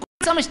 ان کو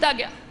سمجھتا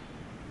کیا؟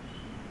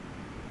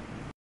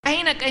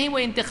 کہیں نہ کہیں وہ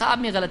انتخاب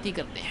میں غلطی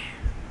کرتے ہیں،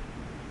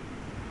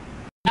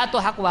 یا تو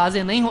حق واضح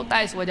نہیں ہوتا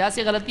ہے اس وجہ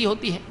سے غلطی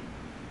ہوتی ہے،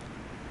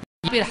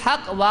 پھر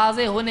حق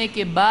واضح ہونے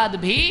کے بعد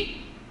بھی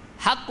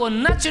حق کو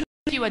نہ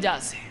چننے کی وجہ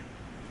سے،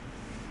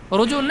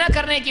 رجوع نہ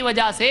کرنے کی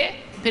وجہ سے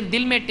پھر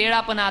دل میں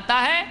ٹیڑھا پن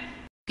آتا ہے،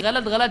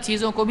 غلط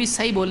چیزوں کو بھی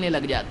صحیح بولنے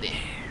لگ جاتے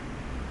ہیں۔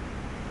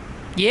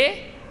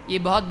 یہ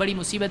بہت بڑی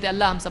مصیبت ہے،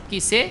 اللہ ہم سب کی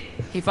اس سے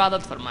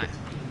حفاظت فرمائے۔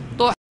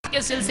 تو حق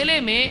کے سلسلے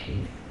میں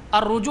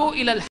اور رجوع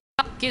الی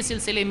الحق کے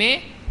سلسلے میں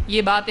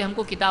یہ باتیں ہم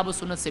کو کتاب و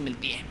سنت سے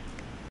ملتی ہیں۔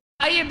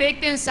 آئیے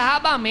دیکھتے ہیں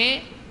صحابہ میں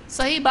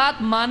صحیح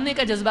بات ماننے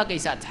کا جذبہ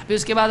کیسا تھا، پھر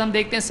اس کے بعد ہم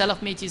دیکھتے ہیں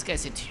سلف میں یہ چیز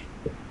کیسے تھی۔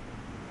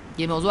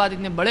 یہ موضوعات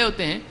اتنے بڑے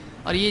ہوتے ہیں،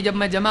 اور یہ جب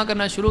میں جمع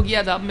کرنا شروع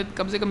کیا تھا، اب میں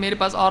کم سے کم میرے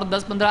پاس اور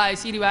 10-15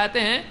 ایسی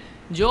روایتیں ہیں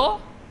جو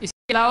اس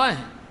کے علاوہ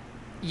ہیں،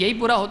 یہی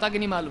پورا ہوتا کہ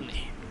نہیں معلوم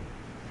نہیں۔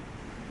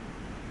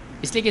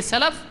 اس لیے کہ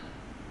سلف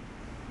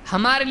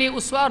ہمارے لیے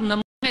اسوہ اور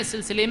نمونہ اس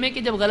سلسلے میں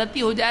کہ جب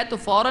غلطی ہو جائے تو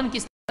فوراً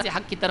کس طرح سے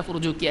حق کی طرف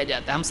رجوع کیا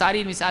جاتا ہے۔ ہم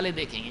ساری مثالیں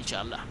دیکھیں گے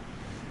انشاءاللہ۔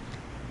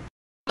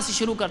 سے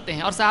شروع کرتے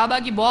ہیں، اور صحابہ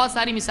کی بہت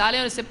ساری مثالیں،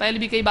 اور اس سے پہلے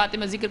بھی کئی باتیں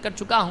میں ذکر کر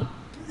چکا ہوں،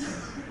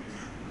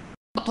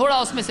 تھوڑا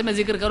اس میں سے میں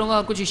ذکر کروں گا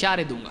اور کچھ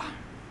اشارے دوں گا۔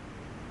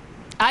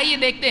 آئیے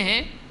دیکھتے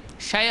ہیں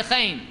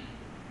شیخین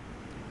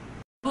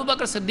ابو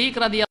بکر صدیق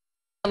رضی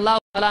اللہ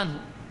تعالیٰ عنہ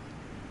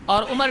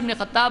اور عمر بن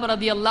خطاب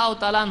رضی اللہ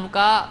تعالیٰ عنہ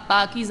کا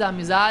پاکیزہ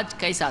مزاج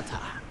کیسا تھا۔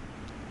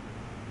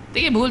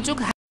 دیکھیے بھول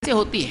چک سے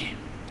ہوتی ہے،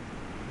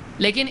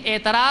 لیکن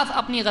اعتراف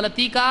اپنی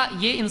غلطی کا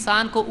یہ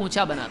انسان کو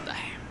اونچا بناتا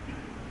ہے۔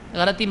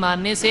 غلطی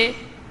ماننے سے،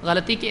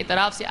 غلطی کے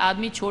اعتراف سے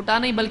آدمی چھوٹا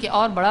نہیں بلکہ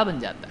اور بڑا بن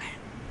جاتا ہے،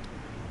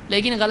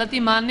 لیکن غلطی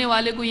ماننے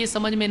والے کو یہ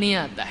سمجھ میں نہیں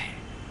آتا ہے۔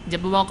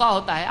 جب موقع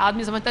ہوتا ہے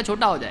آدمی سمجھتا ہے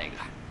چھوٹا ہو جائے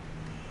گا۔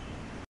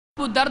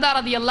 ابو درداء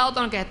رضی اللہ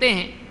تعالیٰ کہتے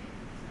ہیں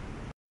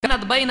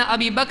کانت بین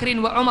ابی بکر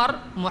و عمر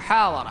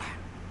محاورہ،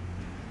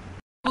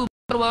 ابو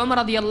بکر و عمر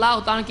رضی اللہ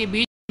تعالیٰ کے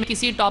بیچ میں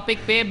کسی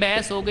ٹاپک پہ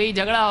بحث ہو گئی،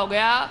 جھگڑا ہو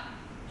گیا،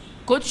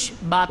 کچھ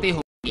باتیں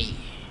ہو گئی،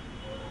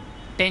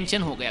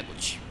 ٹینشن ہو گیا،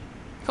 کچھ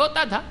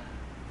ہوتا تھا،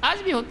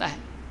 آج بھی ہوتا ہے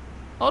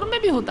اور ان میں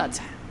بھی ہوتا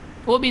تھا،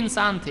 وہ بھی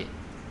انسان تھے،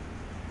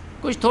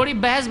 کچھ تھوڑی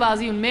بحث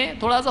بازی ان میں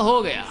تھوڑا سا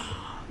ہو گیا،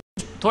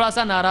 تھوڑا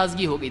سا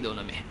ناراضگی ہو گئی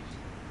دونوں میں،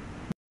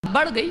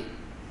 بڑھ گئی۔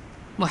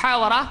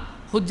 محاورہ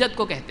حجت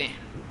کو کہتے ہیں،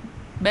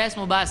 بحث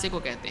مباحثے کو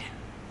کہتے ہیں۔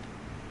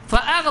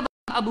 فأغضب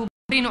ابو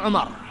بکر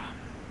عمر،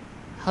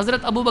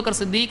 حضرت ابو بکر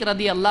صدیق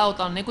رضی اللہ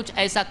تعالیٰ نے کچھ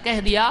ایسا کہہ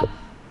دیا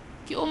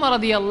کہ عمر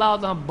رضی اللہ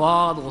تعالیٰ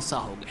بہت غصہ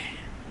ہو گئے،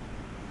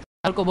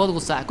 عمر کو بہت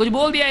غصہ ہے، کچھ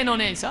بول دیا انہوں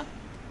نے ایسا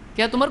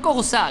کہ عمر کو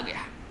غصہ آ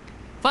گیا۔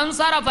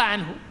 فانصرف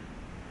عنہ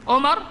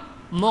عمر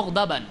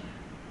مغضبا،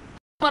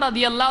 عمر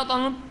رضی اللہ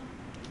تعالیٰ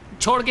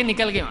چھوڑ کے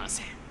نکل گئے وہاں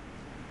سے،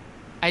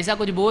 ایسا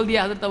کچھ بول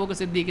دیا حضرت ابو بکر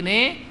صدیق نے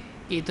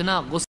کہ اتنا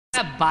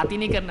غصہ، بات ہی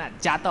نہیں کرنا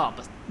چاہتا،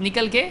 واپس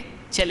نکل کے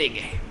چلے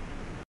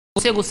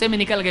گئے، غصے میں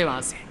نکل گئے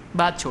وہاں سے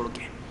بات چھوڑ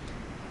کے۔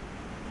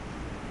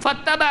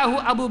 فاتبعه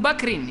ابو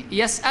بکر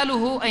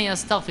یسألہ ان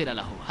یستغفر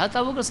لہ، حضرت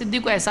ابو بکر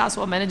صدیق کو احساس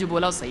ہوا میں نے جو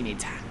بولا وہ صحیح نہیں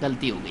تھا،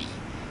 غلطی ہو گئی،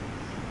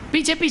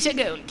 پیچھے پیچھے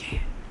گئے ان کے،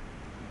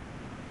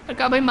 اور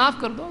کہا بھائی معاف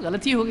کر دو،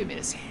 غلطی ہوگی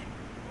میرے سے۔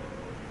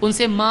 ان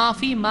سے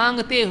معافی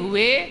مانگتے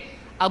ہوئے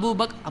ابو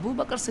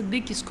بکر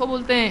صدیق کس کو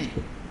بولتے ہیں؟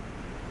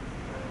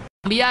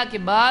 انبیاء کے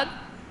بعد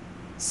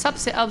سب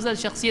سے افضل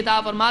شخصیت۔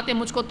 آپ فرماتے ہیں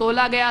مجھ کو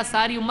تولا گیا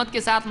ساری امت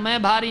کے ساتھ، میں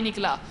بھاری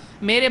نکلا،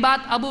 میرے بعد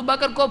ابو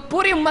بکر کو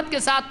پوری امت کے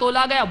ساتھ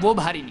تولا گیا، وہ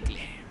بھاری نکلے۔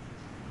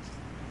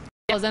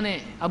 وزن ہے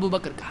ابو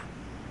بکر کا،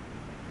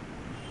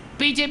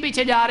 پیچھے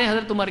پیچھے جا رہے ہیں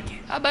حضرت عمر کے،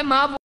 اب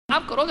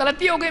معاف کرو،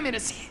 غلطی ہو گئی میرے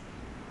سے،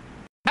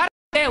 ڈر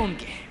گئے ان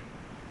کے۔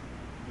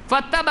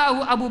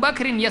 فاتبعه ابو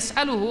بکر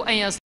یسألہ ان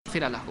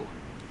یستغفر لہ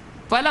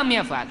فلم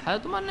یفعل،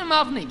 حضرت عمر نے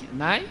معاف نہیں کیا،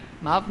 نہیں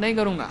معاف نہیں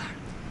کروں گا۔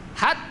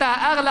 حتی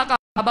اغلق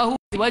بابہ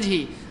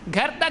بوجہی،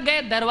 گھر تک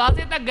گئے،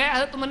 دروازے تک گئے،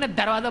 حضرت عمر نے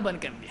دروازہ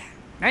بند کر دیا،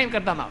 نہیں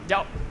کرتا معاف،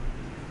 جاؤ۔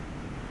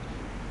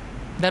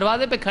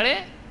 دروازے پہ کھڑے،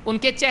 ان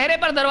کے چہرے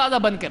پر دروازہ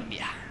بند کر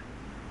دیا۔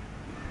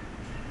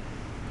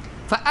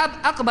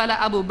 فاقبل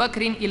ابو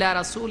بکر الی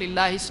رسول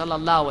اللہ صلی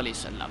اللہ علیہ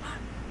وسلم،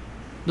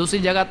 دوسری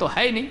جگہ تو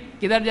ہے نہیں،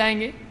 کدھر جائیں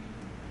گے؟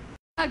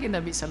 کہ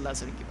نبی صلی اللہ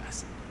علیہ وسلم کے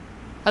پاس۔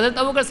 حضرت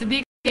ابو بکر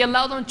صدیق رضی اللہ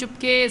عنہ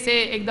چپکے سے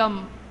ایک دم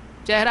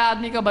چہرہ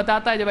آدمی کا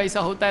بتاتا ہے جب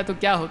ایسا ہوتا ہے تو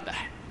کیا ہوتا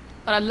ہے،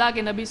 اور اللہ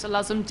کے نبی صلی اللہ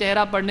علیہ وسلم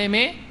چہرہ پڑھنے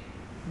میں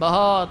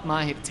بہت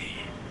ماہر تھے۔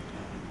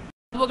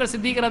 ابو بکر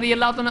صدیق رضی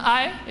اللہ عنہ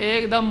آئے،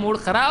 ایک دم موڈ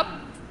خراب،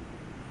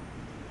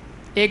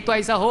 ایک تو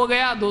ایسا ہو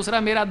گیا، دوسرا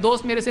میرا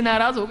دوست میرے سے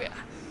ناراض ہو گیا،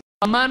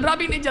 مان رہا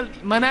بھی نہیں جلدی،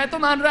 منائے تو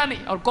مان رہا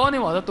نہیں، اور کون ہے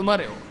وہ؟ حضرت عمر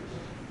ہے وہ۔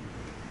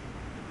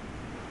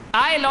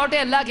 آئے لوٹے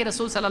اللہ کے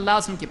رسول صلی اللہ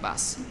علیہ وسلم کے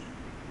پاس۔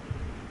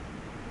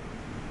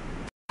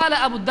 قال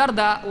ابو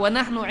الدرداء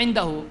ونحن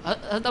عنده،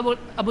 حضرت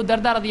ابو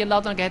الدرداء رضی اللہ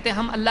عنہ کہتے ہیں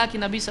ہم اللہ کے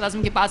نبی صلی اللہ علیہ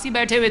وسلم کے پاس ہی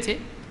بیٹھے ہوئے تھے،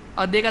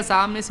 اور دیکھا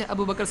سامنے سے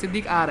ابو بکر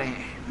صدیق آ رہے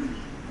ہیں۔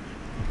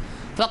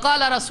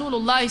 فقال رسول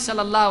اللہ صلی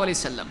اللہ علیہ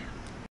وسلم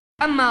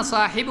اما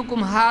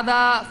صاحبکم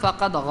هذا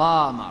فقد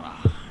غامر،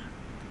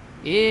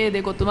 یہ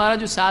دیکھو تمہارا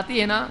جو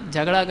ساتھی ہے نا،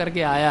 جھگڑا کر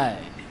کے آیا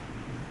ہے،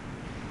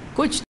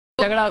 کچھ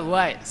جھگڑا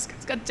ہوا ہے، اس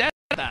کا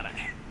چہرہ بتا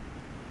رہا ہے۔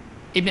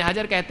 ابن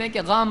حجر کہتے ہیں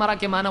کہ غامرہ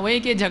کے معنی وہی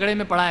کہ جھگڑے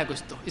میں پڑا ہے،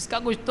 کچھ تو اس کا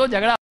کچھ تو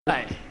جھگڑا ہوا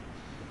ہے،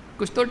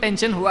 کچھ تو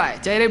ٹینشن ہوا ہے،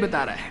 چہرے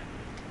بتا رہا ہے۔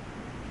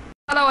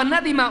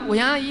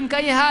 یہاں ان کا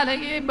یہ حال ہے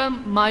کہ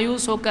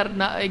مایوس ہو کر،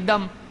 ایک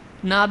دم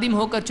نادم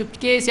ہو کر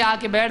چپکے سے آ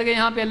کے بیٹھ گئے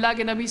یہاں پہ اللہ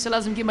کے نبی صلی اللہ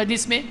علیہ وسلم کی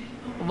مجلس میں۔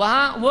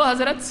 وہاں وہ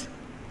حضرت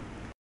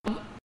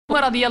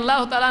عمر رضی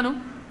اللہ تعالیٰ عنہ،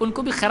 ان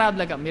کو بھی خراب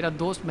لگا، میرا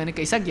دوست میں نے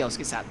کیسا کیا اس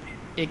کے ساتھ میں،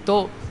 ایک تو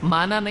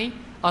مانا نہیں،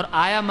 اور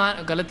آیا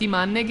غلطی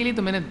ماننے کے لیے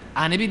تو میں نے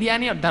آنے بھی دیا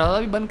نہیں اور دروازہ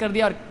بھی بند کر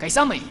دیا، اور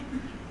کیسا میں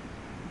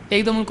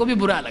ایک دم ان کو بھی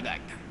برا لگا۔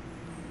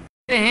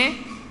 کہتے ہیں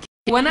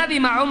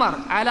وَنَدِمَ عُمَرْ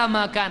عَلَى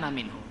مَا كَانَ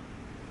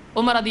مِنْهُ،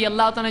 عمر رضی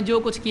اللہ تعالیٰ نے جو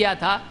کچھ کیا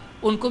تھا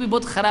ان کو بھی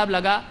بہت خراب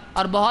لگا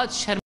اور بہت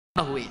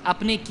شرمندہ ہوئے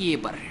اپنے کیے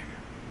پر۔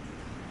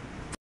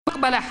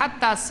 فَأَقْبَلَ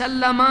حَتَّى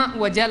سَلَّمَ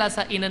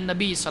وَجَلَسَ إِلَى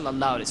النَّبِيِّ صلی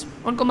اللہ علیہ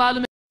وسلم، ان کو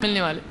معلوم ہے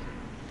ملنے والے،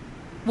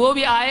 وہ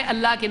بھی آئے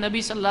اللہ کے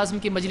نبی صلی اللہ علیہ وسلم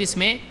کی مجلس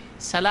میں،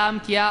 سلام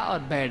کیا اور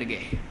بیٹھ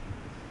گئے۔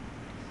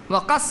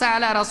 وَقَصَّ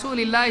عَلَى رَسُولِ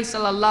اللَّهِ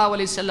صلی اللہ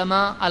علیہ وسلم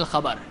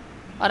الخبر،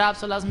 اور آپ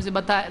صلی اللہ علیہ وسلم سے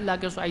بتایا اللہ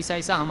کے رسول ایسا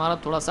ایسا ہمارا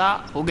تھوڑا سا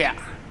ہو گیا،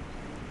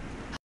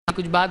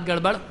 کچھ بات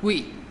گڑبڑ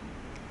ہوئی۔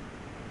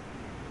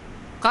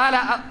 قال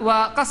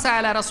وقص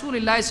على رسول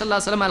الله صلی اللہ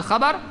علیہ وسلم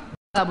الخبر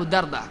ابو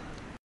الدرداء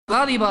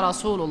غضب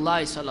رسول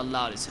اللہ صلی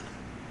اللہ علیہ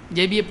وسلم،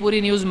 جب یہ پوری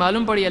نیوز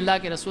معلوم پڑی اللہ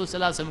کے رسول صلی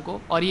اللہ علیہ وسلم کو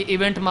اور یہ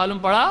ایونٹ معلوم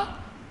پڑا،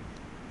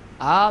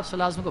 آپ صلی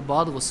اللہ علیہ وسلم کو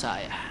بہت غصہ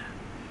آیا،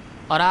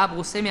 اور آپ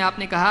غصے میں آپ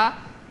نے کہا،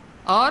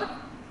 اور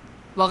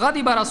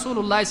وغضب رسول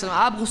اللہ صلی اللہ علیہ وسلم،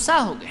 آپ غصہ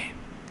ہو گئے۔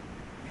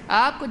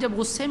 آپ کو جب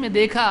غصے میں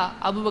دیکھا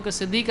ابو بکر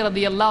صدیق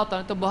رضی اللہ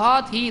تعالیٰ تو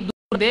بہت ہی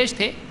دور دیش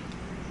تھے،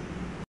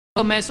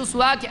 تو محسوس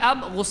ہوا کہ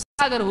اب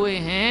غصہ اگر ہوئے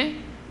ہیں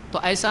تو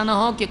ایسا نہ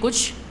ہو کہ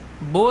کچھ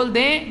بول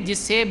دیں جس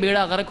سے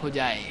بیڑا غرق ہو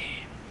جائے،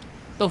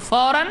 تو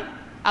فوراً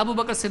ابو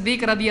بکر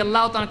صدیق رضی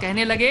اللہ تعالیٰ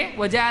کہنے لگے،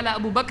 وجعل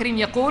ابو بکر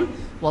یقول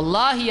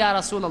واللہ یا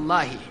رسول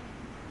اللہ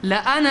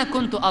لأنا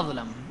كنت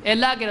اظلم، اے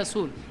اللہ کے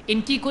رسول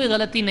ان کی کوئی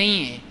غلطی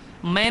نہیں ہے،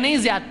 میں نے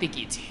زیادتی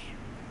کی تھی۔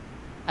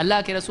 اللہ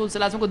کے رسول صلی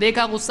اللہ علیہ وسلم کو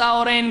دیکھا غصہ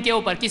ہو رہے ہیں ان کے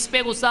اوپر، کس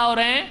پہ غصہ ہو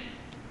رہے ہیں؟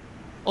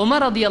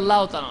 عمر رضی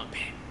اللہ تعالیٰ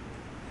پہ،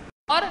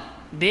 اور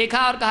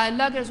دیکھا اور کہا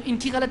اللہ کے رسول ان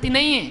کی غلطی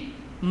نہیں ہے،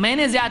 میں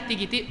نے زیادتی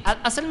کی تھی،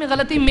 اصل میں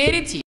غلطی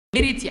میری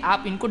تھی،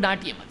 آپ ان کو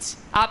ڈانٹیے مت،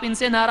 آپ ان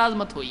سے ناراض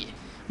مت ہوئیے،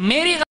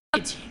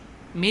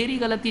 میری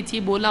غلطی تھی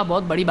بولنا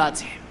بہت بڑی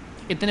بات ہے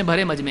اتنے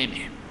بھرے مجمع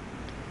میں۔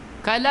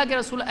 کہا اللہ کے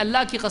رسول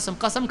اللہ کی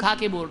قسم کھا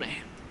کے بول رہے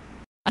ہیں،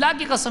 اللہ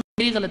کی قسم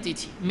میری غلطی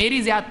تھی،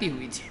 میری زیادتی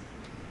ہوئی تھی۔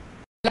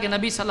 اللہ کے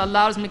نبی صلی اللہ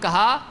علیہ وسلم نے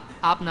کہا،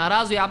 آپ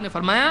ناراض ہوئے، آپ نے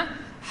فرمایا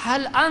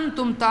هل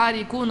انتم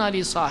تارکون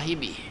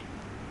لصاحبی،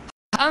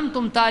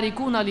 انتم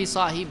تارکون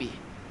لصاحبی،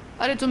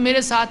 ارے تم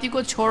میرے ساتھی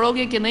کو چھوڑو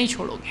گے کہ نہیں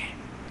چھوڑو گے؟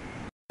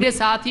 میرے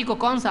ساتھی کو،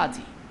 کون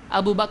ساتھی؟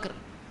 ابو بکر،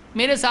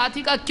 میرے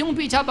ساتھی کا کیوں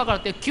پیچھا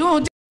پکڑتے ہو، کیوں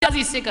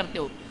اس سے کرتے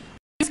ہو،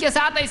 اس کے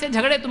ساتھ ایسے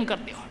جھگڑے تم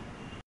کرتے ہو،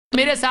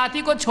 میرے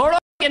ساتھی کو چھوڑو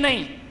کہ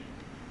نہیں؟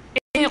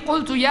 انی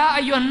قلت یا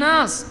ایھا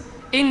الناس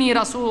انی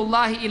رسول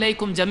اللہ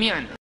الیکم جمیعا،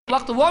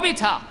 وقت وہ بھی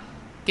تھا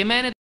کہ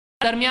میں نے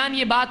درمیان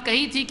یہ بات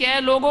کہی تھی کہ اے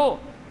لوگو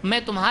میں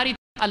تمہاری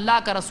اللہ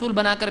کا رسول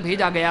بنا کر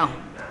بھیجا گیا ہوں،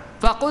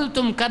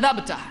 فقلتم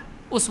کذبت،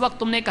 اس وقت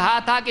تم نے کہا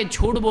تھا کہ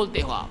جھوٹ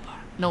بولتے ہو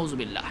آپ، نعوذ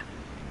باللہ،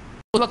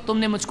 اس وقت تم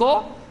نے مجھ کو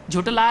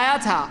جھٹلایا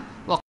تھا،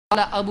 وقال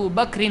ابو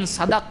بکر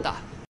صدقت،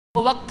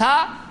 وہ وقت تھا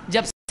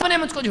جب سب نے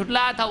مجھ کو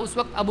جھٹلایا تھا، اس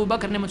وقت ابو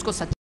بکر نے مجھ کو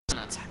سچا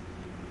مانا تھا۔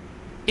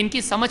 ان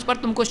کی سمجھ پر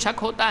تم کو شک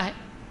ہوتا ہے؟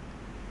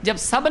 جب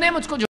سب نے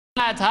مجھ کو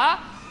جھٹلایا تھا،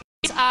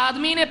 اس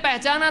آدمی نے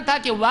پہچانا تھا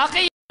کہ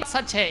واقعی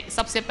سچ ہے،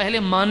 سب سے پہلے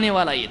ماننے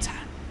والا یہ تھا،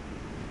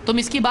 تم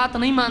اس کی بات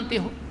نہیں مانتے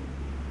ہو،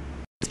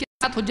 اس کے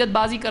ساتھ حجت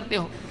بازی کرتے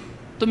ہو،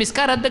 تم اس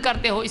کا رد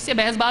کرتے ہو، اس سے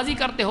بحث بازی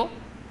کرتے ہو۔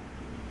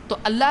 تو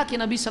اللہ کے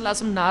نبی صلی اللہ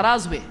علیہ وسلم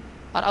ناراض ہوئے،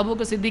 اور ابو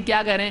بکر صدیق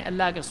کیا کہہ رہے ہیں؟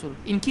 اللہ کے رسول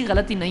ان کی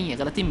غلطی نہیں ہے،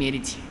 غلطی میری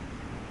تھی۔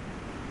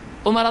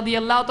 عمر رضی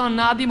اللہ تعالیٰ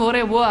نادم ہو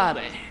رہے، وہ آ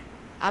رہے ہیں۔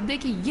 آپ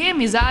دیکھیں یہ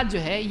مزاج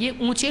جو ہے یہ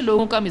اونچے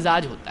لوگوں کا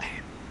مزاج ہوتا ہے،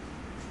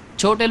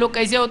 چھوٹے لوگ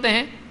کیسے ہوتے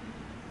ہیں؟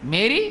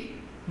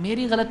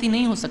 میری غلطی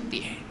نہیں ہو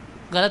سکتی ہے،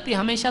 غلطی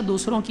ہمیشہ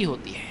دوسروں کی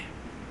ہوتی ہے۔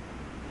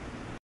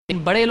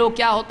 بڑے لوگ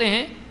کیا ہوتے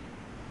ہیں؟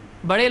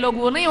 بڑے لوگ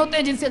وہ نہیں ہوتے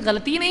ہیں جن سے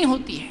غلطی نہیں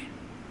ہوتی ہے،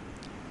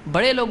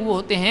 بڑے لوگ وہ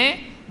ہوتے ہیں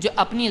جو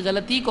اپنی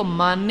غلطی کو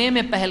ماننے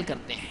میں پہل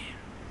کرتے ہیں۔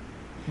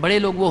 بڑے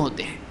لوگ وہ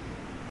ہوتے ہیں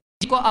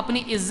جن کو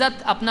اپنی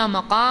عزت، اپنا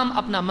مقام،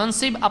 اپنا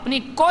منصب، اپنی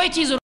کوئی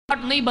چیز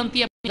رکاوٹ نہیں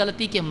بنتی اپنی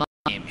غلطی کے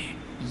ماننے میں،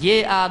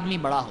 یہ آدمی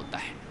بڑا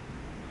ہوتا ہے،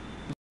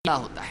 بڑا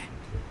ہوتا ہے۔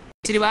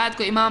 اس روایت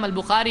کو امام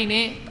البخاری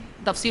نے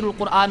تفسیر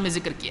القرآن میں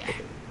ذکر کیا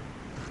ہے۔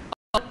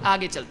 اور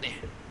آگے چلتے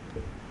ہیں،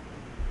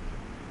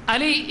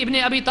 علی ابن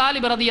ابی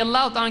طالب رضی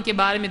اللہ تعالیٰ کے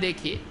بارے میں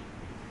دیکھیے،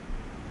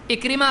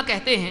 اکرمہ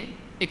کہتے ہیں،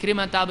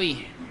 اکرمہ تابعی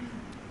ہیں،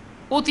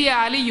 اُتِیَ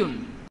علی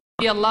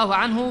رضی اللہ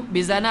عنہ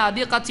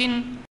بزنادقۃ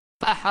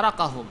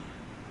فاحرقہم،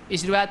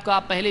 اس روایت کو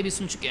آپ پہلے بھی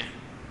سن چکے ہیں۔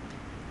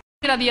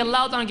 علی رضی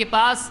اللہ تعالیٰ کے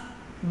پاس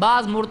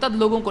بعض مرتد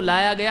لوگوں کو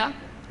لایا گیا،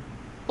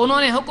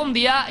 انہوں نے حکم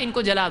دیا ان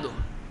کو جلا دو،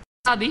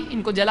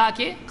 ان کو جلا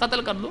کے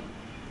قتل کر دو۔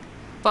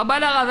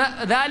 فبلغ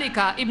ذلك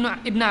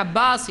ابن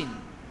عباس،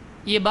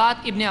 یہ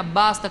بات ابن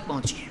عباس تک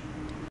پہنچی ہے۔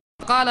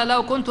 قال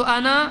لو كنت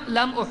انا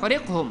لم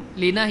احرقهم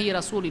لنهي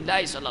رسول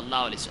اللہ صلی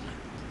اللہ علیہ وسلم،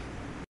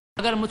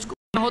 اگر مجھ کو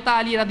ہوتا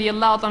علی رضی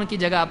اللہ عنہ کی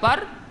جگہ پر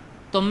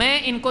تو میں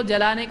ان کو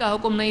جلانے کا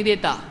حکم نہیں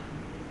دیتا،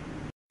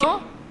 کیوں؟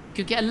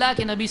 کیونکہ اللہ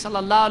کے نبی صلی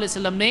اللہ علیہ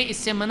وسلم نے اس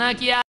سے منع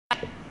کیا۔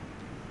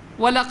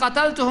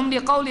 وَلَقَتَلْتُهُمْ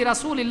لِقَوْلِ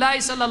رَسُولِ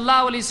اللَّهِ صلی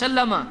اللہ علیہ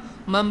وسلم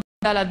مَنْ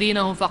بَدَلَ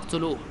دِينَهُ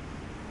فَاقْتُلُوهُ،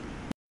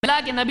 اللہ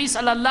کے نبی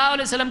صلی اللہ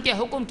علیہ وسلم کے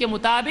حکم کے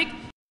مطابق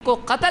کو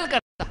قتل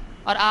کرتا،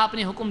 اور آپ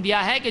نے حکم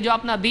دیا ہے کہ جو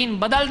اپنا دین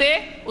بدل دے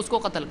اس کو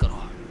قتل کرو.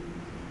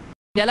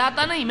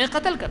 جلاتا نہیں، میں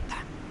قتل کرتا.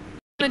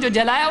 جو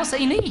جلایا وہ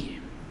صحیح نہیں ہے.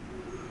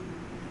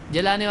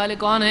 جلانے والے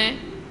کون ہیں؟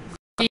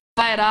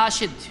 خلیفہ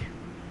راشد،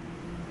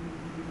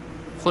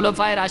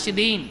 خلفائے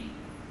راشدین.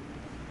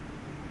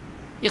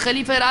 یہ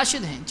خلیفہ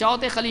راشد ہیں،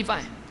 چوتھے خلیفہ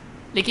ہیں.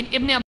 لیکن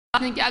ابن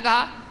عباس نے کیا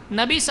کہا؟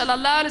 نبی صلی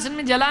اللہ علیہ وسلم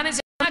نے جلانے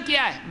سے منع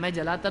کیا ہے، میں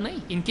جلاتا نہیں.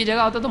 ان کی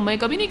جگہ ہوتا تو میں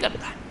کبھی نہیں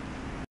کرتا.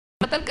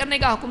 قتل کرنے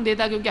کا حکم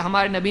دیتا کیونکہ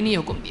ہمارے نبی نے یہ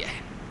حکم دیا ہے.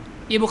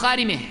 یہ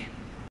بخاری میں ہے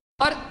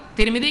اور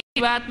ترمذی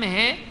کی بات میں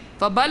ہے.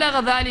 فبلغ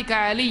ذلك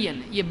عليا،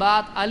 یہ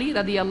بات علی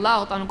رضی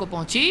اللہ عنہ کو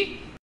پہنچی.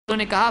 انہوں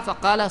نے کہا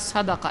فقال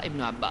صدق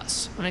ابن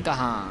عباس، انہوں نے کہا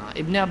ہاں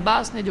ابن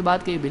عباس نے جو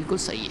بات کہی بالکل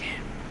صحیح ہے.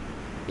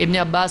 ابن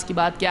عباس کی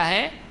بات کیا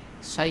ہے؟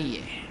 صحیح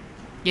ہے.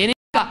 یہ نہیں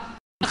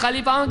کہا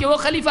خلیفاؤں کے وہ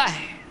خلیفہ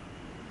ہے،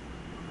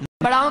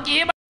 بڑاؤں کی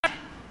یہ بڑا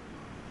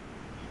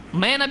ہے،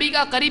 میں نبی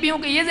کا قریبی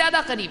ہوں کہ یہ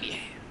زیادہ قریبی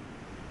ہے.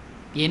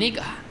 یہ نہیں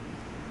کہا.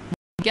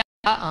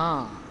 کیا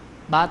ہاں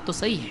بات تو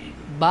صحیح ہے،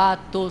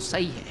 بات تو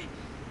صحیح ہے.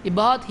 یہ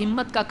بہت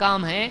ہمت کا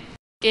کام ہے.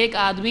 ایک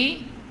آدمی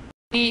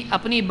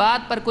اپنی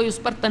بات پر کوئی اس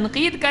پر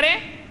تنقید کرے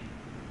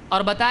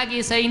اور بتا کہ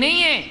یہ صحیح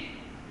نہیں ہے،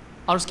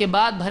 اور اس کے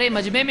بعد بھرے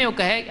مجمع میں وہ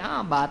کہے کہ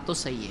ہاں بات تو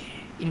صحیح ہے،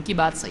 ان کی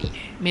بات صحیح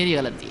ہے، میری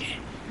غلطی ہے.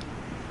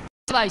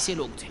 ایسے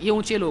لوگ تھے، یہ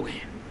اونچے لوگ ہیں.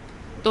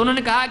 تو انہوں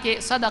نے کہا کہ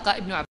صدق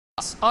ابن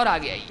عباس. اور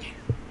آگے آئیے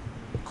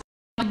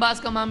ابن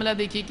عباس کا معاملہ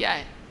دیکھیے کیا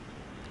ہے.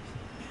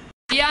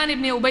 سفیان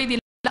ابن عبید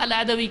اللہ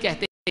العدوی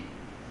کہتے ہیں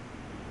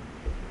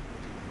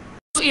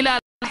الى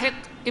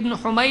لاحق ابن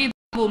حمید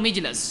ابو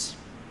مجلس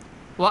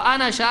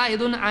وانا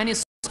شاہد عن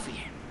الصرف.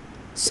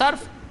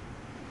 صرف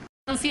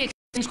کرنسی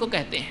ایکسچینج کو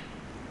کہتے ہیں،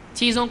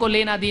 چیزوں کو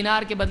لینا،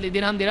 دینار کے بدلے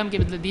درہم، درہم کے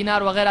بدلے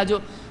دینار وغیرہ، جو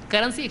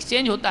کرنسی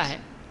ایکسچینج ہوتا ہے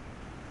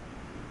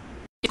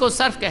اس کو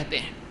صرف کہتے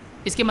ہیں.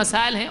 اس کے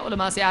مسائل ہیں،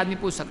 علماء سے آدمی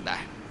پوچھ سکتا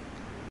ہے.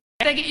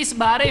 کہتے ہیں کہ اس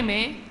بارے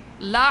میں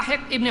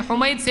لاحق ابن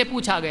حمید سے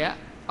پوچھا گیا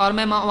اور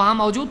میں وہاں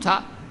موجود تھا.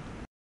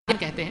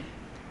 کہتے ہیں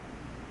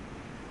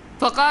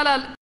فقال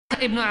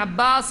ابن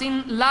عباس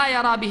لا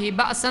يرى به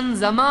بأسا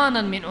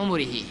زمانا من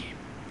عمره.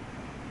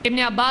 ابن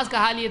عباس کا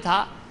حال یہ تھا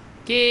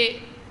کہ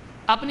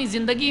اپنی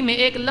زندگی میں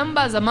ایک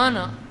لمبا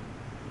زمانہ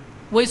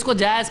وہ اس کو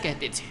جائز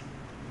کہتے تھے.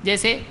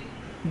 جیسے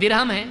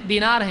درہم ہیں،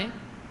 دینار ہیں،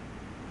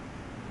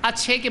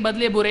 اچھے کے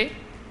بدلے برے،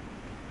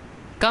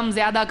 کم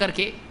زیادہ کر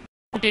کے،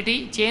 کوانٹٹی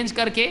چینج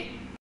کر کے،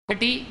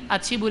 کوانٹٹی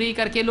اچھی بری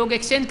کر کے لوگ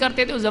ایکسچینج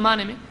کرتے تھے اس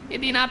زمانے میں. یہ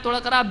دینار تھوڑا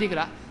خراب دکھ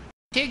رہا،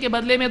 اچھے کے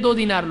بدلے میں 2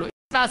 دینار لو،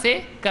 اس طرح سے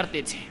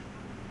کرتے تھے.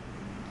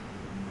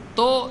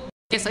 تو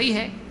یہ صحیح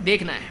ہے،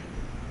 دیکھنا ہے.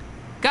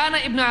 کان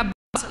ابن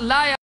عباس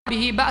لا يرى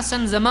به بأسا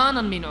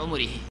زمانا من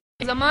عمره.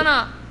 زمانہ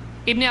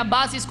ابن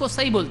عباس اس کو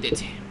صحیح بولتے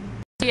تھے.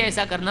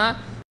 ایسا کرنا،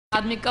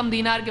 آدمی کم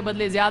دینار کے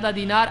بدلے زیادہ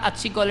دینار،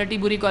 اچھی کوالٹی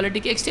بری کوالٹی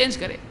کے ایکسچینج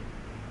کرے.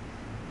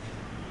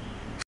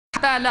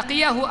 حتى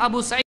لقيه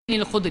ابو سعید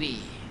الخدری،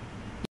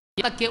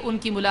 یہ تک کہ ان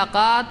کی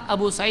ملاقات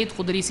ابو سعید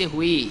خدری سے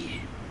ہوئی.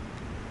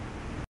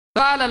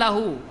 قال له،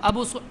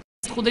 ابو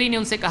سعید خدری نے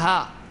ان سے کہا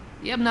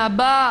یا ابن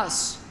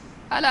عباس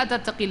الا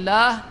تتقی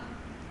اللہ،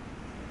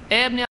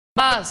 اے ابن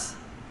عباس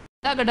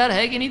اللہ کا ڈر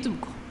ہے کہ نہیں تم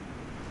کو؟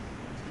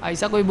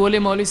 ایسا کوئی بولے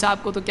مولوی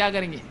صاحب کو تو کیا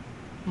کریں گے؟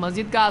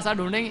 مسجد کا آسا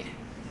ڈھونڈیں گے،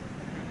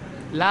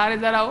 لا رے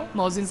ذرا ہو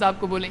محسن صاحب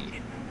کو بولیں گے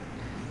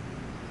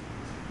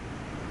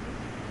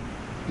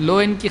لو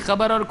ان کی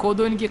خبر اور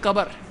کھودو ان کی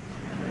قبر.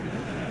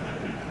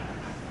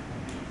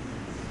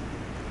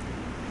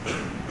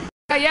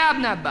 یا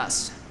ابن عباس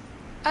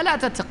الا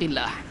تتقی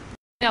اللہ،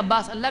 ابن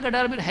عباس اللہ کا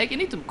ڈر ہے کہ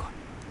نہیں تم کو؟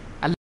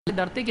 اللہ سے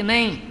ڈرتے کہ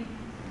نہیں؟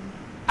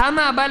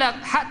 اما بلغ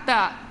حتی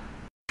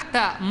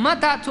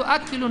متی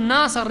تؤکل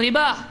الناس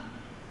الربا،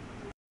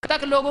 کب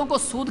تک لوگوں کو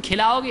سود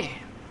کھلاؤ گے؟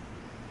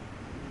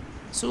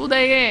 سود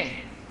ہے یہ،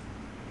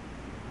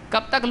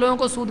 کب تک لوگوں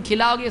کو سود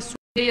کھلاؤ گے؟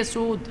 سود ہے یہ،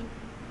 سود.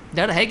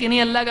 ڈر ہے کہ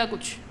نہیں اللہ کا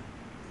کچھ؟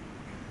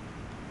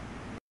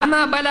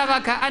 اما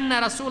بلغک ان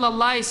رسول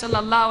اللہ صلی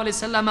اللہ علیہ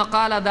وسلم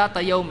قال ذات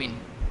یوم،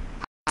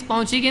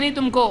 پہنچی کہ نہیں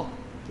تم کو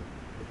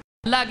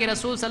اللہ کے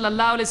رسول صلی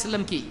اللہ علیہ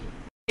وسلم کی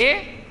کہ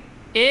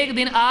ایک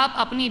دن آپ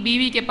اپنی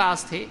بیوی کے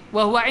پاس تھے،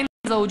 وہو عند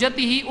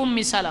زوجتہ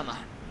ام سلمہ،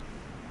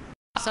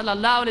 صلی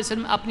اللہ علیہ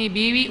وسلم اپنی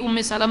بیوی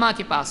ام سلمہ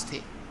کے پاس تھے،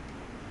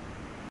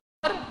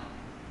 اور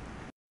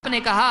آپ نے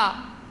کہا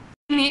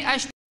انی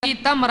اشتہی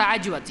تمر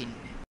عجوۃ،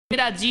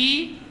 میرا جی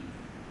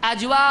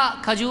عجوا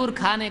کھجور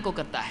کھانے کو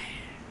کرتا ہے،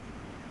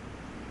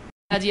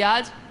 میرا جی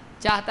آج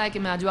چاہتا ہے کہ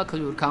میں عجوا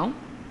کھجور کھاؤں.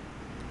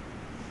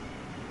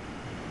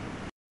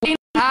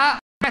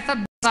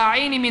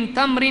 صاعین من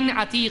تمر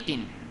عتیق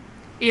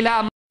الى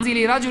منزل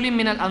رجل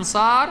من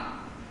الانصار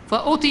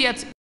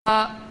فاتیت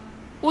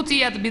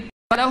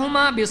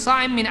لهما بصاع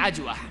من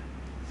عجوہ.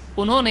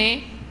 انہوں نے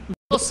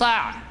 2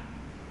 صاع،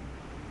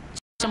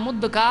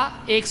 مد کا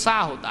 1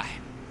 صاع ہوتا ہے،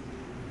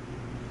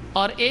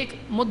 اور 1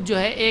 مد جو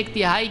ہے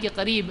 1/3 کے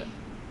قریب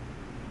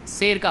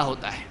سیر کا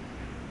ہوتا ہے.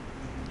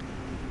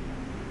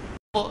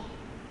 تو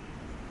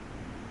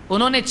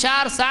انہوں نے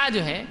 4 صاع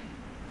جو ہے،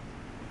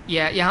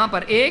 یہاں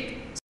پر 1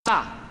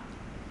 صاع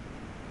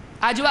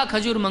عجوا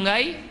کھجور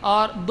منگائی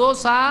اور 2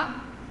 صاع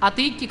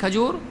عتیق کی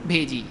کھجور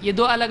بھیجی. یہ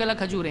دو الگ الگ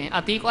کھجوریں ہیں،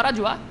 عتیق اور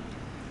اجوا.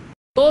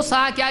 2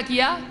 سا کیا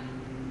کیا؟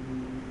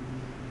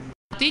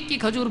 عتیق کی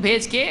کھجور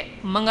بھیج کے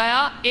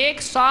منگایا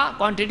 1 سا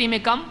کوانٹٹی میں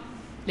کم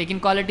لیکن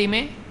کوالٹی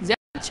میں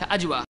زیادہ اچھا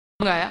اجوا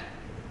منگایا.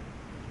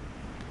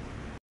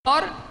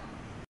 اور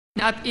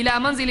الى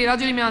منزل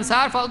رجل من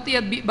انصار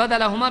فاعطيت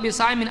بدلهما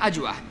بصاع من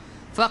اجوا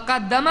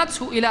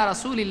فقدمته الى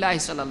رسول الله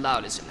صلی اللہ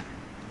علیہ وسلم،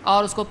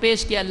 اور اس کو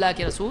پیش کیا اللہ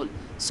کے رسول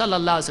صلی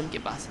اللہ علیہ وسلم کے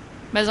پاس.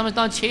 میں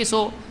سمجھتا ہوں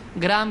 600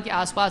 گرام کے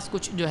آس پاس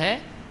کچھ جو ہے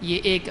یہ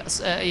ایک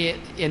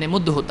یعنی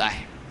مد ہوتا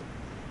ہے.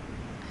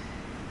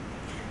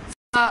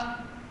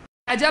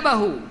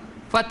 فعجبه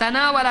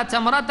فتناول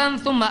تمرة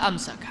ثم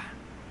امسك،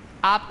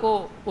 آپ کو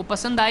وہ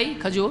پسند آئی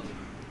کھجور،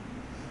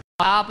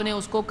 آپ نے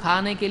اس کو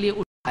کھانے کے لیے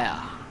اٹھایا،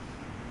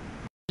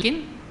 لیکن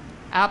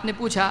آپ نے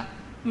پوچھا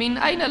من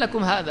این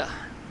لکم ھذا،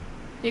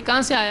 یہ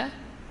کہاں سے آیا،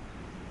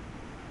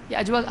 یہ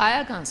اجوا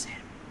آیا کہاں سے؟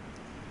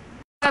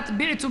 بعت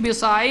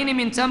بصاعین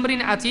من تمر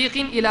عتیق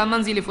الى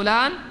منزل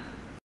فلان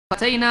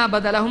اتینا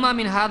بدلہما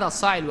من ھذا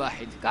الصاع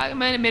الواحد. کہا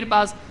میں نے میرے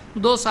پاس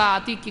 2 سا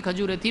عتیق کی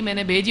کھجوریں تھی، میں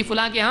نے بھیجی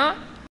فلاں کے ہاں،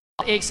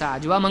 1 سا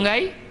اجوا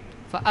منگائی.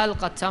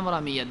 فالقى التمر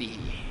من یدہ،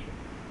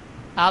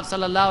 آپ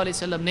صلی اللہ علیہ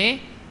وسلم نے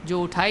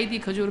جو اٹھائی تھی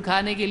کھجور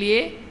کھانے کے لیے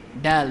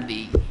ڈال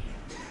دی،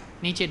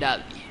 نیچے ڈال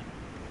دی.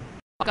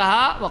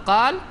 کہا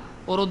وقال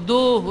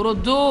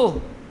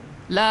ردوه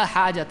لا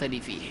حاجت لی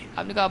فیہ،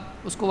 آپ نے کہا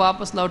اس کو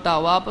واپس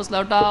لوٹاؤ، واپس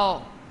لوٹاؤ،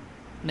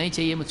 نہیں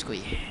چاہیے مجھ کو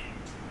یہ.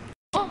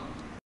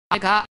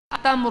 کہا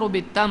التمر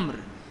بالتمر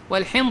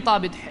والحنطہ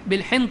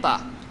بالحنطہ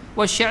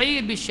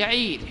والشعیر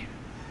بالشعیر،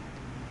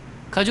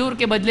 کھجور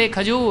کے بدلے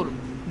کھجور،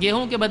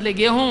 گیہوں کے بدلے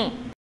گیہوں،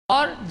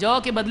 اور جو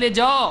کے بدلے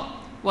جو،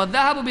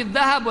 والذہب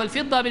بالذہب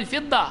والفضہ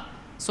بالفضہ،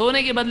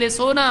 سونے کے بدلے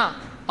سونا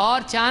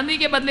اور چاندی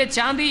کے بدلے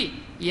چاندی.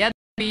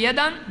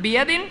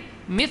 بیدن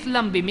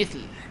مثلا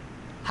بمثل،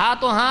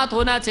 ہاتھوں ہاتھ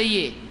ہونا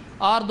چاہیے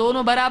اور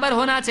دونوں برابر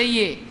ہونا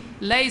چاہیے.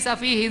 لیس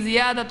فیہ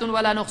زیادۃ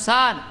ولا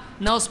نقصان،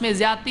 نہ اس میں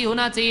زیادتی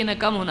ہونا چاہیے نہ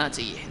کم ہونا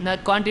چاہیے، نہ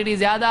کوانٹٹی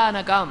زیادہ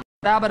نہ کم،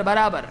 برابر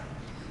برابر.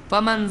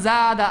 فمن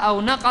زاد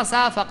او نقص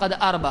فقد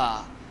اربا،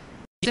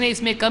 جس نے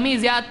اس میں کمی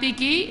زیادتی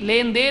کی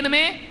لین دین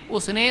میں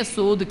اس نے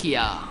سود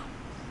کیا،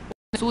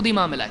 سودی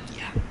معاملہ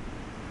کیا.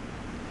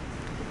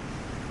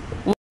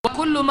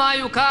 وَكُلُّ مَا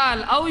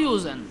يُكَالْ أَوْ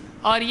يُوزَنْ،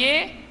 اور یہ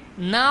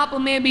ناپ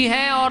میں بھی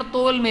ہے اور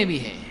تول میں بھی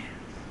ہے،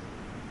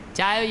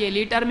 چاہے یہ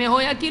لیٹر میں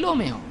ہو یا کلو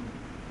میں ہو،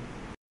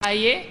 چاہے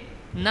یہ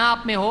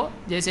ناپ میں ہو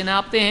جیسے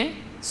ناپتے ہیں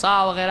سا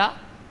وغیرہ،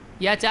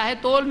 یا چاہے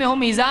تول میں ہو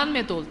میزان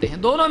میں تولتے ہیں،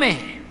 دونوں میں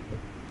ہے.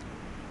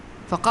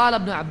 فقال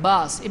ابن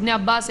عباس، ابن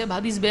عباس سے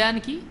حدیث بیان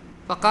کی.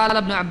 فقال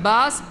ابن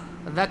عباس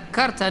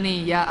ذکرتنی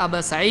یا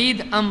ابا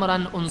سعید امرا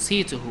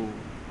انسیتہ،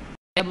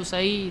 ابو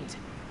سعید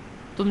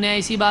تم نے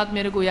ایسی بات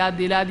میرے کو یاد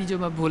دلا دی جو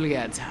میں بھول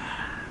گیا تھا.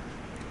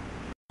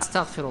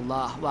 استغفر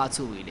اللہ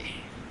واتوب الیہ،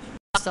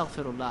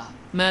 استغفر اللہ،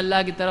 میں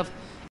اللہ کی طرف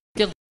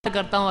استغفار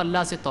کرتا ہوں،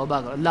 اللہ سے توبہ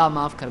کرو، اللہ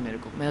معاف کر میرے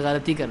کو، میں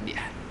غلطی کر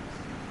دیا ہے،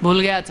 بھول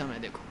گیا تھا میں،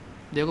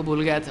 دیکھو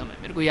بھول گیا تھا میں،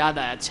 میرے کو یاد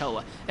آیا، اچھا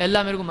ہوا، اے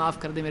اللہ میرے کو معاف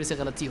کر دے، میرے سے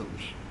غلطی ہو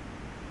گئی.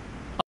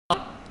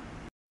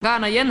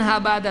 کان ینہا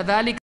بعد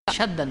ذلک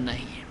شد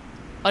النہی،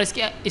 اور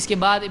اس کے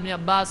بعد ابن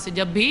عباس سے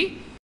جب بھی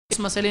اس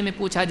مسئلے میں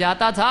پوچھا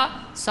جاتا تھا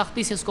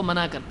سختی سے اس کو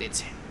منع کرتے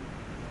تھے.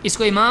 اس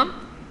کو امام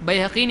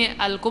بیہقی نے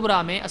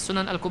الکبریٰ میں،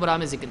 السنن الکبریٰ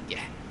میں ذکر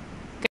کیا ہے.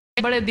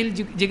 بڑے دل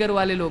جگر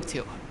والے لوگ تھے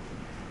وہ،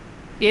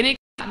 یہ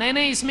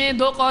نہیں اس میں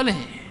 2 قول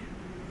ہیں،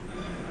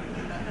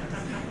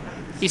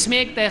 اس میں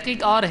ایک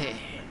تحقیق اور ہے،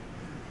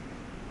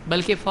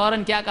 بلکہ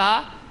فوراً کیا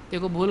کہا،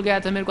 دیکھو بھول گیا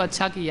تھا، میرے کو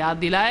اچھا کی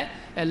یاد دلائے،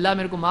 اللہ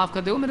میرے کو معاف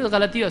کر دے، میری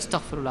غلطی ہے،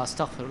 استغفر اللہ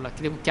استغفر اللہ،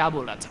 دیکھو کیا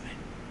بول رہا تھا میں.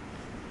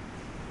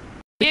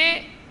 یہ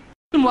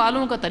علم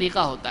والوں کا طریقہ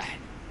ہوتا ہے،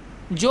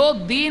 جو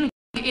دین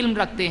کا علم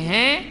رکھتے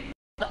ہیں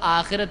اور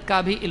آخرت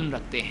کا بھی علم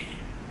رکھتے ہیں،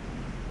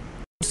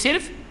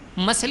 صرف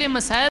مسئلے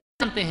مسائل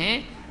جانتے ہیں،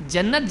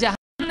 جنت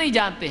جہنم نہیں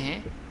جانتے ہیں،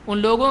 ان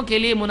لوگوں کے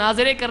لیے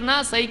مناظرے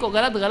کرنا، صحیح کو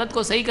غلط، غلط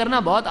کو صحیح کرنا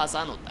بہت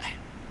آسان ہوتا ہے.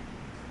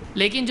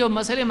 لیکن جو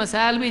مسئلے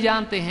مسائل بھی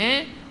جانتے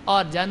ہیں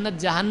اور جنت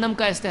جہنم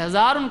کا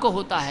استحضار ان کو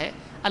ہوتا ہے،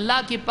 اللہ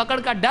کی پکڑ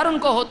کا ڈر ان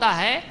کو ہوتا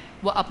ہے،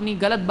 وہ اپنی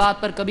غلط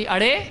بات پر کبھی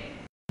اڑے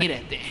نہیں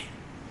رہتے ہیں.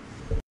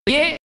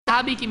 یہ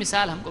صحابی کی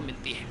مثال ہم کو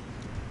ملتی ہے.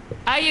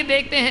 آئیے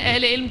دیکھتے ہیں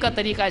اہل علم کا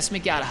طریقہ اس میں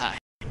کیا رہا ہے.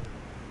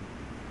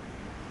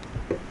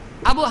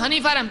 ابو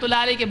حنیفہ رحمۃ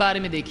اللہ علیہ کے بارے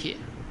میں دیکھیے.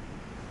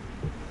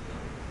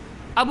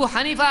 ابو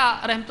حنیفہ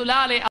رحمۃ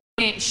اللہ علیہ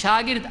اپنے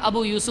شاگرد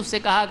ابو یوسف سے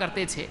کہا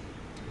کرتے تھے،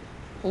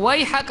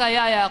 ویحک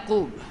یا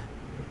یعقوب،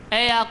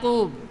 اے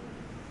یعقوب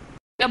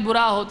کیا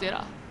برا ہو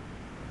تیرا.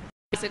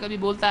 ایسے کبھی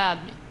بولتا ہے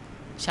آدمی،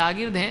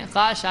 شاگرد ہیں،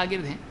 خاص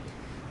شاگرد ہیں.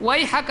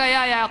 ویحک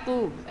یا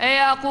یعقوب، اے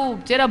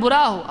یعقوب تیرا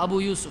برا ہو.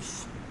 ابو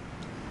یوسف،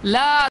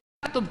 لا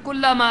تکتب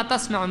کل ما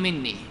تسمع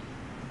منی،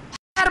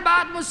 ہر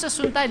بات مجھ سے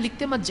سنتا ہے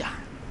لکھتے مت جا،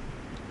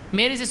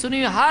 میرے سے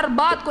سنی ہوئی ہر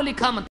بات کو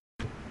لکھا مت.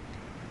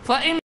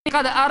 فإن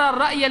قد أرى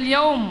الرأي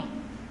اليوم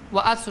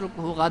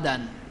وأتركه غدا،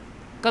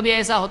 کبھی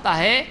ایسا ہوتا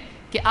ہے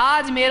کہ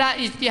آج میرا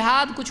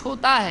اجتہاد کچھ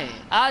ہوتا ہے،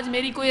 آج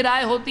میری کوئی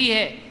رائے ہوتی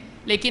ہے،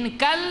 لیکن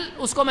کل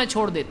اس کو میں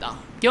چھوڑ دیتا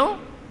ہوں. کیوں؟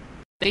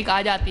 طریق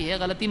آ جاتی ہے،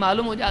 غلطی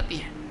معلوم ہو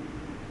جاتی ہے.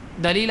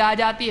 دلیل آ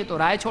جاتی ہے تو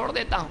رائے چھوڑ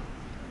دیتا ہوں.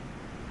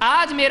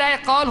 آج میرا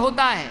ایک قول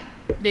ہوتا ہے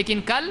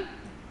لیکن کل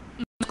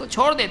اس کو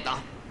چھوڑ دیتا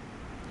ہوں.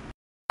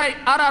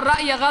 ارى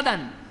الرأي غدا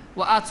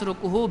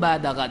واتركه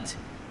بعد غد.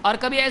 اور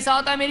کبھی ایسا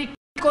ہوتا ہے میری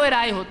کوئی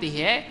رائے ہوتی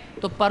ہے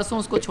تو پرسوں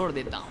اس کو چھوڑ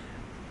دیتا ہوں.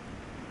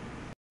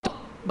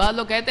 بعض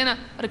لوگ کہتے ہیں نا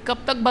ارے کب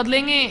تک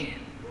بدلیں گے,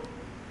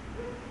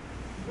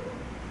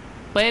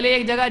 پہلے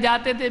ایک جگہ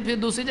جاتے تھے پھر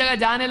دوسری جگہ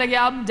جانے لگے,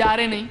 آپ جا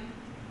رہے نہیں.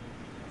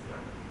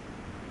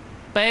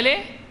 پہلے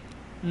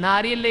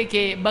ناریل لے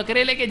کے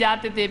بکرے لے کے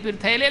جاتے تھے پھر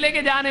تھیلے لے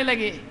کے جانے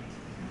لگے,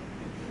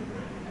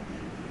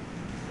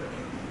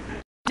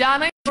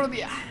 جانا ہی چھوڑ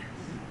دیا.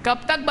 کب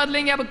تک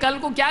بدلیں گے, اب کل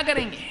کو کیا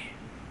کریں گے؟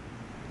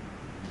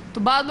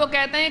 تو بعض لوگ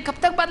کہتے ہیں کب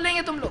تک بدلیں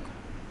گے تم لوگ.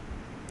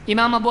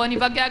 امام ابو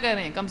حنیفہ کیا کہہ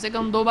رہے ہیں, کم سے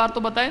کم 2 بار تو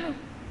بتائے نا.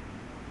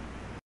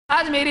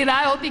 آج میری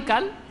رائے ہوتی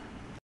کل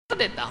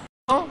دیتا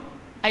ہوں,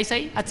 ایسا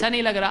ہی اچھا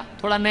نہیں لگ رہا,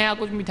 تھوڑا نیا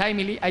کچھ مٹھائی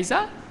ملی,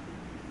 ایسا.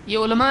 یہ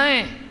علماء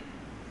ہیں,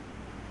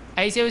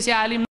 ایسے ویسے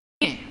عالم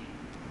نہیں ہیں.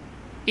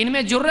 ان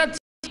میں جرت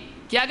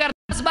کہ اگر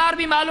 10 بار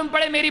بھی معلوم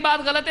پڑے میری بات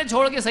غلط ہے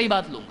چھوڑ کے صحیح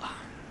بات لوں گا.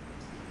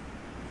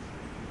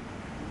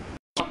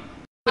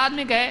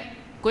 آدمی کہے,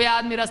 کوئی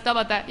آدمی راستہ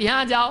بتائے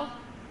یہاں جاؤ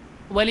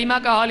ولیمہ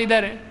کا ہال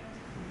ادھر ہے,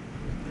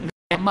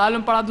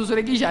 معلوم پڑا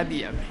دوسرے کی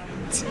شادی ہے.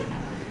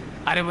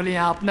 ارے بولے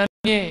یہاں اپنا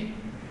نہیں ہے,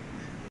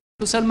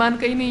 مسلمان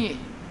کہیں نہیں ہے.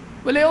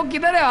 بولے وہ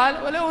کدھر ہے حال؟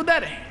 بولے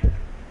ادھر ہے.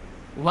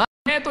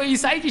 وہاں ہے تو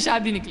عیسائی کی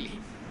شادی نکلی.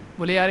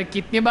 بولے یار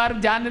کتنی بار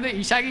جانے دے,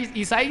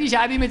 عیسائی کی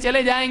شادی میں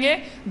چلے جائیں گے,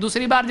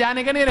 دوسری بار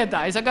جانے کا نہیں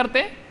رہتا. ایسا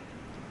کرتے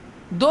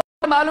 2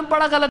 بار معلوم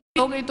پڑا غلطی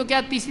ہو گئی تو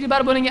کیا تیسری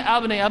بار بولیں گے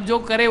اب نہیں, اب جو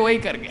کرے وہی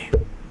کر گئے.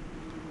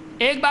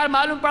 ایک بار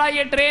معلوم پڑا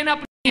یہ ٹرین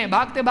اپنی ہے,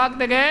 بھاگتے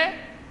بھاگتے گئے,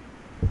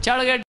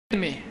 چڑھ گئے ٹرین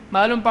میں,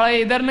 معلوم پڑا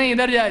یہ ادھر نہیں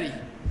ادھر جا رہی.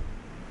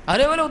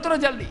 ارے بولے اترو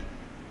جلدی.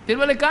 پھر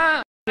بولے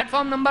کہاں؟ پلیٹ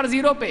فارم نمبر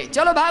 0 پہ,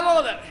 چلو بھاگو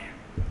ادھر.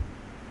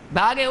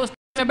 بھاگے اس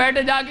میں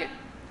بیٹھے جا کے,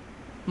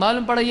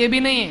 معلوم پڑا یہ بھی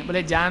نہیں ہے.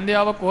 بولے جان دے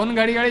اب کون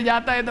گھڑی گھڑی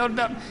جاتا ہے ادھر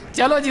ادھر,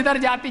 چلو جدھر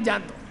جاتی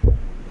جان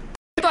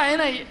تو ہے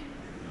نا. یہ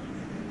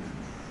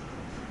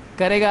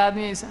کرے گا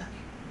آدمی ایسا؟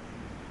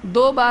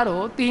 2 بار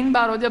ہو 3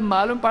 بار ہو, جب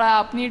معلوم پڑا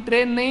اپنی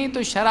ٹرین نہیں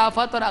تو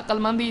شرافت اور عقل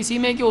مندی اسی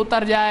میں کہ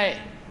اتر جائے.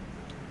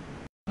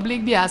 پبلک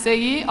بھی ہنسے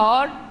گی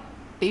اور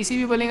ٹی سی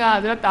بھی بولیں گا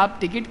حضرت آپ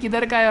ٹکٹ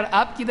کدھر کا ہے اور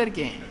آپ کدھر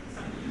کے ہیں,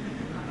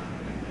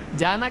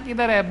 جانا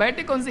کدھر ہے,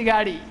 بیٹھے کون سی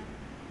گاڑی,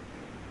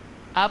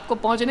 آپ کو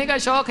پہنچنے کا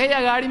شوق ہے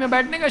یا گاڑی میں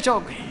بیٹھنے کا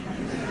شوق ہے؟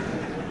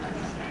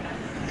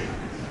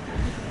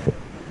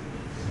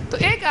 تو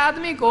ایک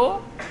آدمی کو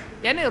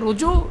یعنی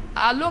رجوع,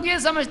 لوگ یہ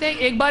سمجھتے ہیں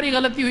ایک بار ہی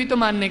غلطی ہوئی تو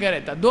ماننے کا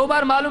رہتا, 2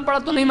 بار معلوم پڑا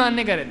تو نہیں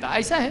ماننے کا رہتا.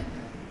 ایسا ہے,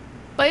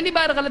 پہلی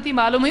بار غلطی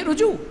معلوم ہوئی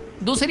رجوع,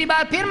 دوسری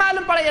بار پھر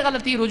معلوم پڑا یہ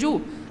غلطی رجوع.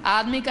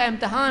 آدمی کا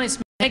امتحان اس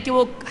میں ہے کہ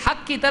وہ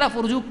حق کی طرف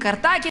رجوع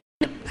کرتا ہے کہ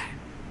نہیں کرتا ہے.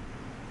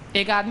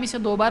 ایک آدمی سے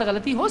 2 بار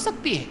غلطی ہو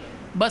سکتی ہے,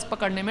 بس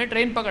پکڑنے میں,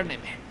 ٹرین پکڑنے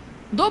میں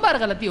 2 بار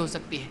غلطی ہو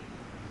سکتی ہے.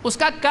 اس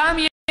کا کام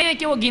یہ ہے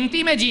کہ وہ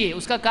گنتی میں جیے,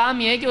 اس کا کام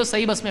یہ ہے کہ وہ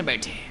صحیح بس میں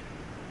بیٹھے.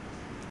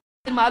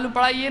 معلوم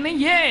پڑا یہ نہیں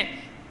یہ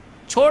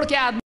چھوڑ کے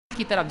آدمی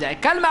کی طرف جائے,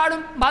 کل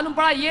معلوم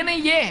پڑا یہ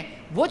نہیں یہ ہے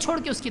وہ چھوڑ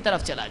کے اس کی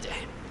طرف چلا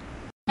جائے.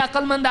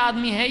 عقل مند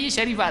آدمی ہے, یہ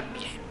شریف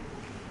آدمی ہے.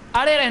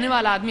 اڑے رہنے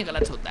والا آدمی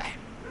غلط ہوتا ہے.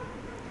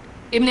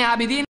 ابن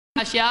عابدین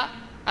اشیاء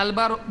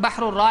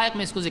البحر الرائق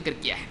میں اس کو ذکر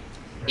کیا ہے.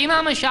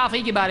 امام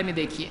شافعی کے بارے میں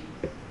دیکھیے,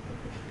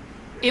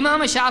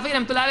 امام شافعی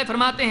رحمۃ اللہ علیہ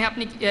فرماتے ہیں,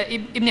 اپنی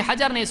ابن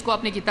حجر نے اس کو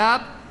اپنی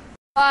کتاب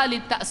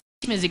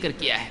التأسیس میں ذکر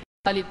کیا ہے.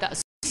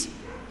 التأسیس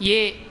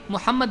یہ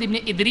محمد ابن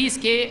ادریس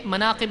کے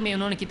مناقب میں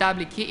انہوں نے کتاب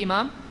لکھی ہے,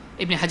 امام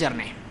ابن حجر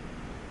نے.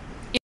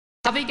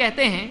 شافعی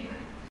کہتے ہیں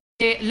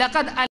کہ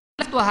لقد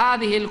الفت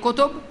هذه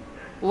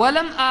الكتب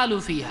ولم آل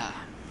فيها,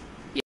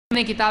 یہ میں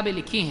نے کتابیں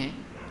لکھی ہیں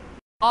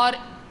اور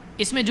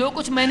اس میں جو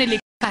کچھ میں نے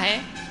لکھا ہے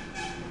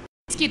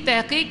اس کی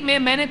تحقیق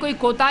میں نے کوئی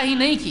کوتاہی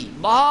نہیں کی,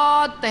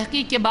 بہت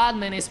تحقیق کے بعد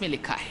میں نے اس میں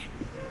لکھا ہے.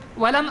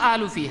 ولم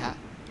آل فيها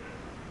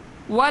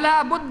ولا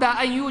بد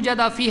ان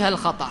يوجد فيها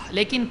الخطأ,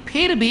 لیکن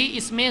پھر بھی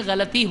اس میں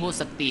غلطی ہو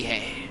سکتی ہے.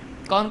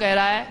 کون کہہ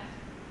رہا ہے؟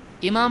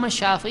 امام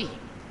شافعی.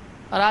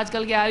 اور آج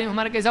کل کے عالم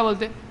ہمارے کیسا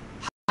بولتے ہیں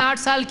 8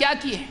 سال کیا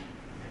کیے,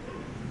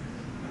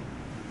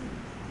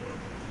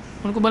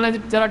 ان کو بولا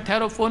ذرا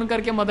ٹھہرو, فون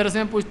کر کے مدرسے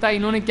میں پوچھتا ہے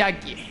انہوں نے کیا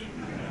کیے,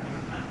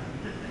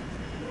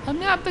 ہم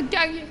نے اب تک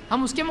کیا کیا,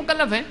 ہم اس کے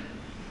مکلف ہیں.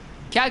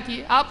 کیا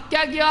کیے آپ,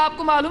 کیا کیا آپ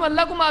کو معلوم,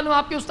 اللہ کو معلوم,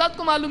 آپ کے استاد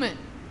کو معلوم ہے.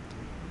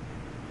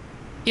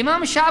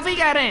 امام شافعی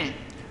کہہ رہے ہیں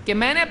کہ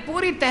میں نے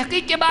پوری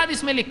تحقیق کے بعد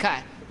اس میں لکھا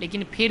ہے,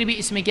 لیکن پھر بھی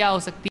اس میں کیا ہو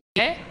سکتی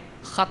ہے,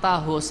 خطا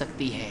ہو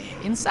سکتی ہے.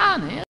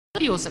 انسان ہے,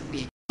 غلطی ہو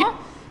سکتی ہے.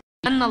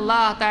 ان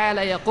اللہ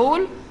تعالی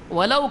یقول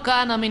ولو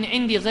کان من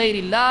عند غیر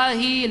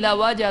اللہ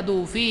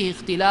لوجدوا فیہ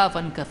اختلافا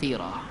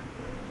کثیرا,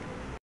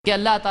 کہ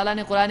اللہ تعالیٰ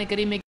نے قرآن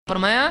کریم میں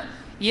فرمایا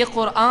یہ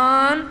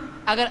قرآن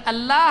اگر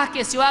اللہ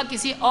کے سوا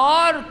کسی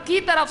اور کی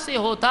طرف سے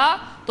ہوتا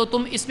تو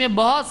تم اس میں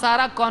بہت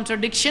سارا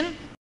کانٹرڈکشن,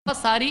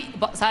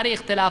 بہت سارے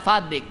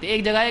اختلافات دیکھتے.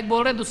 ایک جگہ ایک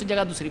بول رہے, دوسری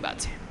جگہ دوسری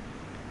بات ہے.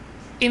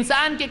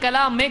 انسان کے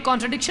کلام میں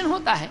کانٹرڈکشن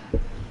ہوتا ہے,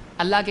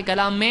 اللہ کے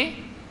کلام میں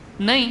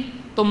نہیں.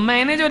 تو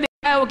میں نے جو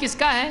لکھا ہے وہ کس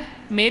کا ہے,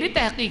 میری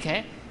تحقیق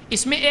ہے.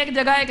 اس میں ایک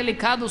جگہ ایک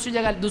لکھا، دوسری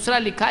جگہ دوسرا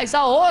لکھا،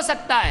 ایسا ہو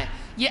سکتا ہے.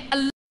 یہ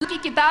اللہ کی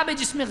کتاب ہے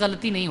جس میں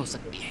غلطی نہیں ہو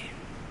سکتی ہے،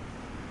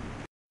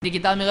 یہ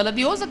کتاب میں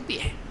غلطی ہو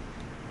سکتی ہے.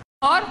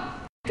 اور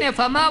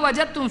فما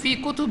وجدتم فی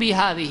کتبی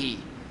ہذہ،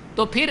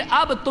 تو پھر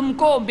اب تم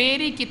کو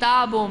میری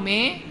کتابوں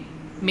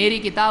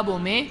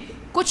میں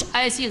کچھ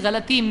ایسی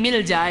غلطی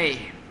مل جائے،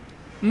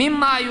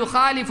 مما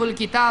یخالف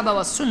الکتاب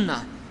والسنہ،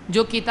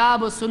 جو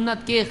کتاب و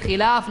سنت کے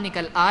خلاف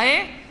نکل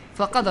آئے،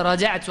 فقد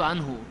رجعت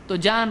عنہ، تو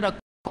جان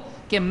رکھو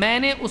کہ میں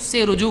نے اس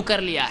سے رجوع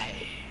کر لیا ہے.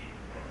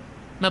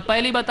 میں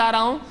پہلی بتا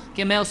رہا ہوں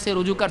کہ میں اس سے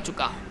رجوع کر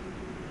چکا ہوں.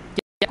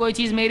 کہ کوئی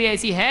چیز میری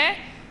ایسی ہے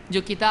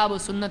جو کتاب و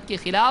سنت کے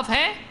خلاف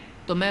ہے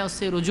تو میں اس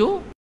سے رجوع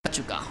کر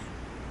چکا ہوں.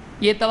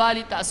 یہ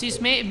توالی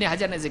تاسیس میں ابن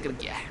حجر نے ذکر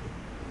کیا ہے.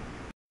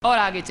 اور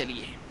آگے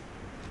چلیے،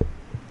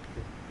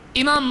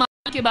 امام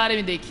مالک کے بارے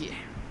میں دیکھیے.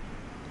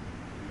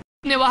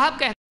 ابن وہب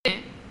کہتے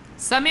ہیں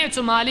سمعت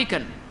مالکا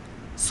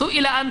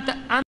سئل عن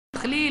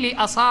تخلیل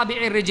اصابع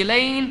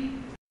الرجلین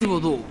فی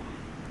الوضوء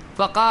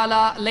فقال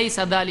لیس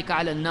ذلک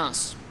علی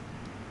الناس.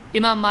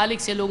 امام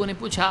مالک سے لوگوں نے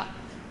پوچھا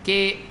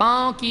کہ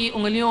پاؤں کی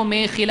انگلیوں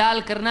میں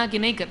خلال کرنا کہ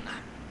نہیں کرنا.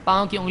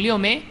 پاؤں کی انگلیوں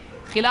میں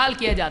خلال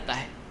کیا جاتا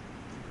ہے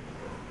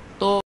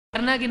تو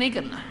کرنا کہ نہیں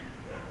کرنا.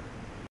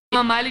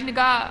 امام مالک نے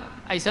کہا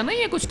ایسا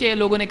نہیں ہے کچھ کہ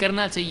لوگوں نے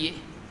کرنا چاہیے،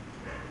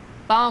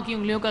 پاؤں کی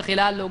انگلیوں کا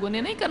خلال لوگوں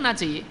نے نہیں کرنا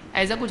چاہیے،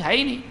 ایسا کچھ ہے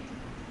ہی نہیں.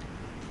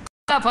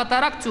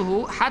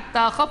 فَتَرَكْتُهُ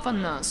حَتَّى خَفَّ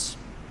النَّاسِ،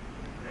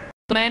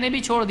 تو میں نے بھی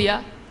چھوڑ دیا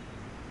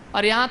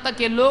اور یہاں تک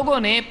کہ لوگوں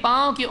نے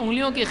پاؤں کی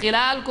انگلیوں کے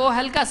خلال کو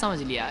ہلکا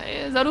سمجھ لیا.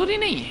 ضروری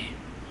نہیں ہے،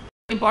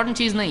 امپورٹنٹ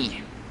چیز نہیں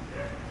ہے.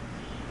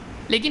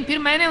 لیکن پھر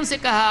میں نے ان سے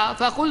کہا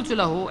فَقُلْتُ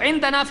لَهُ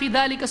عِنْدَنَا فِي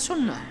ذَلِكَ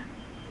السُّنَّةِ،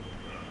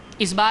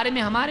 اس بارے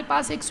میں ہمارے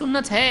پاس ایک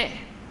سنت ہے.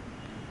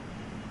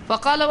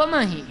 فقال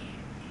وما ہی،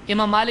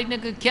 امام مالک نے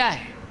کہا کیا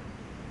ہے.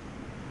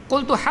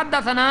 قلت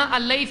حدثنا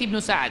اللیث ابن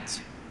سعد،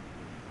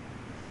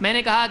 میں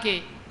نے کہا کہ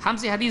ہم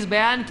سے حدیث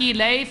بیان کی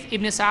لیث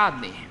ابن سعد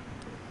نے،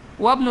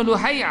 وابن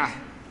لہیعہ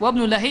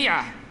وابن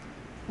لہیعہ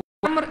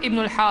وعمر ابن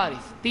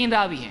الحارث، تین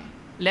راوی ہیں،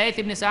 لیث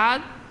ابن سعد،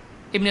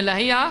 ابن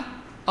لہیعہ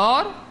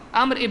اور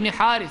عمر ابن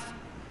حارث،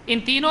 ان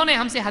تینوں نے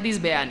ہم سے حدیث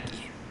بیان کی.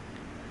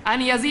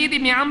 عن یزید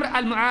ابن عمر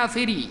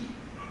المعافری،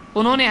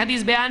 انہوں نے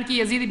حدیث بیان کی،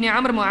 یزید ابن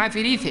عمر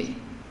معافری تھے.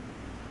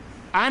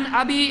 عن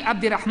ابی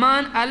عبد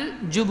الرحمن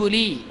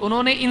الجبلی،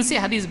 انہوں نے ان سے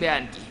حدیث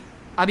بیان کی،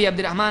 ابی عبد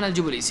الرحمن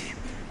الجبلی سے.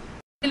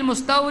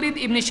 المستورد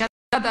ابن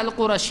شداد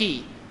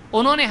القرشی،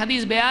 انہوں نے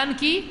حدیث بیان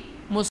کی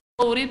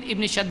مستورد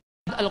ابن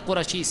شداد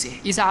القرشی سے،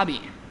 یہ صحابی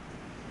ہیں.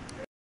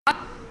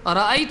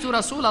 رأیت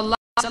رسول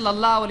اللہ صلی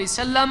اللہ علیہ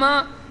وسلم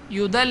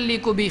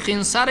یدلک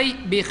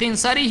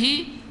بخنصرہ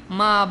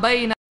ما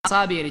بین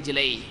اصابع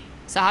رجلیہ،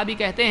 صحابی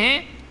کہتے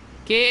ہیں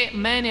کہ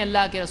میں نے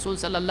اللہ کے رسول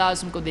صلی اللہ علیہ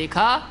وسلم کو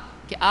دیکھا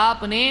کہ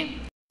آپ نے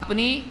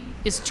اپنی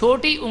اس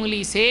چھوٹی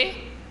انگلی سے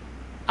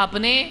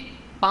اپنے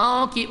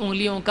پاؤں کی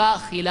انگلیوں کا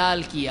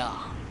خلال کیا.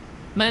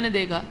 میں نے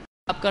دیکھا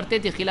آپ کرتے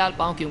تھے خلال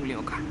پاؤں کی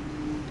انگلیوں کا.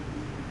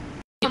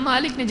 امام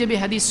مالک نے جب یہ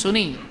حدیث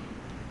سنی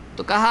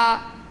تو کہا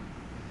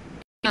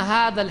ان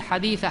ھذا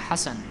الحدیث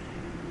حسن،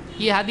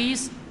 یہ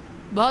حدیث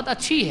بہت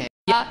اچھی ہے،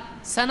 یا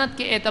سند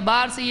کے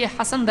اعتبار سے یہ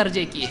حسن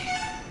درجے کی ہے.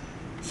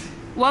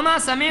 وما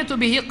سمعت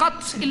به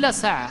قط الا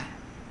ساعہ،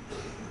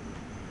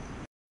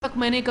 تک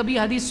میں نے کبھی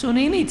حدیث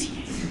سنی نہیں تھی.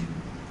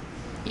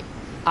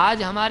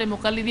 آج ہمارے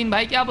مقلدین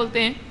بھائی کیا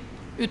بولتے ہیں،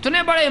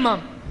 اتنے بڑے امام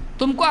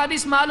تم کو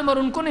حدیث معلوم اور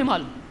ان کو نہیں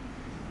معلوم.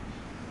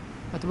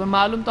 مطلب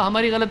معلوم تو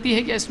ہماری غلطی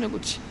ہے کیا اس میں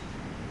کچھ.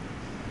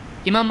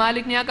 امام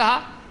مالک نے کہا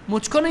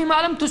مجھ کو نہیں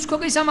معلوم، تجھ کو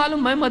کیسا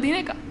معلوم، میں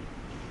مدینے کا،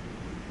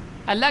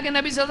 اللہ کے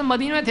نبی صلی اللہ علیہ وسلم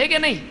مدینے میں تھے کہ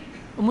نہیں،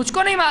 مجھ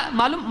کو نہیں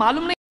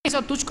معلوم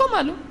نہیں، تجھ کو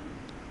معلوم.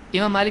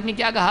 امام مالک نے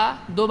کیا کہا،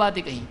 دو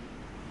باتیں کہیں.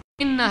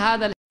 ان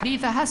ھذا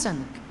الحدیث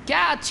حسن،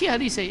 کیا اچھی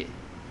حدیث ہے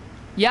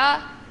یا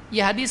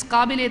یہ حدیث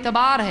قابل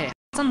اعتبار ہے،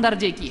 حسن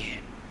درجے کی ہے،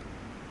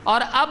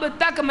 اور اب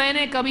تک میں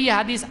نے کبھی یہ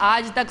حدیث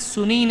آج تک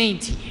سنی نہیں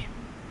تھی.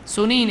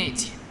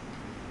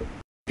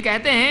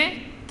 کہتے ہیں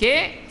کہ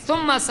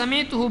ثم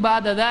سمعته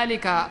بعد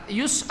ذلك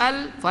يسأل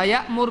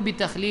فيأمر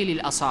بتخليل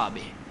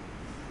الاصابع.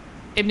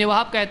 ابن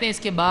وہب کہتے ہیں اس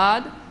کے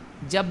بعد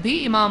جب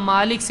بھی امام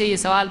مالک سے یہ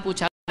سوال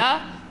پوچھا گیا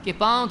کہ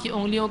پاؤں کی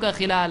انگلیوں کا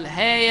خلال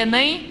ہے یا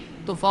نہیں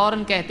تو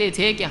فوراً کہتے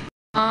تھے کہ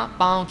ہاں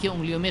پاؤں کی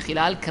انگلیوں میں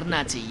خلال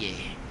کرنا چاہیے.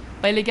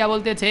 پہلے کیا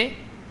بولتے تھے،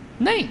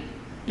 نہیں،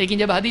 لیکن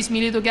جب حدیث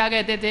ملی تو کیا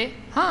کہتے تھے،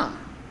 ہاں.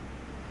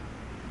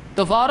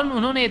 تو فوراً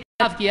انہوں نے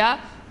اعتراف کیا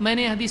میں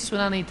نے حدیث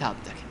سنا نہیں تھا اب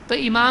تک. تو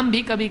امام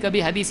بھی کبھی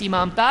کبھی حدیث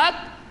امام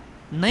تک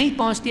نہیں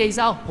پہنچتی،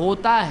 ایسا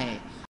ہوتا ہے.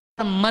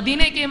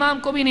 مدینے کے امام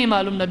کو بھی نہیں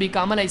معلوم نبی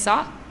کا عمل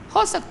ایسا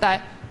ہو سکتا ہے.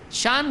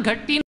 شان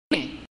گھٹتی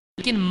نہیں ہے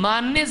لیکن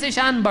ماننے سے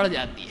شان بڑھ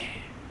جاتی ہے،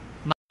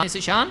 ماننے سے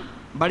شان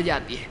بڑھ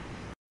جاتی ہے.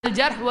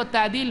 الجرح و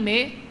تعدیل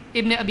میں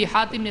ابن ابی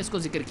حاتم نے اس کو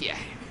ذکر کیا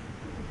ہے.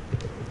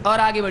 اور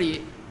آگے بڑھیے.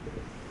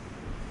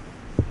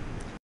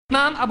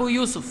 امام ابو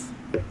یوسف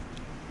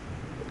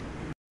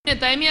ابن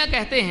تیمیہ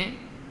کہتے ہیں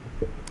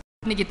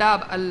اپنی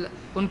کتاب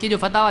ان کی جو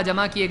فتاوی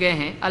جمع کیے گئے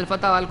ہیں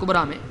الفتاوی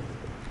الکبریٰ میں،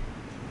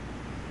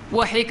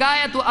 وہ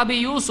حکایت ابی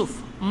یوسف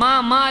ما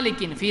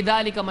مالک فی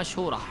ذلک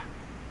مشہورہ،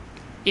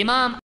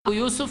 امام ابو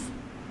یوسف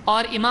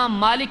اور امام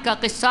مالک کا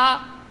قصہ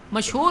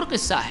مشہور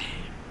قصہ ہے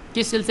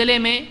کس سلسلے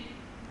میں؟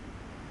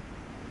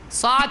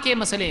 سا کے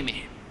مسئلے میں۔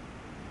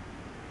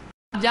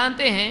 آپ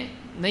جانتے ہیں،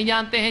 نہیں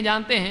جانتے ہیں،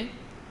 جانتے ہیں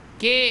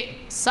کہ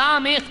سا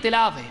میں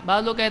اختلاف ہے۔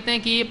 بعض لوگ کہتے ہیں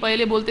کہ یہ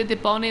پہلے بولتے تھے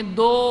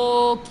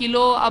 1.25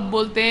 کلو، اب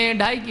بولتے ہیں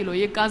 2.5 کلو۔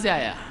 یہ کہاں سے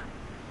آیا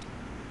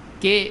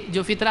کہ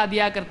جو فطرہ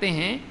دیا کرتے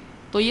ہیں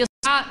تو یہ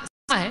سا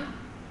ہے،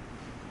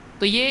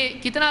 تو یہ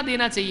کتنا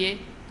دینا چاہیے؟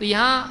 تو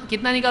یہاں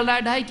کتنا نکل رہا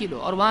ہے؟ 2.5 کلو،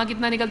 اور وہاں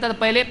کتنا نکلتا تھا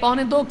پہلے؟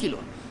 1.25 کلو۔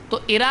 تو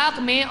عراق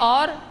میں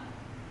اور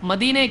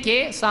مدینے کے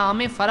سا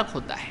میں فرق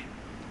ہوتا ہے۔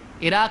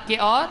 عراق کے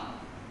اور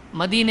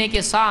مدینے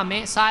کے سا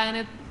میں، سا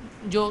یعنی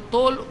جو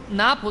تول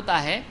ناپ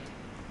ہوتا ہے،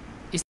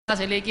 اس طرح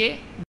سے لے کے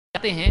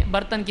جاتے ہیں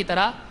برتن کی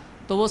طرح،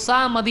 تو وہ سا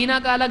مدینہ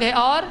کا الگ ہے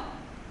اور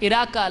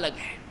عراق کا الگ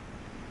ہے۔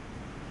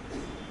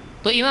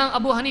 تو امام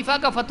ابو حنیفہ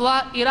کا فتویٰ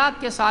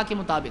عراق کے سا کے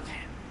مطابق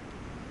ہے،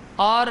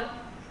 اور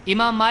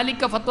امام مالک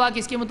کا فتویٰ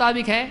کس کے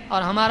مطابق ہے؟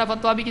 اور ہمارا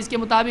فتویٰ بھی کس کے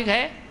مطابق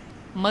ہے؟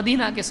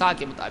 مدینہ کے سا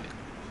کے مطابق۔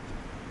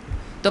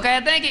 تو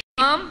کہتے ہیں کہ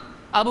امام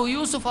ابو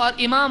یوسف اور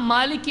امام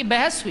مالک کی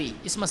بحث ہوئی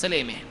اس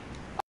مسئلے میں۔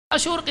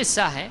 مشہور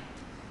قصہ ہے،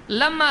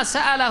 لما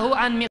سألہ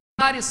عن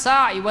مقدار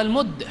الصاع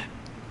والمد،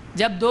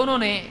 جب دونوں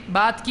نے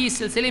بات کی اس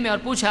سلسلے میں اور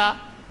پوچھا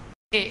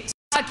کہ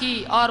صاع کی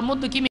اور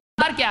مد کی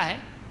مقدار کیا ہے،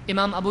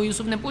 امام ابو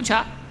یوسف نے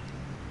پوچھا،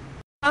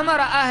 امر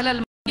اہل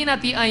المدینہ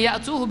ان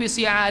یأتوہ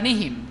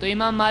بصیعانہم، تو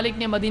امام مالک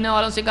نے مدینہ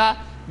والوں سے کہا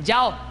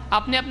جاؤ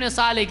اپنے اپنے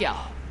صاع لے کے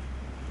آؤ۔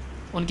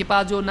 ان کے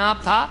پاس جو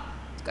ناپ تھا،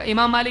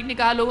 امام مالک نے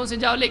کہا لوگوں سے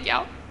جاؤ لے کے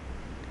آؤ،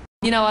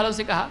 مدینہ والوں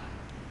سے کہا،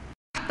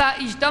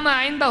 حتی اجتمع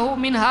عندہ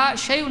منہا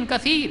شیء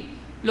کثیر،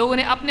 لوگوں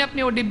نے اپنے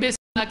اپنے وہ ڈبے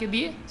سے لا کے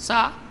دیے،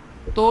 صاع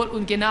تول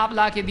ان کے ناپ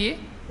لا کے دیے۔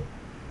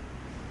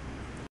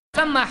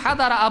 لما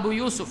حضر ابو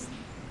یوسف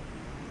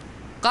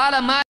قال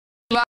ما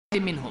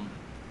واحد منہم،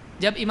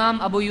 جب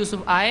امام ابو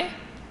یوسف آئے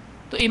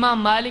تو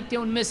امام مالک نے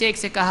ان میں سے ایک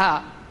سے کہا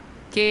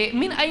کہ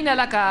من این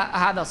لک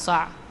ھذا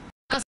الصاع،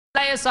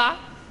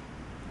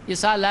 یہ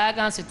صاع لایا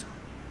کہاں سے تو؟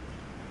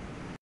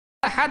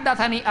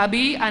 حدثني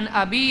ابي عن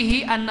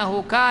ابيه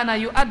انه كان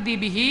يؤدي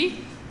به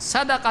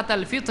صدقة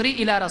الفطر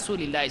الى رسول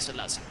الله صلی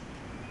اللہ علیہ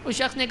وسلم۔ اس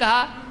شخص نے کہا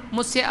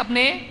مجھ سے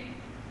اپنے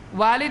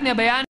والد نے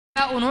بیان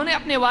کیا، انہوں نے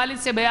اپنے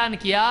والد سے بیان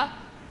کیا،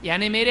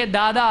 یعنی میرے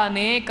دادا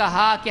نے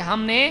کہا کہ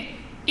ہم نے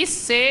اس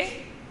سے،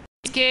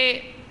 اس کے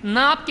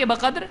ناپ کے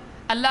بقدر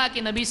اللہ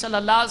کے نبی صلی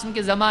اللہ علیہ وسلم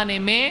کے زمانے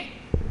میں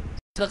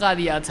صدقہ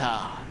دیا تھا۔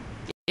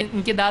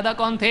 ان کے دادا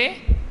کون تھے؟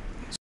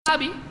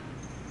 صحابی۔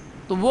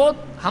 تو وہ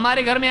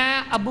ہمارے گھر میں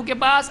آیا ابو کے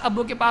پاس،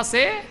 ابو کے پاس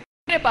سے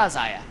میرے پاس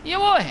آیا، یہ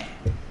وہ ہے،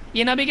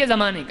 یہ نبی کے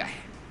زمانے کا ہے۔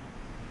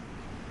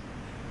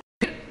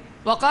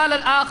 وقال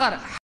الآخر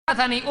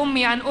حدثني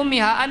امي عن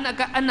امها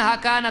انها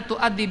كانت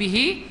تؤدي به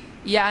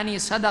یعنی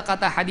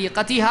صدقۃ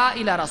حدیقتها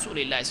الى رسول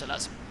اللہ صلی اللہ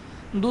علیہ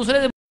وسلم۔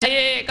 دوسرے سے پوچھا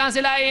یہ کہاں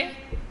سے لائے؟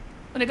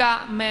 انہوں نے کہا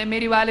میں،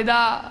 میری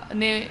والدہ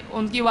نے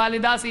ان کی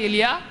والدہ سے یہ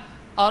لیا،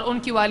 اور ان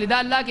کی والدہ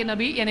اللہ کے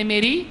نبی یعنی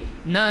میری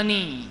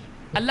نانی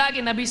اللہ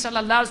کے نبی صلی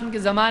اللہ علیہ وسلم کے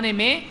زمانے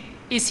میں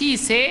اسی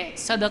سے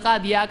صدقہ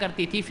دیا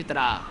کرتی تھی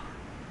فطرہ۔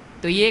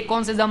 تو یہ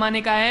کون سے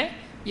زمانے کا ہے؟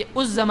 یہ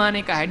اس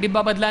زمانے کا ہے،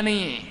 ڈبہ بدلا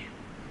نہیں ہے۔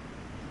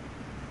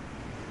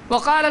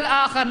 وقال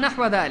الآخر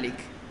نحو ذلك،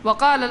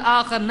 وقال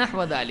الآخر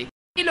نحو ذلك،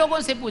 ان لوگوں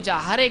سے پوچھا،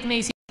 ہر ایک نے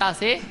اسی طرح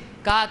سے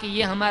کہا کہ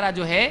یہ ہمارا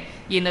جو ہے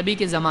یہ نبی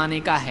کے زمانے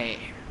کا ہے۔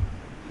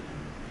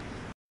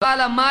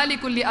 قال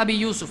مالک لابی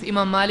یوسف،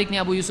 امام مالک نے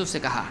ابو یوسف سے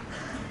کہا،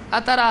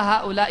 اترى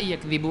هؤلاء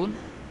یکذبون،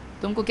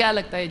 تم کو کیا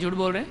لگتا ہے یہ جھوٹ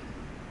بول رہے ہیں؟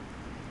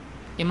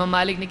 امام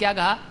مالک نے کیا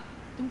کہا؟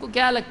 تم کو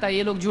کیا لگتا ہے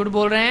یہ لوگ جھوٹ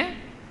بول رہے ہیں؟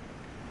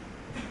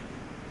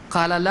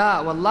 قال لا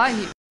واللہ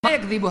ما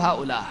یکذب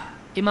هؤلاء،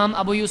 امام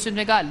ابو یوسف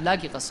نے کہا اللہ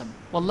کی قسم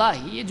واللہ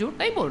یہ جھوٹ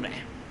نہیں بول رہے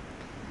ہیں۔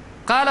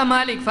 قال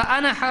مالک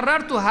فانا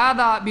حررت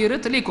هذا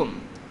برتلکم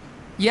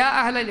یا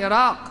اہل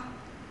العراق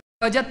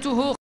وجدته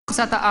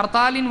 5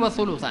 ارطال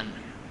وثلثا،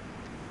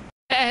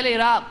 اہل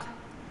عراق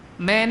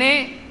میں نے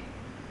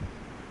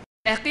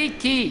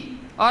تحقیق کی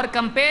اور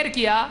کمپیئر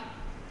کیا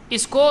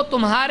اس کو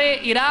تمہارے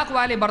عراق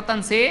والے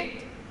برتن سے،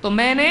 تو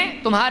میں نے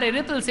تمہارے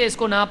رتل سے اس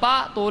کو ناپا،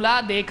 تولا،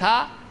 دیکھا،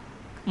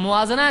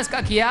 موازنہ اس کا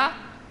کیا،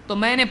 تو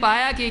میں نے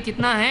پایا کہ یہ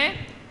کتنا ہے؟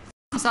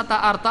 5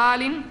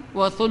 ارطال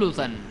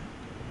وثلثا،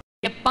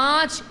 یہ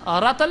 5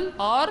 رتل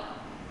اور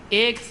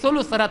 1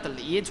 ثلث رتل،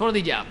 یہ چھوڑ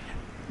دیجیے آپ،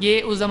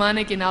 یہ اس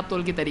زمانے کے ناپ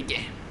تول کے طریقے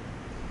ہیں۔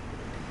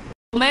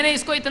 میں نے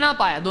اس کو اتنا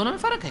پایا، دونوں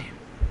میں فرق ہے۔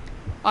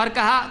 اور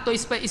کہا تو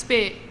اس پہ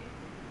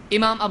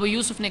امام ابو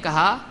یوسف نے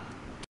کہا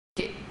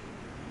کہ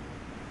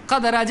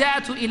قد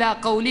رجعت الى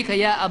قولك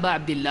یا ابا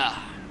عبداللہ،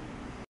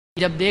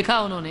 جب دیکھا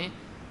انہوں نے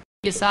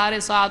یہ سارے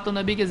صاع تو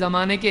نبی کے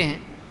زمانے کے ہیں،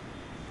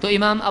 تو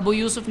امام ابو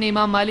یوسف نے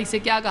امام مالک سے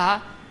کیا کہا؟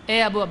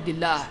 اے ابو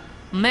عبداللہ،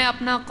 میں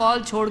اپنا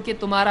قول چھوڑ کے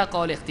تمہارا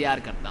قول اختیار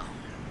کرتا ہوں۔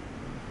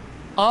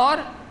 اور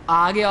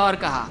آگے اور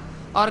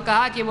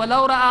کہا کہ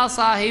وَلَوْ رَأَى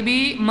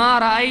صَاحِبِي مَا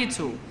رَأَيْتُ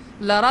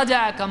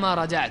لَرَجَعَ كَمَا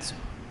رَجَعْتُ،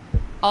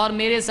 اور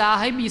میرے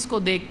صاحب اس کو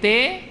دیکھتے،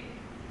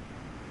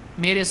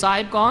 میرے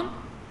صاحب کون؟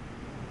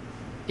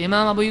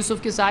 امام ابو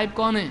یوسف کے صاحب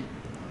کون ہیں؟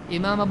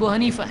 امام ابو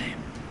حنیفہ ہیں۔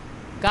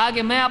 کہا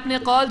کہ میں اپنے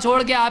قول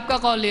چھوڑ کے آپ کا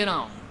قول لے رہا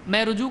ہوں،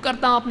 میں رجوع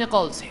کرتا ہوں اپنے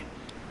قول سے،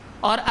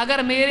 اور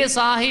اگر میرے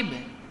صاحب،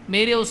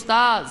 میرے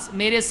استاذ،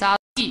 میرے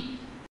ساتھی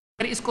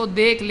اگر اس کو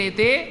دیکھ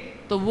لیتے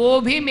تو وہ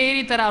بھی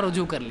میری طرح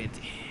رجوع کر لیتے.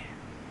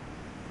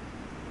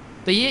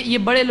 تو یہ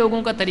بڑے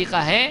لوگوں کا طریقہ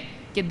ہے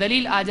کہ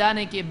دلیل آ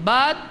جانے کے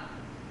بعد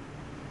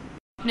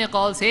اپنے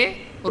قول سے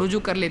رجوع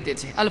کر لیتے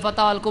تھے.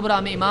 الفتاوی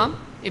الکبریٰ میں امام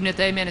ابن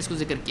تیمیہ نے اس کو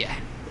ذکر کیا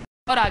ہے.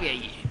 اور آگے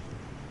آئیے،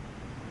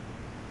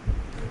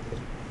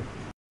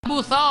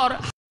 ابو ثور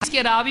اس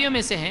کے راویوں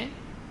میں سے ہیں،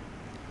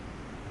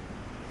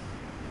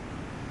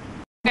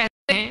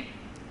 کہتے ہیں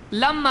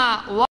لما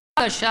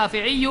وصل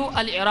الشافعی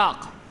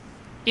العراق،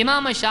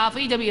 امام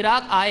شافعی جب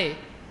عراق آئے،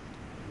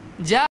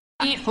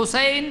 جاءنی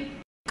حسین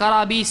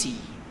کرابیسی،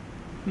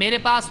 میرے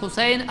پاس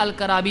حسین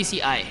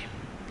الکرابیسی آئے،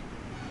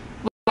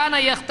 وَكَانَ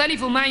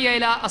يَخْتَلِفُ مَعِيَ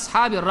إِلَىٰ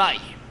أَصْحَابِ الرَّائِ،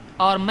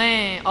 اور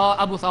میں اور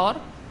ابو ثور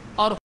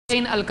اور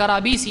حسین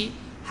الکرابیسی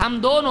ہم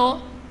دونوں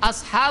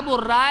اصحاب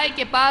الرائے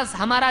کے پاس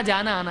ہمارا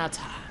جانا آنا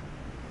تھا.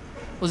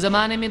 اس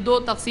زمانے میں دو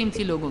تقسیم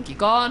تھی لوگوں کی،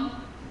 کون؟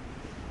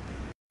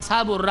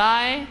 اصحاب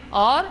الرائے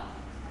اور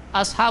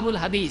اصحاب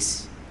الحدیث.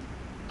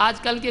 آج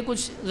کل کے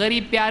کچھ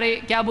غریب پیارے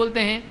کیا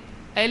بولتے ہیں؟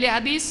 اہل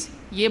حدیث.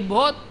 یہ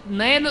بہت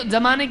نئے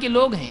زمانے کے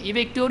لوگ ہیں، یہ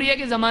وکٹوریا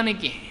کے زمانے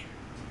کے ہیں.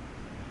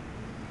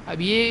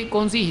 اب یہ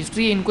کون سی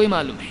ہسٹری ہے ان کو ہی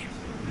معلوم ہے.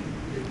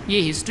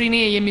 یہ ہسٹری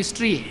نہیں ہے، یہ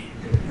مسٹری ہے.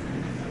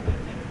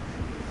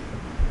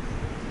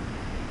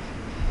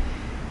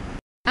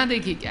 یہاں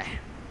دیکھیے کیا ہے،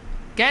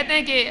 کہتے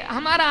ہیں کہ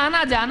ہمارا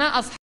آنا جانا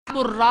اصحاب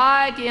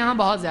الرائے کے یہاں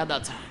بہت زیادہ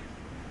تھا.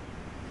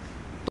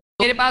 تو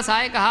میرے پاس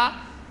آئے، کہا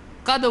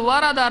قد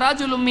ورد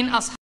رجل من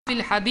اصحاب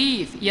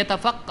الحدیث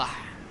یتفقہ.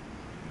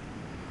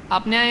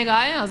 اپنے آئے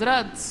کہا ہے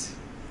حضرت،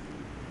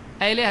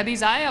 اہل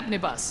حدیث آئے اپنے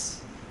پاس.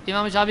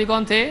 امام شافعی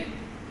کون تھے؟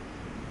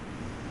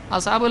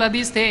 اصحاب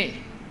الحدیث تھے.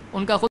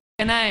 ان کا خود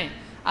کہنا ہے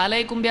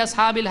علیکم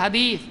باصحاب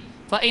الحدیث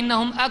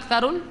فانہم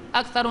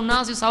اکثر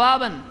الناس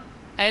ثوابا.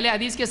 اہل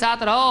حدیث کے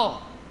ساتھ رہو،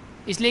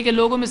 اس لیے کہ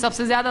لوگوں میں سب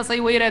سے زیادہ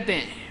صحیح وہی رہتے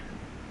ہیں.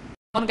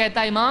 کون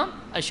کہتا ہے؟ امام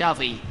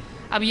الشافعی.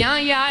 اب یہاں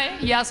یہ آئے،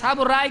 یہ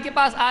اصحاب الرائے کے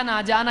پاس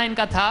آنا جانا ان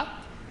کا تھا.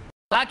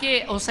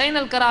 تاکہ حسین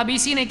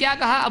الکرابیسی نے کیا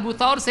کہا ابو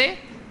ثور سے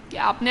کہ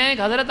آپ نے ایک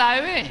حضرت آئے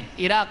ہوئے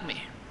عراق میں،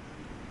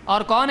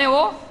 اور کون ہے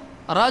وہ؟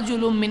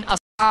 رجل من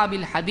اصحاب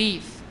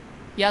الحدیث،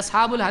 یا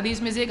اصحاب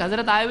الحدیث میں سے ایک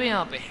حضرت آئے ہوئے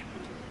یہاں پہ.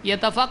 یہ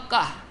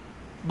تفقہ،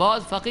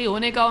 بہت فقیہ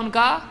ہونے کا ان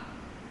کا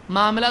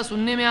معاملہ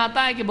سننے میں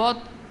آتا ہے کہ بہت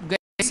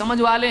گہری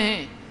سمجھ والے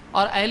ہیں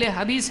اور اہل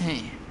حدیث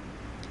ہیں.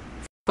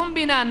 تم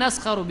بنا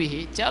نسخر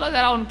بھی، چلو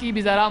ذرا ان کی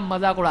بھی ذرا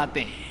مذاق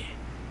اڑاتے ہیں،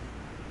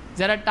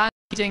 ذرا ٹانگ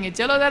کھینچیں گے،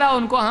 چلو ذرا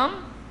ان کو ہم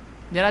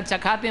ذرا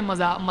چکھاتے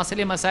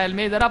مسئلے مسائل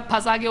میں، ذرا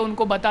پھنسا کے ان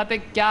کو بتاتے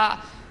کیا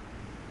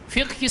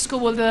فقہ کس کو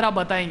بولتے، ذرا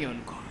بتائیں گے ان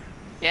کو.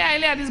 یہ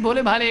اہل حدیث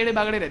بھولے بھالے ایڑے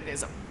باگڑے رہتے ہیں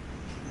سب.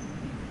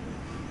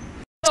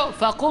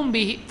 فقم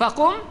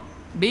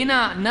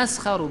بنا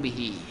نسخر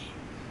بھی،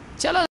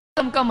 چلو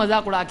ان کا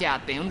مذاق اڑا کے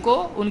آتے ہیں، ان کو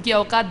ان کی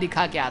اوقات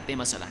دکھا کے آتے ہیں.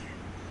 مثلا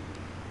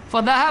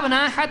فذهبنا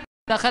حتى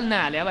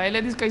دخلنا علیہ. اب اہل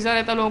حدیث کیسا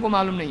رہتا لوگوں کو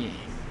معلوم نہیں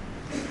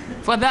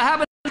ہے.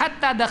 فذهبنا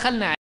حتى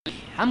دخلنا علیہ،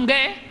 ہم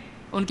گئے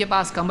ان کے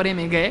پاس، کمرے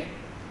میں گئے.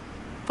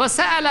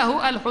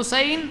 فسأله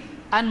الحسین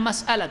عن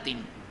مسألة،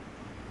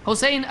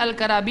 حسین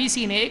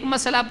الکرابیسی نے ایک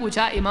مسئلہ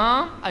پوچھا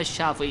امام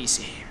الشافعی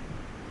سے.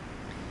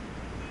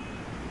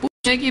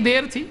 پوچھنے کی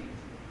دیر تھی.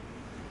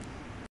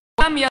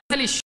 لم يزل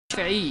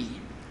الشافعی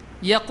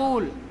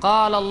یقول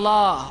قال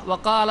اللہ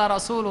وقال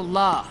رسول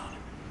اللہ.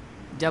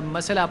 جب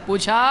مسئلہ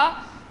پوچھا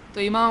تو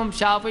امام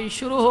شافعی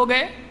شروع ہو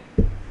گئے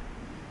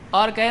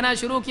اور کہنا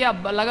شروع کیا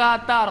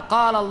لگاتار،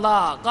 قال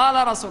اللہ قال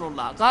رسول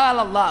اللہ قال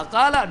اللہ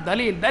قال،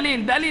 دلیل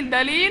دلیل دلیل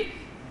دلیل.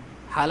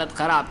 حالت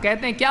خراب.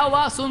 کہتے ہیں کیا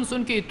ہوا؟ سن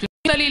سن کے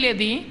اتنی دلیلیں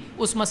دیں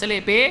اس مسئلے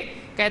پہ،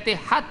 کہتے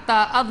حتی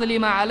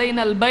اظلم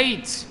علینا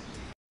البیت،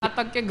 یہاں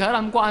تک کہ گھر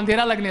ہم کو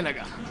اندھیرا لگنے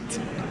لگا.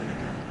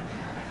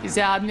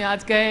 اسے آدمی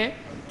آج کہے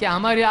کہ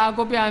ہماری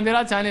آنکھوں پہ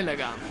اندھیرا چھانے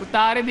لگا،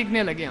 تارے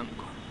دکھنے لگے ہم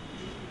کو.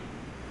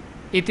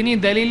 اتنی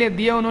دلیلیں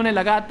دی انہوں نے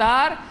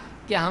لگاتار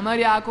کہ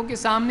ہماری آنکھوں کے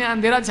سامنے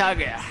اندھیرا چھا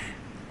گیا.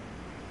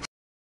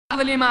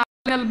 اظلم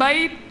علینا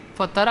البیت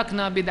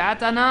فترکنا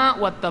بدعتنا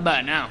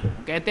واتبعناہ.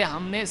 کہتے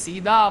ہم نے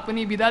سیدھا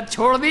اپنی بدعت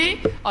چھوڑ دی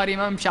اور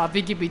امام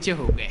شافعی کے پیچھے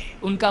ہو گئے،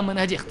 ان کا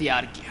منہج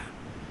اختیار کیا.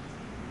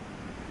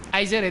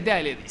 ایسے رہتے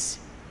اہل حدیث.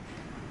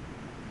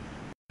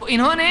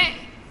 انہوں نے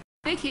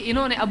دیکھیے،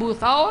 انہوں نے ابو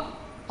ثور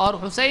اور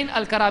حسین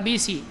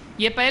الکرابیسی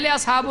یہ پہلے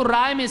اصحاب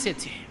الرائے میں سے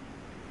تھے،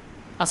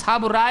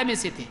 اصحاب الرائے میں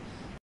سے تھے.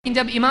 لیکن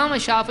جب امام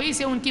شافعی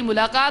سے ان کی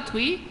ملاقات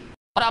ہوئی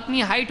اور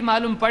اپنی ہائٹ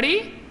معلوم پڑی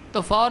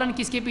تو فوراً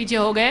کس کے پیچھے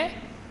ہو گئے؟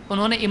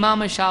 انہوں نے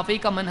امام شافعی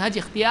کا منہج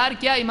اختیار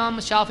کیا. امام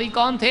شافعی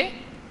کون تھے؟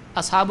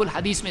 اصحاب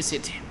الحدیث میں سے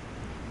تھے.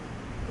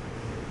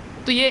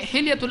 تو یہ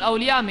حلیۃ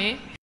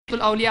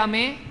الاولیاء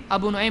میں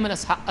ابو نعیم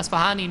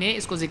الاصفہانی نے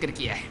اس کو ذکر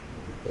کیا ہے.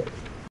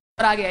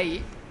 اور آگے آئیے،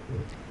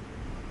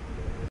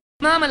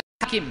 امام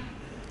الحاکم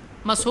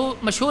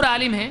مشہور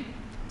عالم ہیں،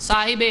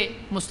 صاحب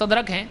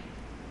مستدرک ہیں.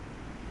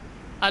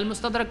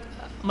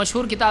 المستدرک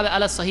مشہور کتاب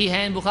علی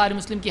الصحیحین، بخاری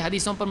مسلم کی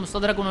حدیثوں پر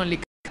مستدرک انہوں نے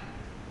لکھا.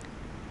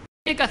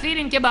 کثیر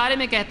ان کے بارے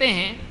میں کہتے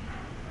ہیں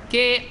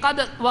کہ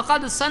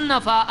وقد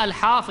صنف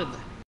الحافظ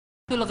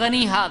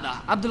الغنی ہادہ،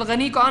 عبد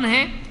الغنی کون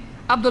ہیں؟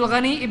 عبد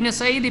الغنی ابن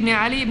سعید ابن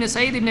علی ابن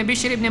سعید ابن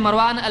بشر ابن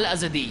مروان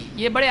الازدی،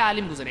 یہ بڑے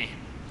عالم گزرے ہیں۔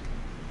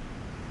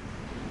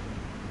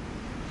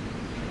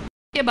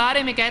 کے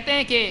بارے میں کہتے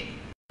ہیں کہ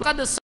قد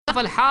صنف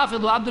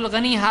الحافظ عبد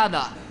الغنی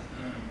ہادہ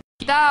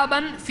کتابا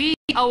فی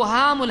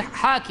اوہام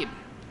الحاکم،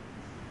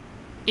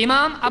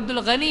 امام عبد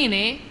الغنی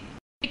نے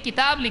ایک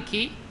کتاب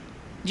لکھی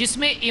جس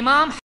میں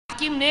امام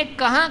حاکم نے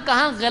کہاں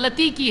کہاں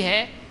غلطی کی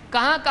ہے،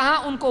 کہاں کہاں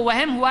ان کو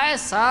وہم ہوا ہے،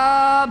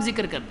 سب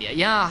ذکر کر دیا۔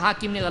 یہاں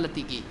حاکم نے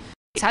غلطی کی،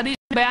 اس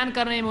حدیث بیان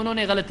کرنے میں انہوں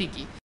نے غلطی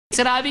کی، اس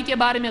راوی کے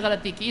بارے میں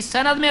غلطی کی، اس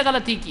سند میں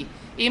غلطی کی،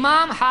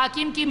 امام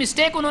حاکم کی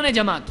مسٹیک انہوں نے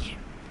جمع کی۔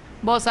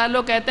 بہت سارے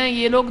لوگ کہتے ہیں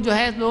یہ لوگ جو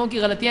ہے لوگوں کی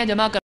غلطیاں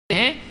جمع کرتے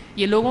ہیں،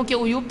 یہ لوگوں کے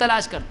عیوب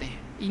تلاش کرتے ہیں،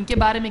 ان کے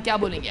بارے میں کیا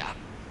بولیں گے آپ؟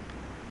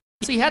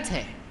 نصیحت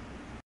ہے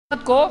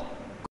کو،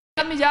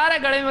 آدمی جا رہا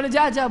ہے گاڑی میں، بولے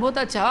جا جا بہت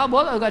اچھا،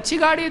 بہت اچھی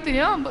گاڑی تھی،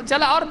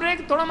 چلا اور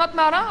بریک تھوڑا مت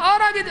مارا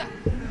اور آگے جا،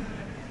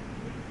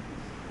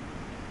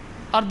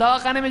 اور دوا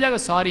خانے میں جا کے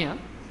سوری ہاں،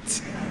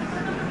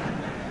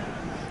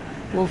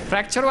 وہ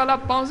فریکچر والا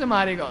پاؤں سے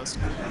مارے گا اس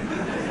کو۔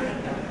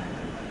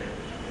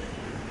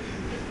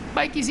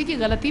 بھائی کسی کی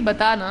غلطی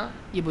بتانا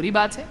یہ بری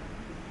بات ہے۔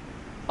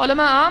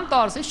 علماء عام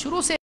طور سے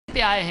شروع سے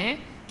کہتے آئے ہیں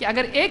کہ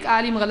اگر ایک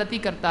عالم غلطی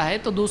کرتا ہے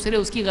تو دوسرے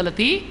اس کی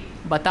غلطی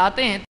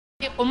بتاتے ہیں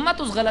کہ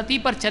امت اس غلطی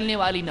پر چلنے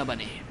والی نہ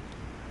بنے۔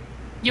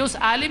 یہ اس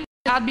عالم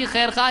کے ساتھ بھی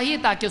خیر خواہی ہے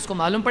تاکہ اس کو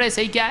معلوم پڑے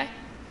صحیح کیا ہے،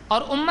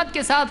 اور امت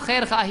کے ساتھ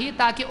خیر خواہی ہے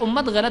تاکہ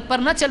امت غلط پر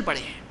نہ چل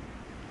پڑے۔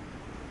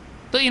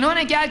 تو انہوں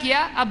نے کیا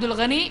کیا، عبد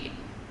الغنی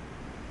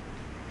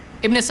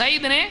ابن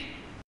سعید نے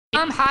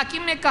امام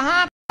حاکم نے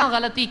کہاں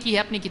غلطی کی ہے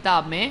اپنی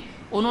کتاب میں،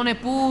 انہوں نے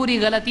پوری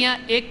غلطیاں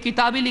ایک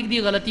کتاب ہی لکھ دی،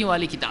 غلطیوں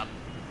والی کتاب،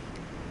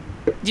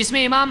 جس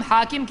میں امام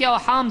حاکم کے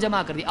اوہام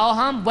جمع کر دی،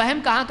 اوہام وہم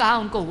کہاں کہاں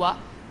ان کو ہوا،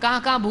 کہاں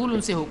کہاں بھول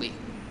ان سے ہو گئی۔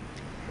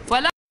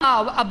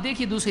 اب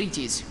دیکھیے دوسری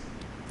چیز،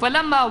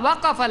 فلما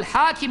وقف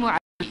الحاکم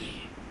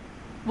علیہ،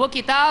 وہ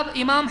کتاب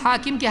امام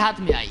حاکم کے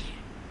ہاتھ میں آئی،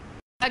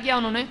 کیا کیا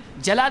انہوں نے؟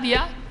 جلا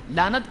دیا،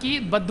 لعنت کی،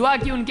 بد دعا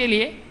کی ان کے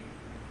لیے،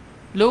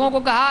 لوگوں کو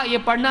کہا یہ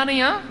پڑھنا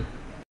نہیں، ہاں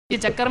یہ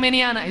چکر میں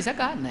نہیں آنا، ایسا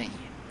کہا نہیں۔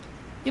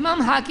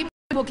 امام حاکم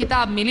کو وہ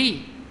کتاب ملی،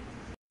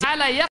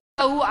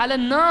 علی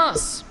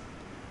الناس،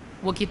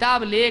 وہ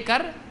کتاب لے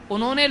کر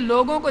انہوں نے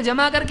لوگوں کو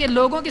جمع کر کے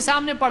لوگوں کے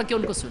سامنے پڑھ کے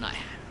ان کو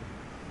سنایا،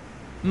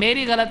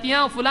 میری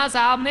غلطیاں فلاں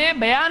صاحب نے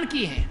بیان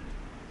کی ہیں،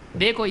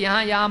 دیکھو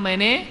یہاں میں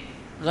نے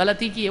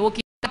غلطی کی ہے۔ وہ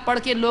کتاب پڑھ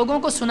کے لوگوں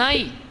کو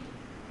سنائی،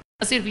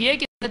 نہ صرف یہ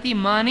کہ غلطی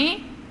مانی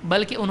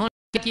بلکہ انہوں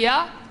نے کیا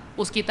کیا،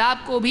 اس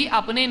کتاب کو بھی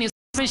اپنے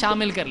نصاب میں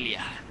شامل کر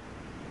لیا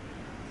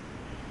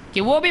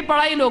کہ وہ بھی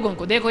پڑھائی لوگوں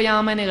کو، دیکھو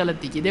یہاں میں نے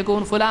غلطی کی، دیکھو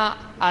ان فلاں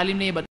عالم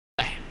نے یہ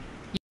بتایا ہے،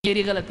 یہ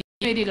میری غلطی،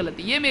 میری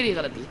غلطی، یہ میری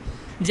غلطی۔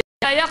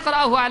 جاء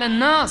یقرأ علی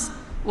الناس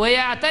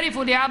ویعترف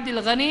لعبد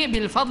الغنی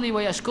بالفضل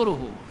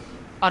ویشکرہ،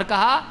 اور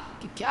کہا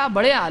کہ کیا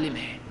بڑے عالم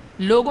ہیں،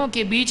 لوگوں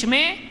کے بیچ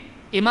میں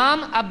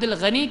امام عبد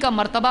الغنی کا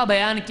مرتبہ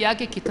بیان کیا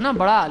کہ کتنا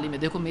بڑا عالم ہے،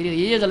 دیکھو میری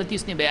یہ غلطی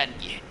اس نے بیان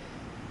کی ہے،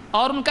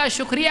 اور ان کا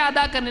شکریہ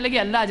ادا کرنے لگے،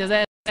 اللہ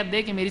جزائے خیر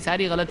دے کہ میری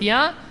ساری غلطیاں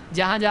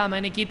جہاں جہاں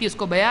میں نے کی تھی اس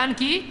کو بیان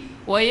کی،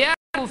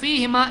 وَيَعْفُ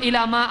فِيهِ مَا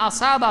إِلَى مَا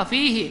أَصَابَ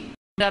فِيهِ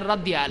مِنَ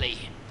الرَّدِّ عَلَيْهِ،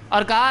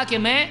 اور کہا کہ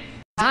میں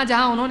جہاں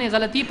جہاں انہوں نے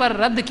غلطی پر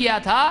رد کیا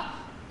تھا،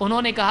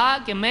 انہوں نے کہا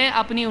کہ میں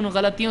اپنی ان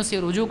غلطیوں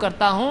سے رجوع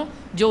کرتا ہوں،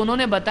 جو انہوں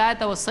نے بتایا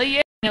تھا وہ صحیح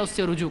ہے، میں اس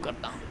سے رجوع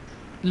کرتا ہوں۔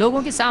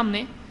 لوگوں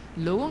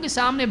کے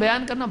سامنے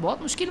بیان کرنا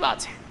بہت مشکل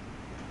بات ہے،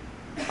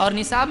 اور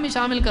نصاب میں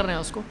شامل کر رہے ہیں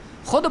اس کو،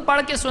 خود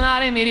پڑھ کے سنا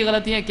رہے ہیں میری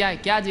غلطیاں کیا ہے،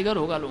 کیا جگر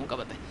ہوگا لوگوں کا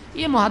بتائیں۔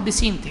 یہ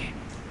محدثین تھے،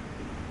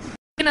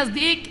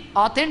 نزدیک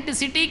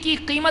آتھینٹسٹی کی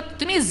قیمت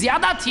اتنی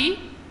زیادہ تھی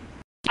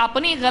کہ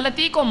اپنی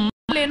غلطی کو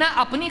مان لینا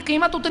اپنی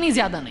قیمت اتنی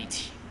زیادہ نہیں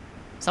تھی،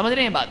 سمجھ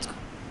رہے ہیں بات کو؟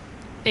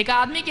 ایک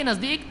آدمی کے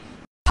نزدیک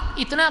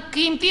اتنا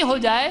قیمتی ہو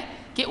جائے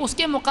کہ اس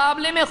کے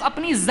مقابلے میں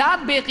اپنی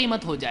ذات بے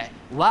قیمت ہو جائے،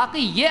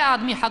 واقعی یہ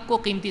آدمی حق کو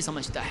قیمتی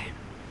سمجھتا ہے۔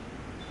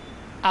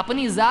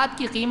 اپنی ذات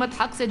کی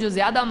قیمت حق سے جو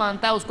زیادہ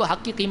مانتا ہے اس کو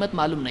حق کی قیمت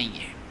معلوم نہیں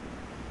ہے۔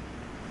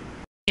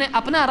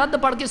 اپنا رد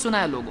پڑھ کے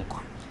سنایا لوگوں کو،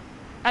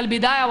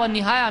 البدایہ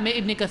والنہایہ میں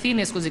ابن کثیر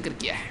نے اس کو ذکر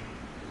کیا ہے۔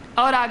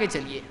 اور آگے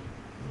چلیے،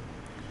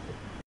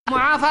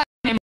 معافی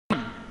ابن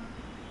عمران،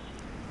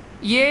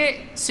 یہ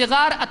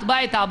صغار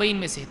اتباع تابعین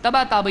میں سے،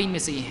 تبع تابعین میں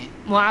سے یہ ہیں،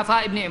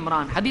 معافی ابن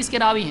عمران حدیث کے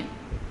راوی ہیں۔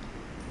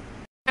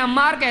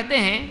 عمار کہتے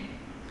ہیں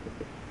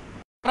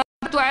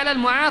قرأت علی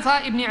المعافی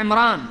ابن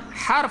عمران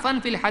حرفا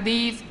فی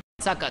الحدیث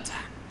سکت،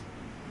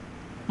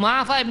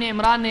 معافی ابن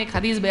عمران نے ایک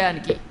حدیث بیان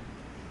کی،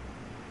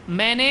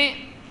 میں نے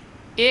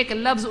ایک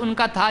لفظ ان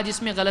کا تھا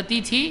جس میں غلطی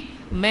تھی،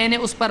 میں نے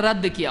اس پر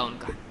رد کیا ان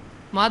کا۔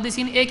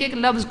 محدثین ایک ایک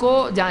لفظ کو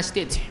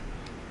جانچتے تھے،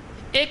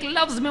 ایک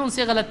لفظ میں ان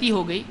سے غلطی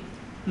ہو گئی،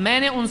 میں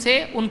نے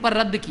ان پر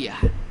رد کیا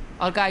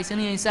اور کہا ایسا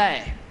نہیں ایسا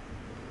ہے۔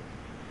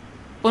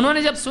 انہوں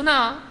نے جب سنا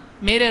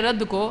میرے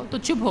رد کو تو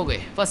چپ ہو گئے،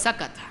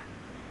 فسکت،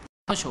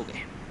 خاموش ہو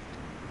گئے۔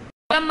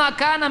 لما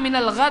کان من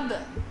الغد،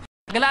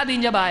 اگلا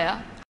دن جب آیا،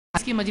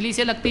 اس کی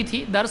مجلسیں لگتی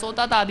تھی، درس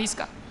ہوتا تھا حدیث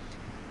کا،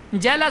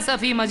 جلس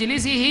فی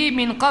مجلسہ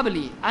من قبل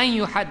ان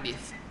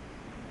یحدث،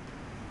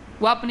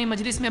 وہ اپنی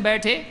مجلس میں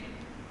بیٹھے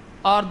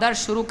اور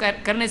درس شروع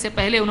کرنے سے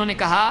پہلے انہوں نے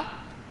کہا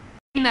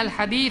ان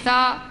الحدیث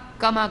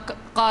کما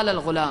قال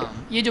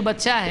الغلام، یہ جو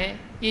بچہ ہے،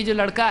 یہ جو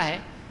لڑکا ہے،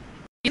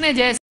 اس نے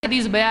جیسے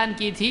حدیث بیان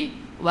کی تھی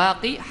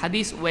واقعی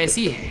حدیث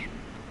ویسی ہے،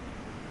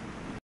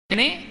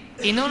 یعنی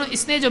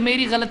اس نے جو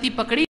میری غلطی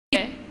پکڑی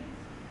ہے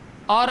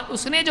اور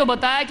اس نے جو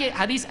بتایا کہ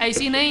حدیث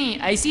ایسی نہیں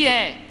ایسی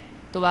ہے،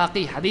 تو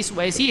واقعی حدیث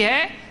ویسی ہے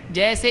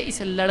جیسے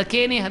اس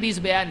لڑکے نے حدیث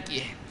بیان کی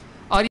ہے۔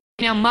 اور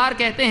ابن عمار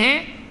کہتے ہیں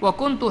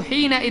وَكُنْتُ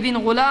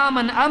حِينَئِذٍ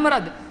غُلَامًا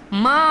أَمْرَدْ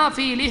مَا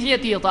فِي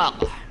لِحْيَتِي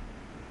طَاقَةٌ،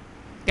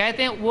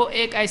 کہتے ہیں وہ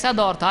ایک ایسا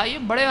دور تھا، یہ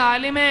بڑے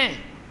عالم ہیں،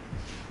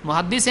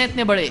 محدث ہیں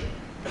اتنے بڑے،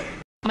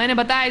 میں نے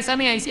بتایا ایسا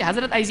نہیں ایسی،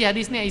 حضرت ایسی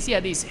حدیث نہیں ایسی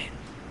حدیث ہے۔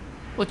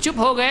 وہ چپ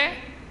ہو گئے،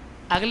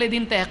 اگلے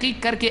دن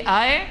تحقیق کر کے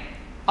آئے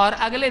اور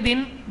اگلے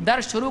دن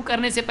درس شروع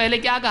کرنے سے پہلے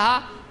کیا کہا،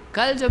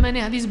 کل جو میں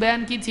نے حدیث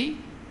بیان کی تھی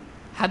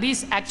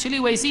حدیث ایکچولی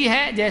ویسی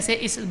ہے جیسے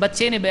اس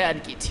بچے نے بیان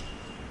کی تھی،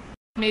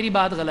 میری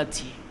بات غلط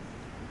تھی۔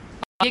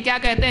 یہ کیا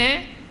کہتے ہیں،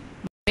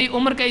 میری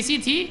عمر کیسی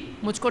تھی،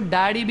 مجھ کو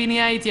داڑھی بھی نہیں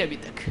آئی تھی ابھی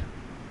تک،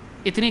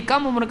 اتنی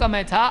کم عمر کا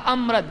میں تھا،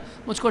 امرد،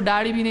 مجھ کو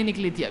داڑھی بھی نہیں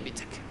نکلی تھی ابھی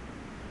تک،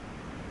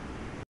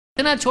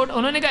 اتنا چھوٹا۔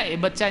 انہوں نے کہا اے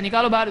بچہ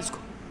نکالو باہر اس کو،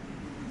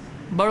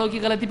 بڑوں کی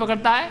غلطی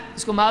پکڑتا ہے،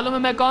 اس کو معلوم ہے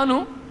میں کون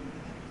ہوں،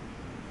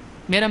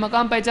 میرا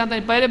مقام پہچانتا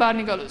ہے، پہلے باہر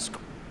نکالو اس کو۔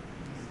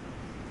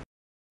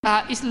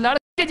 اس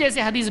لڑکے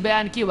جیسے حدیث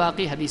بیان کی،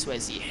 واقعی حدیث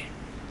ویسی ہے۔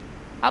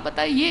 آپ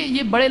بتائیے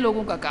یہ بڑے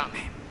لوگوں کا کام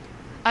ہے۔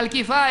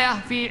 الکفایہ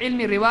فی علم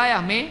روایہ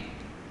میں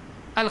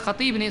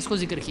الخطیب نے اس کو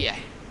ذکر کیا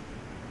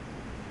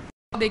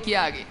ہے۔ دیکھیے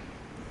آگے،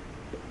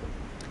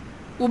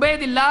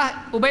 عبید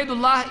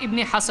اللہ ابن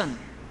حسن،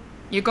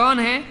 یہ کون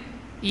ہے،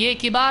 یہ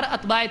کبار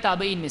اتباع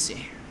تابعین میں سے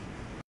ہیں،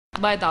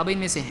 اتباع تابعین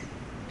میں سے ہیں۔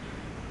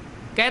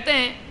 کہتے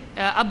ہیں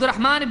عبد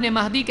الرحمن ابن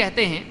مہدی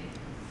کہتے ہیں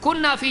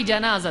کننا فی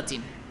جنازۃ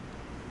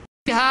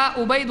فیہا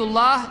عبید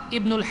اللہ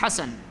ابن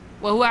الحسن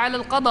وہو علی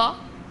القضاء،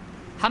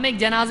 ہم ایک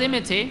جنازے میں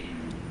تھے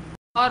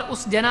اور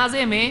اس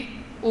جنازے میں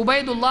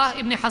عبید اللہ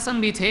ابن حسن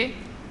بھی تھے،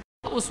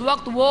 اس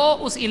وقت وہ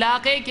اس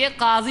علاقے کے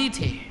قاضی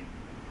تھے،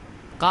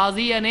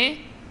 قاضی یعنی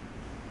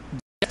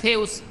تھے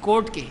اس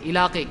کورٹ کے،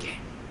 علاقے کے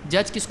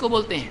جج کس کو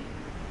بولتے ہیں،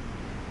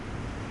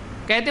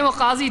 کہتے ہیں وہ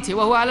قاضی تھے،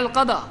 وہو علی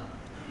القضاء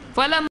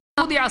فلما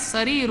وضع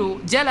السریر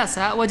جلس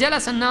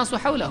وجلس الناس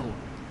حولہ،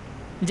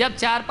 جب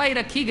چارپائی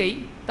رکھی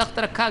گئی، تخت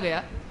رکھا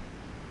گیا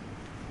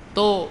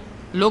تو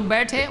لوگ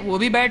بیٹھے، وہ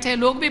بھی بیٹھے،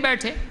 لوگ بھی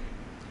بیٹھے۔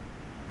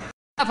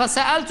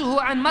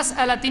 فسألته عن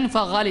مسألة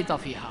فغلط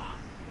فيها،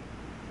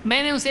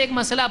 میں نے اسے ایک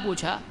مسئلہ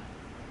پوچھا،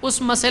 اس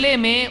مسئلے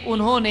میں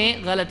انہوں نے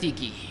غلطی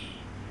کی،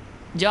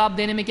 جواب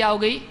دینے میں کیا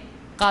ہو گئی،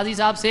 قاضی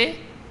صاحب سے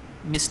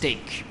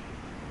مسٹیک۔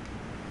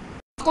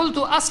 قلت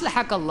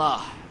اصلحك اللہ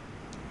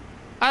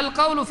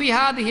القول في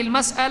هذه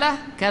المسألة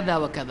كذا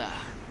وكذا،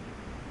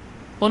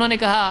 انہوں نے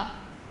کہا،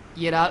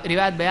 یہ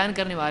روایت بیان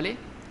کرنے والے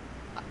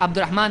عبد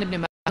الرحمن ابن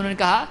مہدی، انہوں نے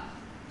کہا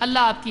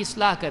اللہ آپ کی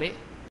اصلاح کرے،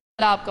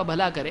 اللہ آپ کا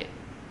بھلا کرے،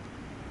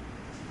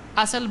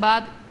 اصل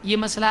بات یہ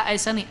مسئلہ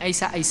ایسا نہیں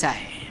ایسا ایسا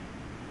ہے،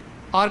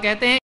 اور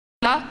کہتے ہیں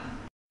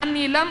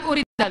انی لم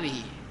ارد به،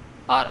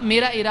 اور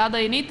میرا ارادہ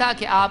یہ نہیں تھا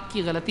کہ آپ کی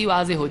غلطی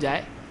واضح ہو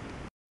جائے،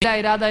 میرا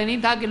ارادہ یہ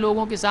نہیں تھا کہ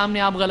لوگوں کے سامنے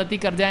آپ غلطی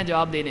کر جائیں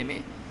جواب دینے میں،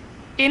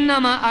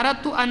 انما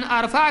اردت ان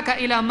ارفعك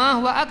الى ما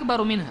هو اکبر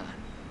منها،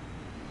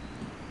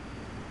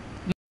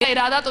 میرا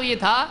ارادہ تو یہ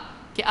تھا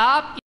کہ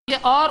آپ اسے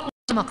اور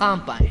اونچا مقام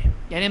پائیں،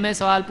 یعنی میں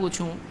سوال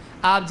پوچھوں،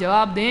 آپ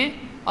جواب دیں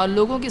اور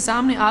لوگوں کے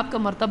سامنے آپ کا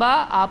مرتبہ،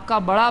 آپ کا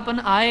بڑاپن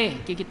آئے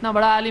کہ کتنا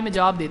بڑا عالم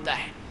جواب دیتا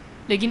ہے،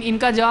 لیکن ان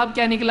کا جواب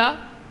کیا نکلا،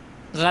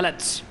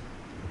 غلط۔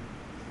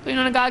 تو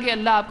انہوں نے کہا کہ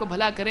اللہ آپ کو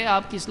بھلا کرے،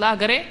 آپ کی اصلاح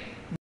کرے،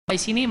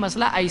 ایسی نہیں،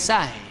 مسئلہ ایسا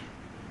ہے،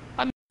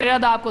 اب میرا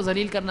ارادہ آپ کو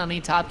ذلیل کرنا نہیں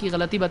تھا، آپ کی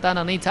غلطی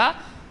بتانا نہیں تھا،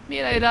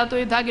 میرا ارادہ تو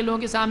یہ تھا کہ لوگوں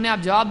کے سامنے آپ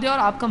جواب دیں اور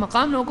آپ کا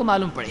مقام لوگوں کو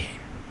معلوم پڑے،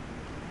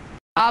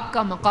 آپ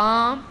کا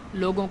مقام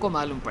لوگوں کو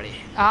معلوم پڑے،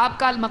 آپ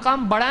کا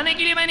مقام بڑھانے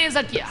کے لیے میں نے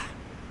ایسا کیا،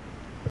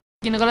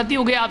 لیکن غلطی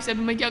ہو گئی آپ سے،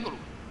 میں کیا کروں۔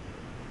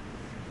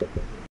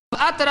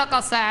 اطرق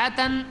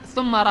ساعتا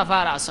ثم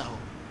رفع راسه،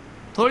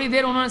 تھوڑی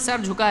دیر انہوں نے سر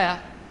جھکایا،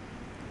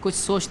 کچھ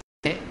سوچتے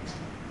تھے،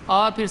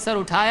 اور پھر سر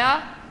اٹھایا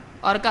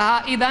اور کہا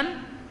اذن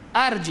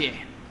ارجع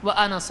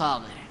وانا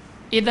صاغر،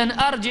 اذن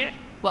ارجع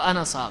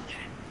وانا صاغر،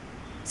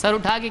 سر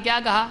اٹھا کے کیا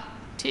کہا،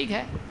 ٹھیک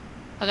ہے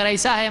اگر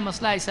ایسا ہے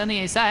مسئلہ، ایسا نہیں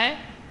ایسا ہے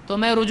تو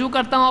میں رجوع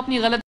کرتا ہوں اپنی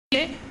غلطی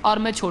سے، اور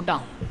میں چھوٹا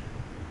ہوں،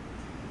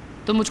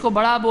 تم مجھ کو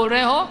بڑا بول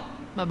رہے ہو،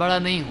 میں بڑا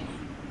نہیں ہوں،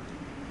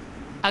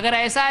 اگر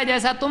ایسا ہے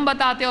جیسا تم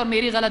بتاتے اور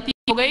میری غلطی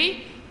ہو گئی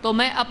تو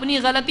میں اپنی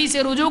غلطی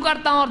سے رجوع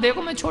کرتا ہوں، اور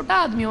دیکھو میں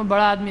چھوٹا آدمی ہوں،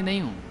 بڑا آدمی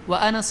نہیں ہوں،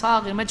 وَأَنَا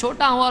صَاغِرٌ، میں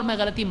چھوٹا ہوں اور میں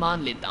غلطی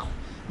مان لیتا ہوں،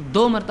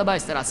 2 مرتبہ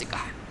اس طرح سے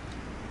کہا۔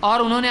 اور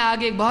انہوں نے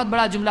آگے ایک بہت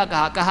بڑا جملہ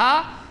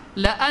کہا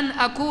لَأَنْ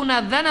أَكُونَ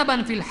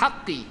ذَنَبًا فِي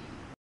الْحَقِّ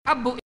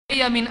أَحَبُّ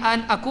إِلَيَّ مِنْ أَنْ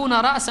أَكُونَ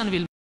رَأْسًا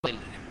بِالْبَاطِلِ،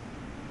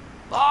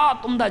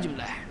 بہت عمدہ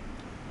جملہ ہے۔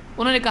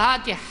 انہوں نے کہا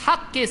کہ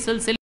حق کے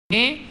سلسلے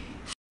میں،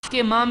 حق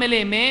کے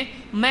معاملے میں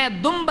میں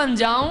دم بن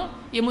جاؤں،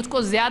 یہ مجھ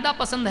کو زیادہ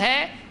پسند ہے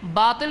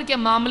باطل کے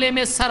معاملے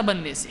میں سر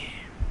بننے سے۔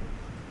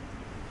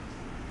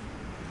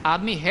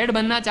 آدمی ہیڈ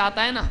بننا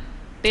چاہتا ہے نا،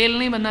 ٹیل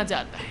نہیں بننا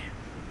چاہتا ہے،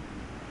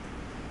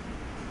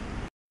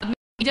 آدمی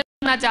انجن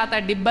بننا چاہتا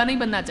ہے، ڈبہ نہیں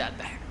بننا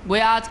چاہتا ہے۔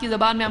 گویا آج کی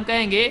زبان میں ہم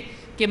کہیں گے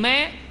کہ میں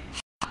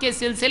کے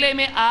سلسلے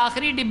میں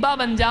آخری ڈبہ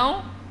بن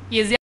جاؤں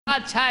یہ زیادہ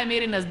اچھا ہے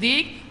میرے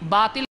نزدیک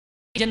باطل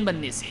ایجنٹ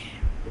بننے سے،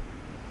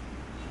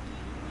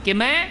 کہ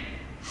میں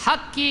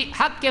حق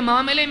کے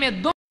معاملے میں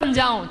دم بن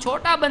جاؤں،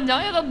 چھوٹا بن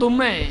جاؤں، یہ تو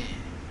دم ہے،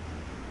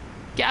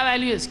 کیا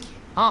ویلیو ہے اس کی،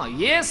 ہاں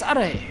یہ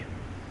سر ہے،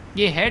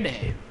 یہ ہیڈ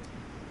ہے،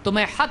 تو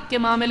میں حق کے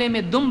معاملے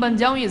میں دم بن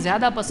جاؤں یہ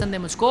زیادہ پسند ہے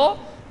مجھ کو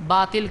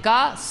باطل کا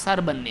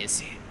سر بننے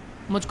سے۔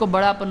 مجھ کو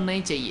بڑا پن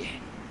نہیں چاہیے،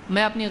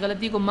 میں اپنی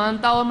غلطی کو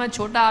مانتا ہوں، میں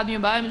چھوٹا آدمی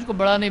بھائی، مجھ کو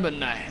بڑا نہیں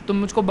بننا ہے،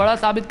 تم مجھ کو بڑا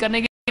ثابت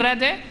کرنے کے لیے رہے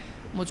تھے،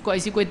 مجھ کو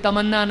ایسی کوئی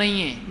تمنا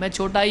نہیں ہے، میں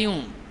چھوٹا ہی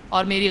ہوں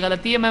اور میری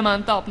غلطی ہے، میں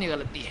مانتا ہوں اپنی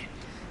غلطی ہے۔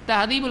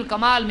 تہذیب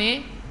الکمال میں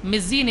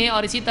مزی نے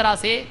اور اسی طرح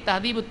سے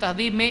تہذیب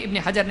التہذیب میں ابن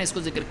حجر نے اس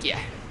کو ذکر کیا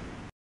ہے۔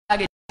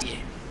 آگے چلیے،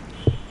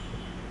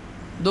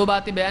 دو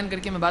باتیں بیان کر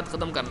کے میں بات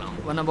ختم کر رہا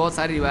ہوں ورنہ بہت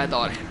ساری روایت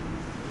اور ہیں۔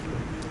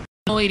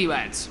 نوعی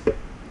روایت،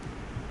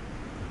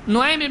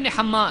 نعیم ابن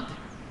حماد،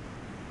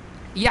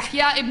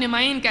 یحییٰ ابن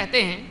معین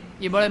کہتے ہیں،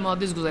 یہ بڑے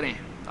محدث گزرے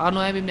ہیں اور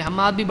نعیم ابن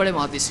حماد بھی بڑے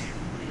محدث ہیں۔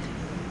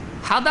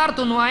 حضرت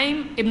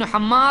نعیم ابن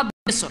حماد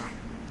مصر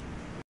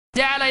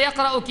جعل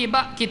یقرأ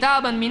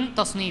کتابا من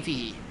تصنیفہ،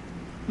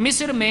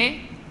 مصر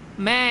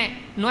میں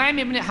نعیم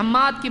ابن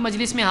حماد کی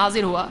مجلس میں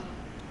حاضر ہوا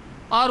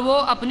اور وہ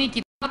اپنی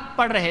کتاب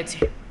پڑھ رہے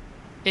تھے،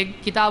 ایک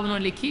کتاب انہوں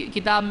نے لکھی،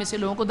 کتاب میں سے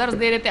لوگوں کو درس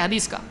دے رہے تھے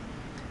حدیث کا۔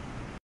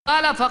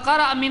 قال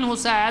فقرأ منه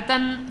ساعة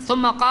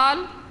ثم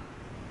قال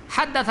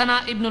حدثنا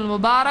ابن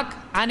المبارک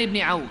عن ابن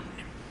عون،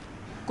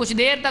 کچھ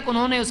دیر تک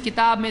انہوں نے اس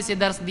کتاب میں سے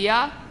درس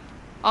دیا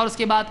اور اس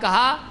کے بعد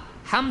کہا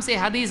ہم سے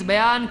حدیث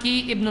بیان کی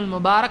ابن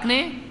المبارک نے،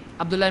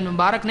 عبداللہ ابن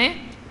مبارک نے،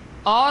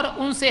 اور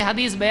ان سے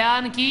حدیث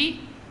بیان کی،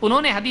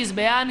 انہوں نے حدیث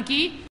بیان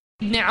کی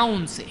ابن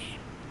عون سے،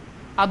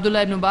 عبداللہ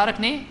ابن مبارک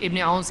نے ابن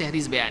عون سے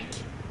حدیث بیان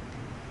کی۔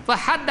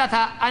 فحدث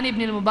عن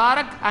ابن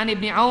المبارک عن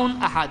ابن عون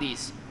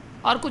احادیث،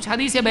 اور کچھ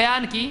حدیثیں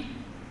بیان کی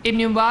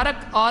ابن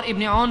مبارک اور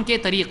ابن عون کے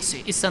طریق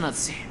سے، اس سند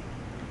سے۔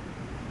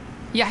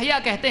 یحییٰ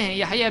کہتے ہیں،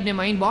 یحییٰ ابن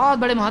معین بہت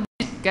بڑے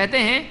محدث کہتے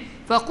ہیں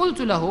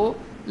فقلت له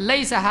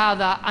لیس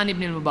هذا عن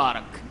ابن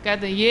المبارک،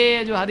 کہتے ہیں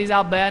یہ جو حدیث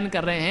آپ بیان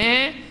کر رہے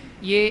ہیں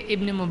یہ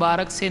ابن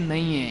مبارک سے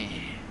نہیں ہے،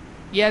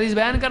 یہ حدیث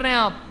بیان کر رہے ہیں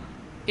آپ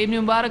ابن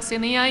مبارک سے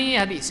نہیں آئی، یہ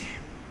حدیث ہے۔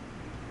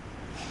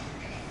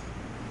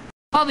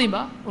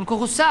 غاضبہ، ان کو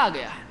غصہ آ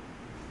گیا،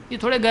 یہ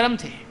تھوڑے گرم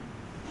تھے،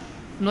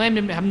 نعیم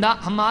ابن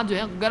حماد جو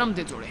ہے گرم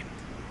تھے تھوڑے۔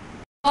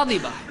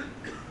 غاضبہ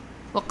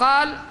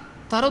وقال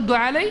ترد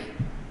علی،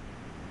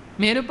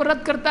 میرے اوپر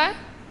رد کرتا ہے،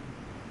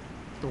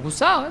 تو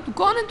غصہ ہے، تو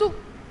کون ہے تو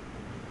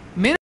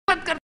میرے اوپر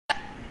رد کرتا ہے؟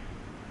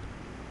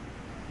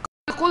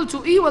 قلت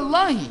ای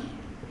واللہ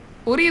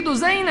ارید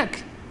زینک،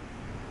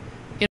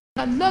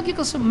 اللہ کی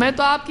قسم میں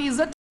تو آپ کی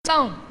عزت چاہتا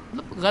ہوں،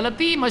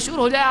 غلطی مشہور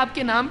ہو جائے، آپ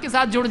کے نام کے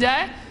ساتھ جڑ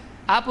جائے،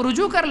 آپ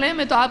رجوع کر لیں،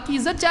 میں تو آپ کی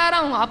عزت چاہ رہا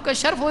ہوں، آپ کا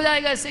شرف ہو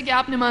جائے گا اس سے کہ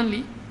آپ نے مان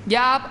لی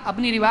یا آپ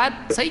اپنی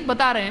روایت صحیح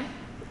بتا رہے ہیں۔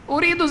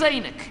 ارید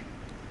زینک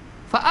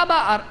فابى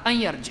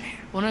ان يرجع،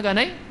 انہوں نے کہا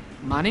نہیں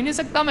مان ہی نہیں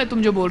سکتا میں،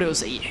 تم جو بول رہے ہو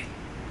صحیح ہے،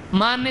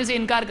 ماننے سے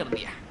انکار کر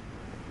دیا۔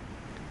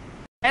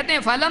 کہتے ہیں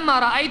فلما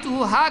رأيته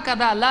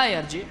هكذا لا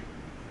يرجع،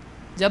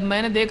 جب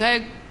میں نے دیکھا ہے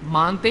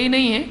مانتے ہی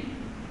نہیں ہیں،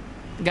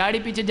 گاڑی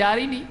پیچھے جا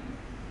رہی نہیں،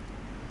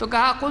 تو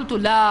کہا قلت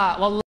لا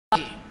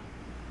واللہ،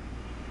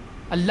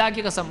 اللہ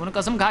کی قسم، انہوں نے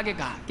قسم کھا کے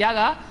کہا، کیا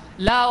کہا؟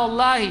 لا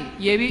واللہ،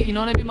 یہ بھی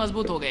انہوں نے بھی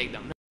مضبوط ہو گئے ایک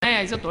دم، نہیں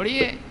ایسا تھوڑی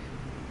ہے،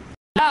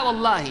 لا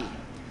واللہ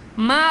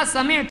ما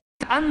سمعت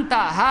انت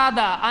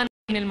هذا عن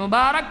ابن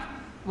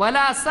المبارک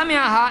ولا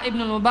سمعها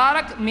ابن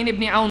المبارک من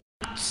ابن عون،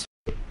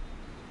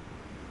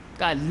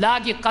 کہ اللہ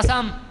کی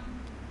قسم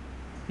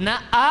نہ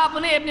آپ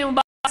نے ابن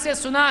مبارک سے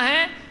سنا ہے،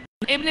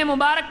 ابن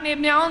مبارک نے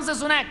ابن عون سے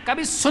سنا ہے،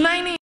 کبھی سنا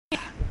ہی نہیں،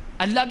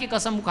 اللہ کی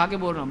قسم کھا کے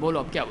بول رہا ہوں، بولو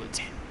اب کیا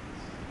بولتے ہیں۔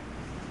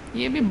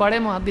 یہ بھی بڑے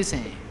محدث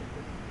ہیں،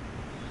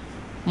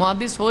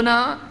 محدث ہونا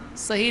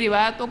صحیح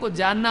روایتوں کو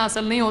جاننا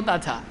اصل نہیں ہوتا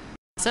تھا،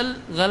 اصل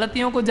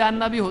غلطیوں کو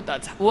جاننا بھی ہوتا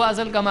تھا، وہ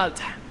اصل کمال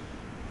تھا۔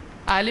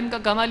 عالم کا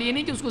کمال یہ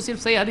نہیں کہ اس کو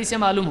صرف صحیح حدیث سے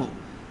معلوم ہو،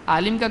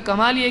 عالم کا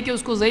کمال یہ کہ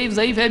اس کو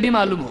ضعیف ہے بھی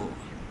معلوم ہو،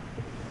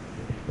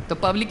 تو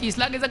پبلک کی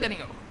اصلاح کیسا کریں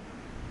گے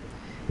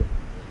وہ؟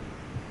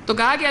 تو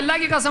کہا کہ اللہ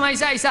کی قسم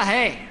ایسا ایسا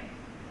ہے۔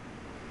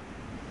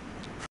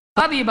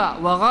 غضب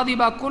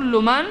وغضب كل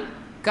من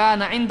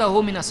كان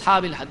عنده من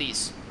اصحاب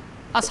الحدیث،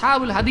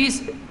 اصحاب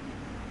الحدیث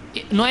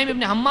نعیم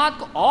ابن حماد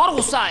کو اور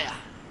غصہ آیا،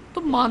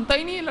 تو مانتا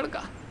ہی نہیں ہے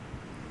لڑکا،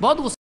 بہت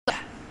غصہ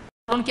ہے۔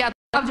 ان کے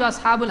اطراف جو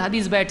اصحاب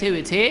الحدیث بیٹھے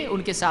ہوئے تھے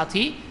ان کے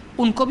ساتھی،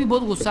 ان کو بھی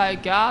بہت غصہ ہے،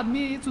 کیا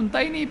آدمی سنتا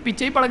ہی نہیں،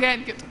 پیچھے ہی پڑ گیا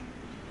ان کے، تو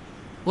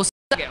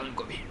غصہ گیا ان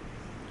کو بھی۔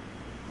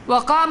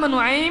 وقام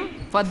نعیم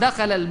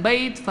فدخل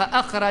البیت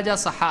فاخرج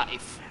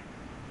صحائف،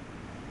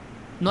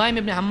 نعیم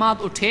ابن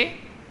حماد اٹھے،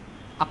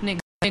 اپنے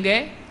گھر میں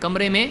گئے،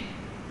 کمرے میں،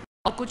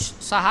 اور کچھ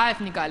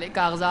صحائف نکالے،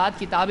 کاغذات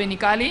کتابیں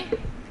نکالی،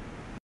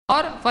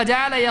 اور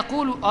فجعل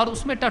یقول، اور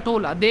اس میں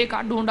ٹٹولا،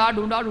 دیکھا، ڈھونڈا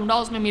ڈھونڈا ڈھونڈا،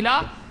 اس میں ملا،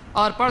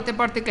 اور پڑھتے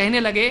پڑھتے کہنے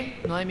لگے،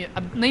 نعیم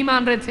اب نہیں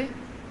مان رہے تھے،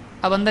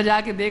 اب اندر جا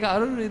کے دیکھا،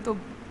 ارے یہ تو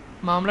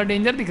معاملہ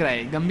ڈینجر دکھ رہا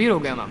ہے، گمبھیر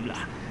ہو گیا معاملہ،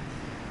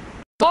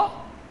 تو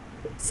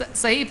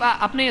صحیفہ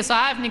اپنے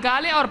صحائف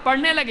نکالے اور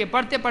پڑھنے لگے،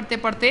 پڑھتے پڑھتے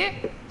پڑھتے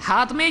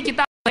ہاتھ میں ہی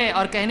کتاب ہے،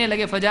 اور کہنے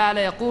لگے فجعل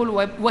یقول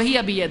وہی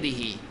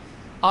بیدہ،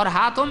 اور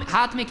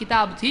ہاتھ میں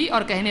کتاب تھی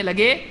اور کہنے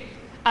لگے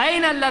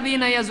این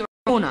الذین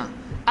یزعمون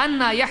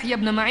ان یحیی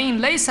بن معین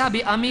لیس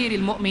بامیر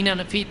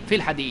المؤمنین فی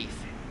الحدیث،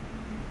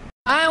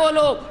 وہ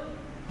لوگ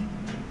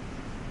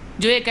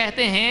جو یہ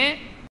کہتے ہیں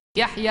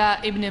یحییٰ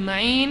ابن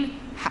معین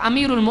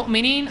امیر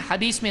المؤمنین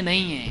حدیث میں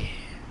نہیں ہے۔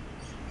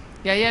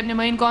 یحییٰ ابن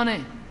معین کون ہے؟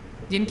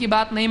 جن کی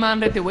بات نہیں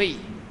مان رہے تھے وہی،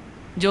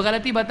 جو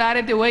غلطی بتا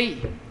رہے تھے وہی،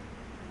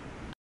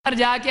 اور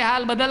جا کے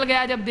حال بدل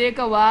گیا جب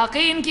دیکھا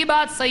واقعی ان کی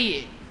بات صحیح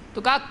ہے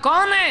تو کہا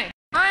کون ہے،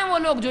 کہاں ہیں وہ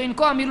لوگ جو ان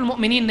کو امیر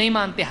المؤمنین نہیں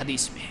مانتے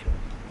حدیث میں۔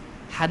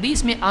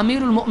 حدیث میں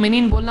امیر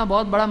المؤمنین بولنا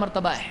بہت بڑا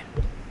مرتبہ ہے،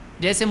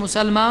 جیسے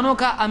مسلمانوں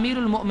کا امیر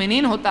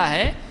المؤمنین ہوتا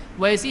ہے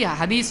ویسی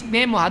حدیث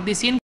میں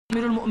محدثین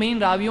امیر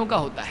المؤمنین راویوں کا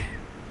ہوتا ہے،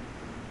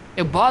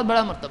 ایک بہت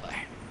بڑا مرتبہ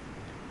ہے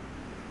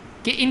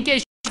کہ ان کے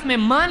شیخ میں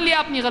مان لیا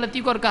اپنی غلطی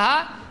کو اور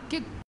کہا کہ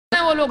کون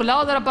ہیں وہ لوگ،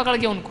 لاؤ ذرا پکڑ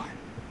کے ان کو،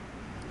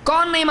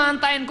 کون نہیں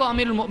مانتا ان کو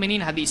امیر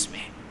المؤمنین حدیث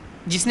میں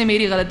جس نے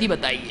میری غلطی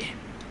بتائی ہے۔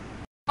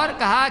 اور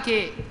کہا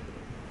کہ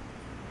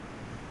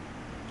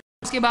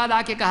اس کے بعد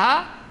آ کے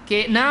کہا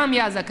کہ نام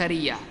یا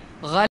زکریا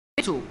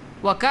غلط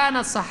وکان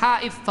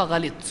الصحائف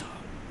فغلط،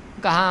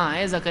 کہاں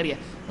ہے زکریا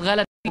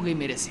غلطی ہو گئی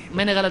میرے سے،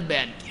 میں نے غلط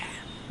بیان کیا،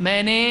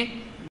 میں نے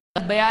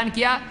غلط بیان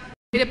کیا،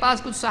 میرے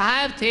پاس کچھ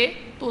صحائف تھے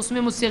تو اس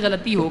میں مجھ سے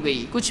غلطی ہو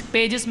گئی، کچھ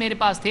پیجز میرے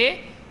پاس تھے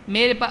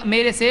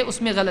میرے سے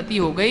اس میں غلطی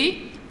ہو گئی،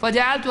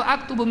 فجعلت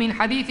اکتب من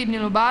حدیث ابن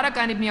المبارک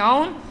عن ابن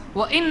عون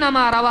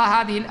وانما روا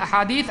هذه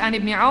الاحاديث عن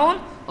ابن عون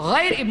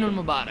غیر ابن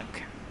المبارک،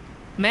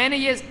 میں نے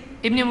یہ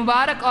ابن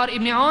مبارک اور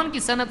ابن عون کی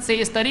سند سے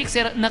اس طریق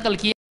سے نقل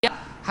کیا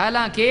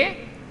حالانکہ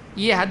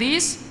یہ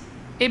حدیث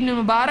ابن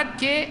مبارک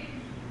کے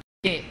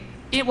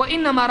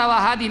وانما روا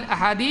هذه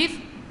الاحاديث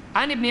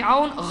عن ابن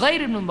عون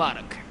غیر ابن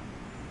مبارک،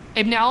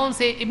 ابن عون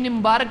سے ابن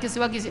مبارک کے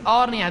سوا کسی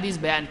اور نے حدیث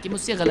بیان کی،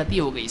 مجھ سے غلطی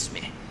ہو گئی اس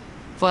میں،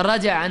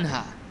 فرجع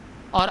عنہا،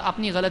 اور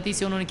اپنی غلطی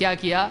سے انہوں نے کیا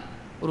کیا،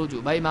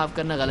 رجوع، بھائی معاف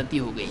کرنا غلطی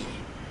ہو گئی،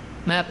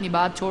 میں اپنی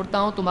بات چھوڑتا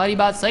ہوں، تمہاری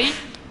بات صحیح،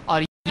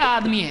 اور یہ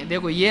آدمی ہے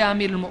دیکھو یہ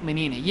امیر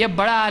المؤمنین ہے، یہ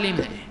بڑا عالم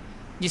ہے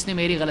جس نے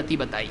میری غلطی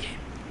بتائی ہے۔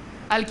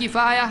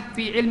 الکفایہ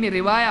فی علم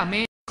روایہ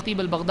میں خطیب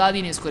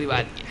البغدادی نے اس کو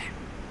روایت کیا ہے۔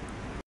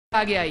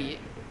 آگے آئیے،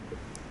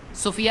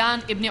 سفیان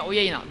ابن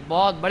عیینہ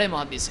بہت بڑے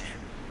محدث ہیں،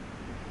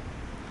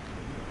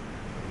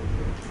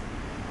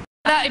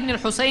 ابن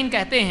الحسین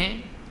کہتے ہیں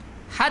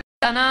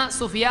حدثنا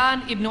سفیان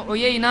ابن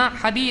عیینہ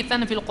حدیثا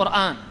فی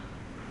القرآن،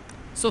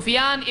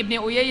 سفیان ابن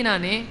عیینہ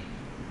نے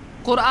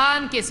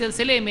قرآن کے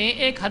سلسلے میں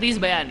ایک حدیث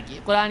بیان کی،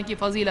 قرآن کی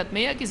فضیلت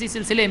میں یا کسی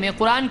سلسلے میں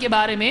قرآن کے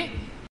بارے میں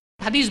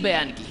حدیث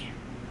بیان کی،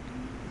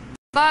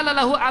 قال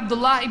له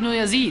عبداللہ ابن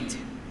یزید،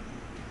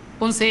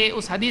 ان سے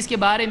اس حدیث کے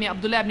بارے میں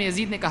عبداللہ ابن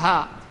یزید نے کہا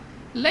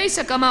لیس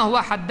کما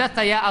ہوا حدث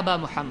یا ابا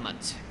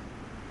محمد،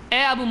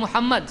 اے ابو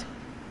محمد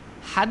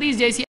حدیث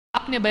جیسی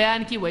آپ نے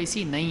بیان کی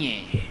ویسی نہیں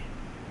ہے،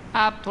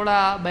 آپ تھوڑا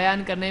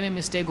بیان کرنے میں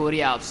مسٹیک ہو رہی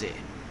ہے آپ سے۔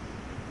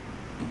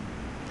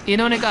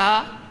 انہوں نے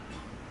کہا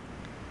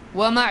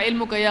وما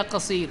علمک یا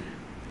قصیر،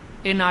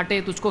 اے ناٹے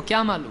تجھ کو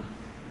کیا معلوم،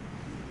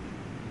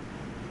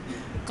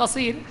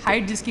 قصیر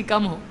ہائٹ جس کی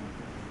کم ہو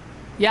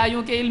یا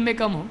یوں کہ علم میں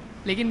کم ہو،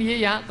 لیکن یہ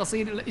یہاں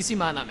قصیر اسی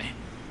معنی میں ہے،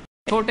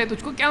 چھوٹے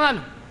تجھ کو کیا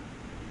معلوم،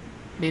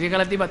 میری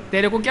غلطی بات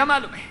تیرے کو کیا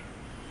معلوم ہے،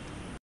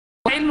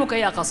 علمک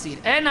یا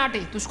قصیر، اے ناٹے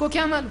تجھ کو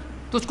کیا معلوم،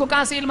 تجھ کو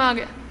کہاں سے علم آ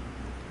گیا،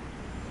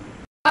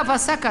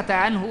 فسکت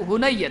عنہ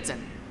ہنیۃ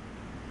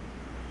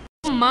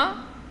ثم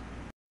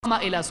قام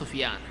الی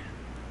سفیان،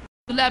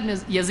 عبداللہ ابن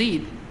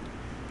یزید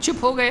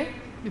چپ ہو گئے،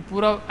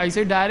 پورا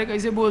ایسے ڈائریکٹ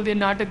ایسے بول دیا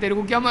ناٹے تیرے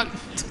کو کیا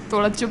معلوم،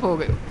 تھوڑا چپ ہو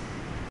گئے،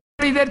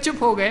 تھوڑی دیر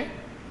چپ ہو گئے،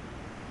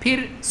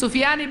 پھر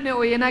سفیان ابن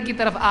عیینہ کی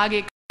طرف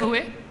آگے کھڑے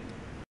ہوئے،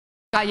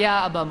 کہا یا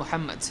ابا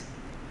محمد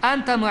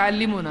انت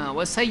معلمنا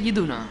و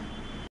سیدنا،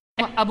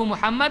 ابو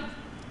محمد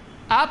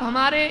آپ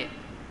ہمارے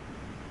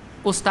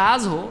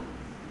استاذ ہو،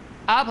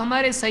 آپ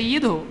ہمارے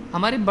سید ہو،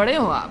 ہمارے بڑے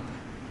ہو آپ،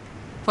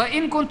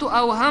 فَإِن كُنْتُ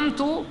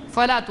أَوْهَمْتُ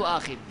فَلَا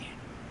تُؤَاخِذْنِي،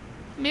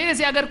 میرے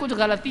سے اگر کچھ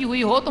غلطی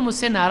ہوئی ہو تو مجھ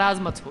سے ناراض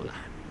مت ہونا،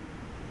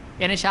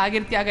 یعنی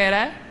شاگرد کیا کہہ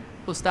رہا ہے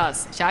استاد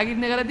سے، شاگرد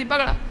نے غلطی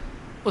پکڑا،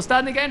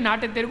 استاد نے کہا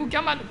ناٹے تیرے کو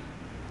کیا معلوم،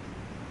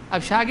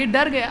 اب شاگرد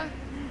ڈر گیا،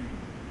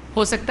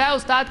 ہو سکتا ہے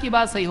استاد کی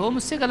بات صحیح ہو،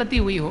 مجھ سے غلطی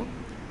ہوئی ہو،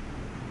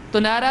 تو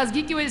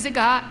ناراضگی کی وجہ سے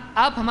کہا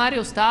آپ ہمارے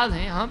استاد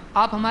ہیں،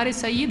 آپ ہمارے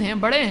سید ہیں،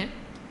 بڑے ہیں،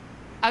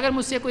 اگر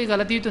مجھ سے کوئی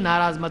غلطی تو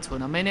ناراض مت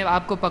ہونا، میں نے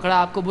آپ کو پکڑا،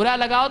 آپ کو برا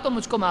لگاؤ تو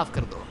مجھ کو معاف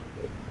کر دو۔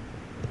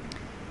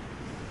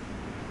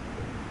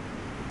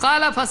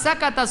 قال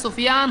فسکت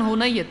سفیان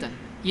ہنیۃ،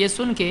 یہ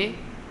سن کے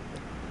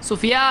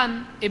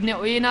سفیان ابن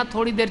عیینہ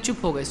تھوڑی دیر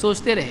چپ ہو گئے،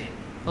 سوچتے رہے،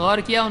 غور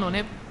کیا انہوں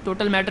نے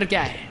ٹوٹل میٹر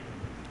کیا ہے،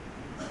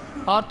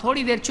 اور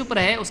تھوڑی دیر چپ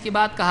رہے، اس کے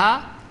بعد کہا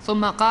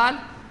ثم قال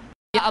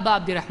یا ابا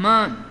عبد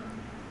الرحمن،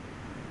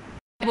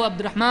 ابو عبد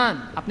الرحمن،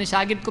 اپنے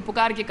شاگرد کو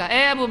پکار کے کہا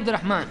اے ابو عبد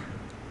الرحمن،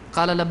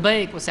 قال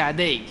لبیک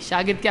وسعدیک،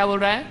 شاگرد کیا بول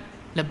رہا ہے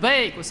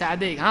لبیک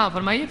وسعدیک، ہاں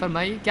فرمائیے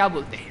فرمائیے کیا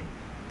بولتے ہیں،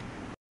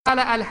 قال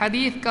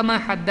الحدیث کما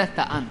حدثت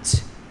انت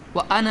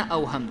وانا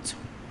اوہمت،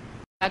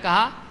 کیا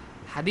کہا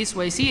حدیث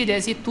ویسی ہے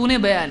جیسی تو نے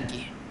بیان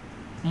کی،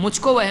 مجھ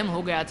کو وہم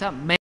ہو گیا تھا،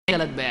 میں نے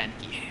غلط بیان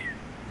کی ہے،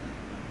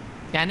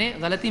 یعنی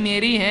غلطی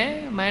میری ہے،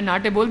 میں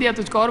ناٹے بول دیا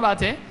تجھ کو اور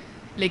بات ہے،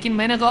 لیکن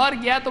میں نے غور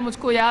کیا تو مجھ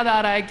کو یاد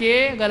آ رہا ہے کہ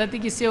غلطی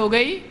کس سے ہو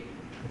گئی؟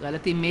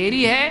 غلطی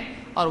میری ہے،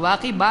 اور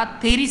واقعی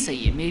بات تیری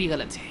صحیح ہے، میری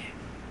غلط ہے۔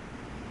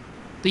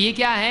 تو یہ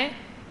کیا ہے؟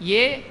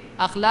 یہ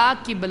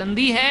اخلاق کی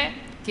بلندی ہے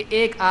کہ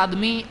ایک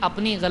آدمی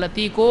اپنی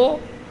غلطی کو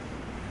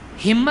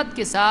ہمت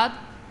کے ساتھ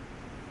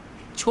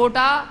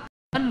چھوٹا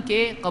بن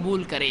کے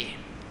قبول کرے۔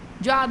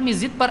 جو آدمی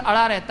ضد پر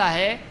اڑا رہتا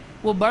ہے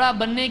وہ بڑا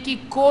بننے کی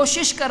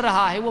کوشش کر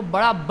رہا ہے، وہ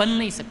بڑا بن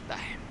نہیں سکتا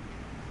ہے،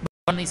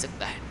 بن نہیں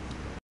سکتا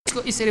ہے۔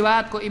 اس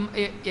روایت کو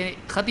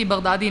خطیب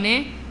بغدادی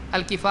نے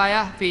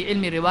الکفایہ فی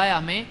علم روایہ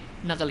میں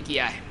نقل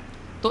کیا ہے۔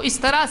 تو اس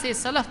طرح سے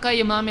سلف کا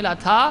یہ معاملہ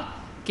تھا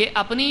کہ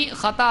اپنی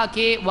خطا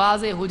کے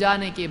واضح ہو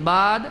جانے کے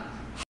بعد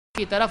حق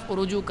کی طرف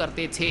رجوع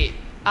کرتے تھے۔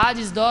 آج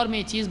اس دور میں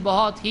یہ چیز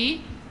بہت ہی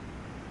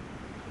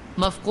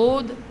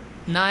مفقود،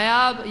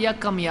 نایاب یا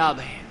کمیاب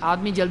ہے۔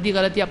 آدمی جلدی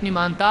غلطی اپنی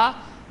مانتا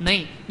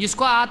نہیں، جس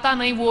کو آتا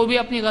نہیں وہ بھی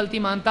اپنی غلطی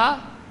مانتا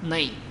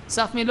نہیں۔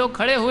 صف میں لوگ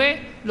کھڑے ہوئے،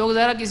 لوگ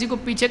ذرا کسی کو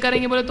پیچھے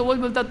کریں گے بولے تو وہ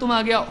بھی بولتا تم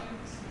آگے آؤ،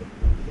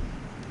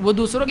 وہ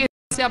دوسروں کے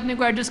حساب سے اپنے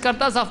کو ایڈجسٹ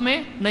کرتا صف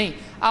میں نہیں،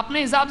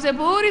 اپنے حساب سے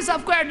پوری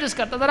صف کو ایڈجسٹ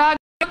کرتا، ذرا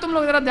آگے تم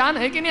لوگ، ذرا دھیان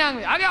ہے کہ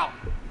نہیں، آگے آؤ۔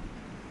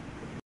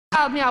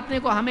 آدمی اپنے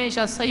کو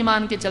ہمیشہ صحیح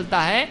مان کے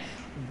چلتا ہے،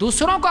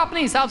 دوسروں کو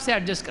اپنے حساب سے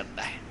ایڈجسٹ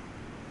کرتا ہے،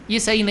 یہ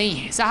صحیح نہیں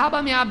ہے۔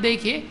 صحابہ میں آپ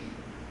دیکھیے،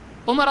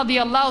 عمر رضی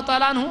اللہ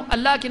تعالیٰ عنہ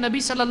اللہ کے نبی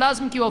صلی اللہ علیہ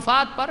وسلم کی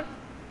وفات پر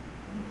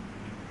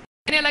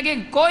کہنے لگے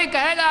کوئی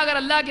کہے گا اگر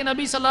اللہ کے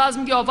نبی صلی اللہ علیہ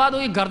وسلم کی وفات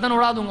ہوگی گردن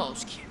اڑا دوں گا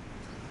اس کی۔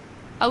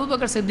 ابو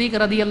بکر صدیق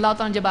رضی اللہ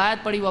تعالیٰ عنہ جب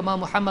آیت پڑھی وما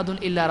محمد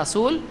الا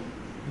رسول،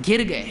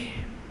 گر گئے،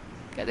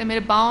 کہتے میرے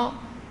پاؤں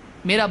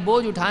میرا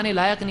بوجھ اٹھانے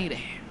لائق نہیں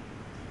رہے۔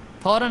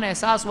 فوراً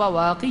احساس ہوا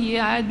واقعی یہ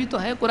آیت بھی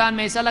تو ہے قرآن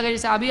میں، ایسا لگا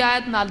جیسے ابھی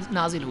آیت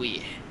نازل ہوئی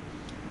ہے۔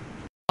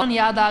 فوراً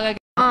یاد آ گیا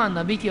کہ ہاں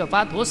نبی کی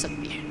وفات ہو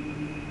سکتی ہے،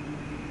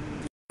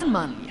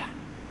 مان لیا۔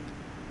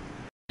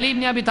 علی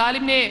بن ابی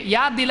طالب نے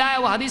یاد دلایا،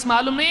 وہ حدیث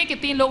معلوم نہیں ہے کہ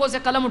 3 لوگوں سے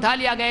قلم اٹھا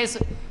لیا گیا،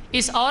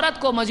 اس عورت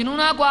کو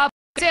مجنونہ کو آپ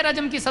کیسے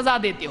رجم کی سزا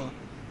دیتے ہو؟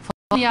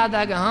 فوراً یاد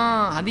آ گیا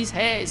ہاں حدیث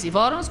ہے اسی،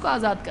 فوراً اس کو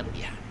آزاد کر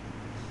دیا۔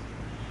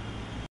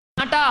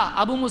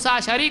 ابو موسیٰ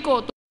اشعری کو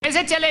تو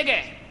کیسے چلے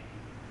گئے؟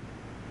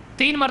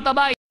 3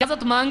 مرتبہ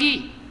اجازت مانگی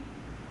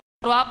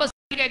اور واپس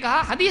گئے،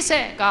 کہا حدیث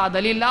ہے، کہا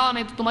دلیل لاؤ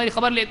نہیں تو تمہاری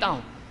خبر لیتا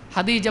ہوں۔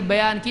 حدیث جب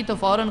بیان کی تو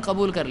فوراً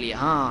قبول کر لیا،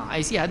 ہاں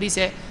ایسی حدیث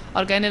ہے،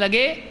 اور کہنے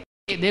لگے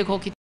کہ دیکھو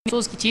کتنی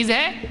افسوس کی چیز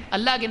ہے،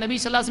 اللہ کے نبی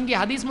صلی اللہ علیہ وسلم کی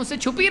حدیث مجھ سے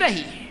چھپی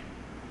رہی،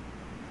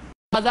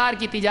 بازار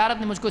کی تجارت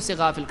نے مجھ کو اس سے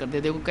غافل کر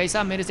دیا، دیکھو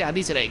کیسا میرے سے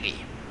حدیث رہ گئی۔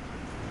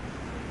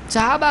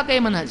 صحابہ کا یہ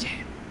منہج ہے،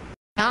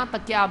 یہاں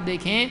تک کہ آپ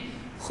دیکھیں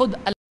خود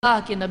اللہ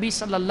کے نبی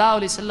صلی اللہ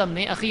علیہ وسلم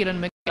نے اخیراً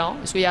میں کیا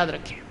ہوں اس کو یاد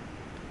رکھیں،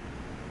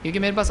 کیونکہ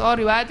میرے پاس اور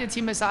روایتیں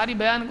تھیں، میں ساری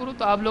بیان کروں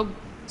تو آپ لوگ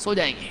سو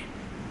جائیں گے،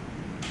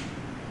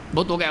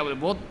 بہت ہو گیا،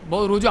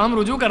 بہت رجوع، ہم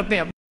رجوع کرتے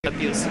ہیں اپنی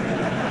غلطیوں سے،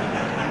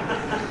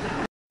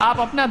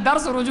 آپ اپنا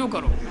درس رجوع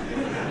کرو۔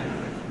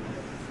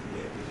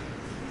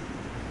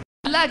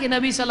 اللہ کے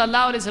نبی صلی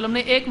اللہ علیہ وسلم نے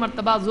ایک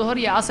مرتبہ ظہر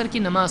یا عصر کی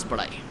نماز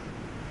پڑھائی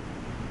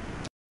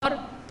اور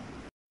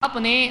آپ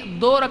نے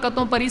 2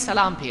 رکعتوں پر ہی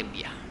سلام پھیر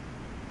دیا۔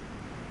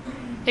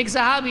 ایک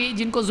صحابی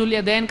جن کو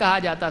ذوالیدین کہا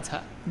جاتا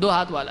تھا، 2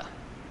 ہاتھ والا،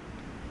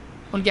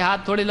 ان کے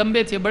ہاتھ تھوڑے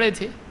لمبے تھے، بڑے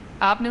تھے،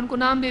 آپ نے ان کو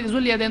نام دے دیا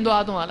ذوالیدین، 2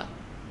 ہاتھوں والا۔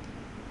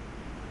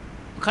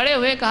 کھڑے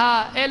ہوئے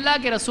کہا اے اللہ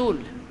کے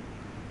رسول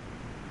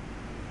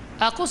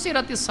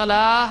اقصرت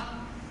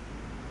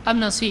الصلاۃ ام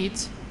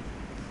نسیت،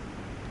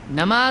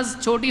 نماز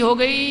چھوٹی ہو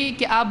گئی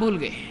کہ آپ بھول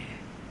گئے؟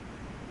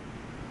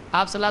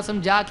 آپ صلی اللہ علیہ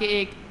وسلم جا کے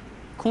ایک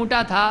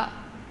کھونٹا تھا،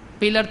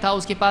 پلر تھا،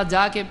 اس کے پاس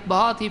جا کے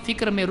بہت ہی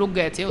فکر میں رک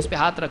گئے تھے، اس پہ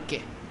ہاتھ رکھ کے،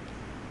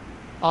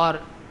 اور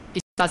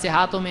اس طرح سے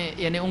ہاتھوں میں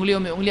یعنی انگلیوں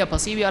میں انگلیاں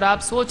پھنسی ہوئی، اور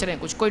آپ سوچ رہے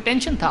ہیں کچھ، کوئی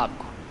ٹینشن تھا آپ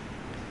کو،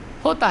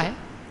 ہوتا ہے۔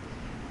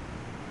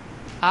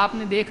 آپ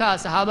نے دیکھا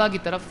صحابہ کی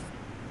طرف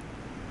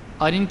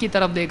اور ان کی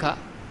طرف دیکھا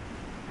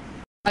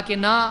کہ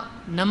نہ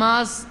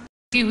نماز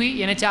کی ہوئی،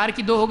 یعنی 4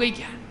 کی 2 ہو گئی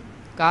کیا؟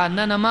 کہا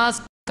نہ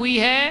نماز ہوئی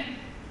ہے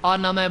اور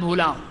نہ میں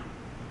بھولا ہوں۔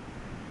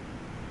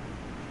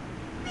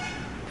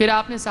 پھر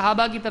آپ نے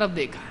صحابہ کی طرف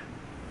دیکھا،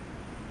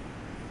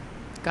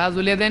 کہا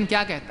ذوالیدین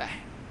کیا کہتا ہے؟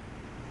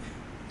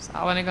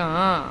 صحابہ نے کہا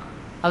ہاں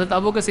حضرت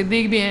ابو کے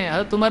صدیق بھی ہیں،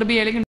 حضرت عمر بھی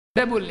ہے، لیکن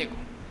ڈرے بولنے کو،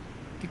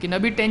 کیونکہ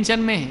نبی ٹینشن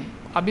میں ہیں،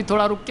 ابھی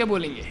تھوڑا رک کے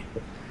بولیں گے،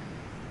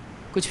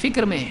 کچھ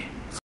فکر میں ہے،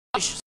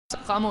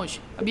 خاموش۔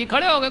 اب یہ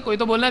کھڑے ہو گئے، کوئی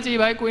تو بولنا چاہیے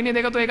بھائی، کوئی نہیں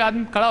دیکھا تو ایک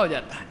آدمی کھڑا ہو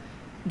جاتا ہے،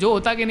 جو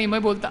ہوتا کہ نہیں میں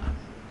بولتا۔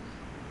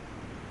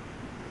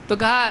 تو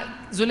کہا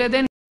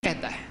ذوالیدین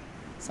کہتا ہے؟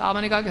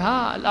 صحابہ نے کہا کہ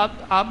ہاں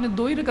آپ نے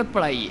 2 ہی رکعت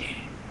پڑھائی ہے۔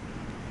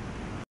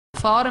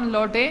 فوراً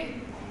لوٹے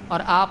اور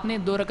آپ نے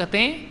 2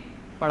 رکعتیں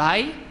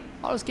پڑھائی،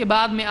 اور اس کے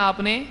بعد میں آپ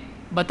نے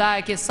بتایا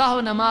کہ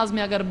سہو نماز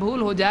میں اگر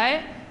بھول ہو جائے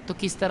تو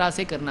کس طرح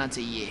سے کرنا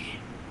چاہیے۔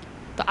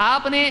 تو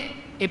آپ نے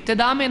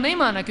ابتدا میں نہیں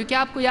مانا کیونکہ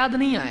آپ کو یاد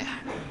نہیں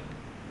آیا،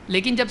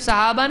 لیکن جب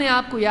صحابہ نے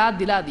آپ کو یاد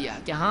دلا دیا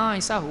کہ ہاں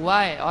ایسا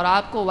ہوا ہے اور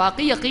آپ کو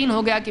واقعی یقین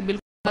ہو گیا کہ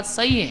بالکل بات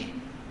صحیح ہے،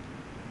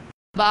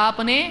 اب آپ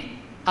نے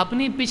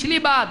اپنی پچھلی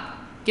بات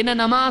کہ نہ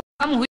نماز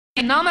کم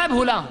ہوئی نہ میں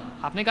بھولا ہوں،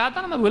 آپ نے کہا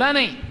تھا نا میں بھولا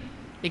نہیں،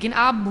 لیکن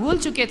آپ بھول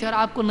چکے تھے اور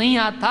آپ کو نہیں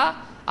یاد تھا،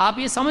 آپ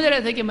یہ سمجھ رہے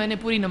تھے کہ میں نے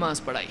پوری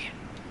نماز پڑھائی ہے،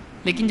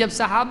 لیکن جب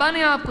صحابہ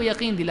نے آپ کو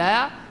یقین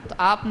دلایا تو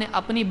آپ نے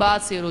اپنی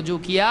بات سے رجوع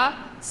کیا،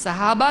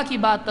 صحابہ کی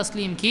بات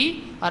تسلیم کی،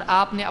 اور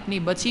آپ نے اپنی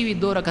بچی ہوئی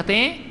 2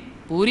 رکعتیں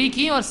پوری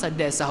کی اور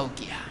سجدہ سہو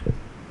کیا۔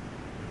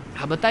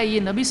 اب بتائیے،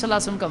 یہ نبی صلی اللہ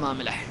علیہ وسلم کا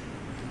معاملہ ہے۔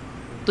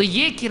 تو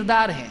یہ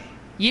کردار ہے،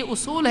 یہ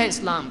اصول ہے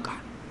اسلام کا،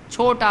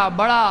 چھوٹا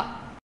بڑا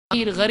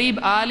امیر غریب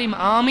عالم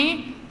عامی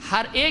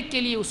ہر ایک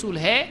کے لیے اصول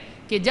ہے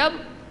کہ جب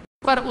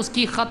پر اس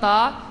کی خطا،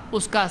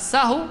 اس کا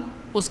سہو،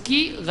 اس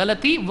کی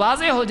غلطی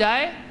واضح ہو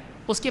جائے،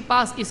 اس کے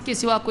پاس اس کے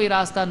سوا کوئی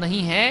راستہ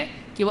نہیں ہے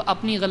کہ وہ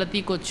اپنی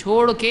غلطی کو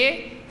چھوڑ کے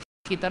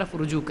کی طرف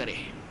رجوع کرے،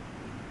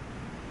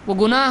 وہ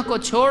گناہ کو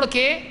چھوڑ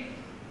کے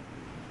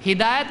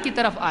ہدایت کی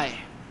طرف آئے،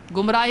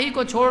 گمراہی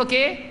کو چھوڑ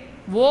کے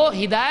وہ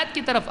ہدایت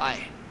کی طرف آئے،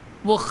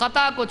 وہ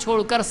خطا کو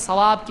چھوڑ کر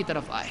ثواب کی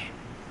طرف آئے۔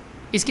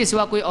 اس کے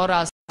سوا کوئی اور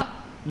راستہ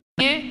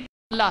نہیں ہے۔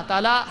 اللہ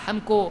تعالی ہم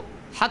کو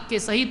حق کے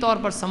صحیح طور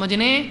پر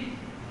سمجھنے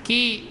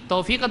کی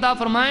توفیق عطا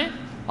فرمائیں،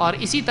 اور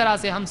اسی طرح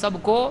سے ہم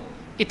سب کو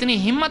اتنی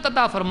ہمت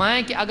عطا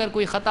فرمائیں کہ اگر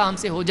کوئی خطا ہم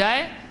سے ہو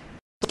جائے،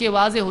 اس کے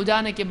واضح ہو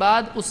جانے کے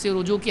بعد اس سے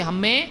رجوع کی ہم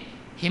میں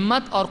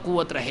ہمت اور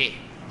قوت رہے،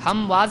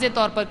 ہم واضح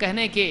طور پر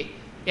کہنے کے،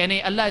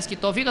 یعنی اللہ اس کی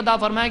توفیق عطا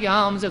فرمائے کہ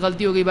ہاں ہم سے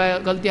غلطی ہو گئی، بھائی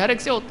غلطی ہر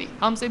ایک سے ہوتی،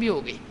 ہم سے بھی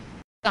ہو گئی،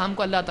 ہم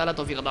کو اللہ تعالیٰ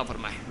توفیق عطا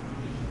فرمائے۔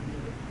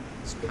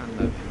 سبحان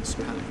اللہ،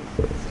 سبحان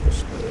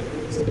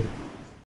اللہ۔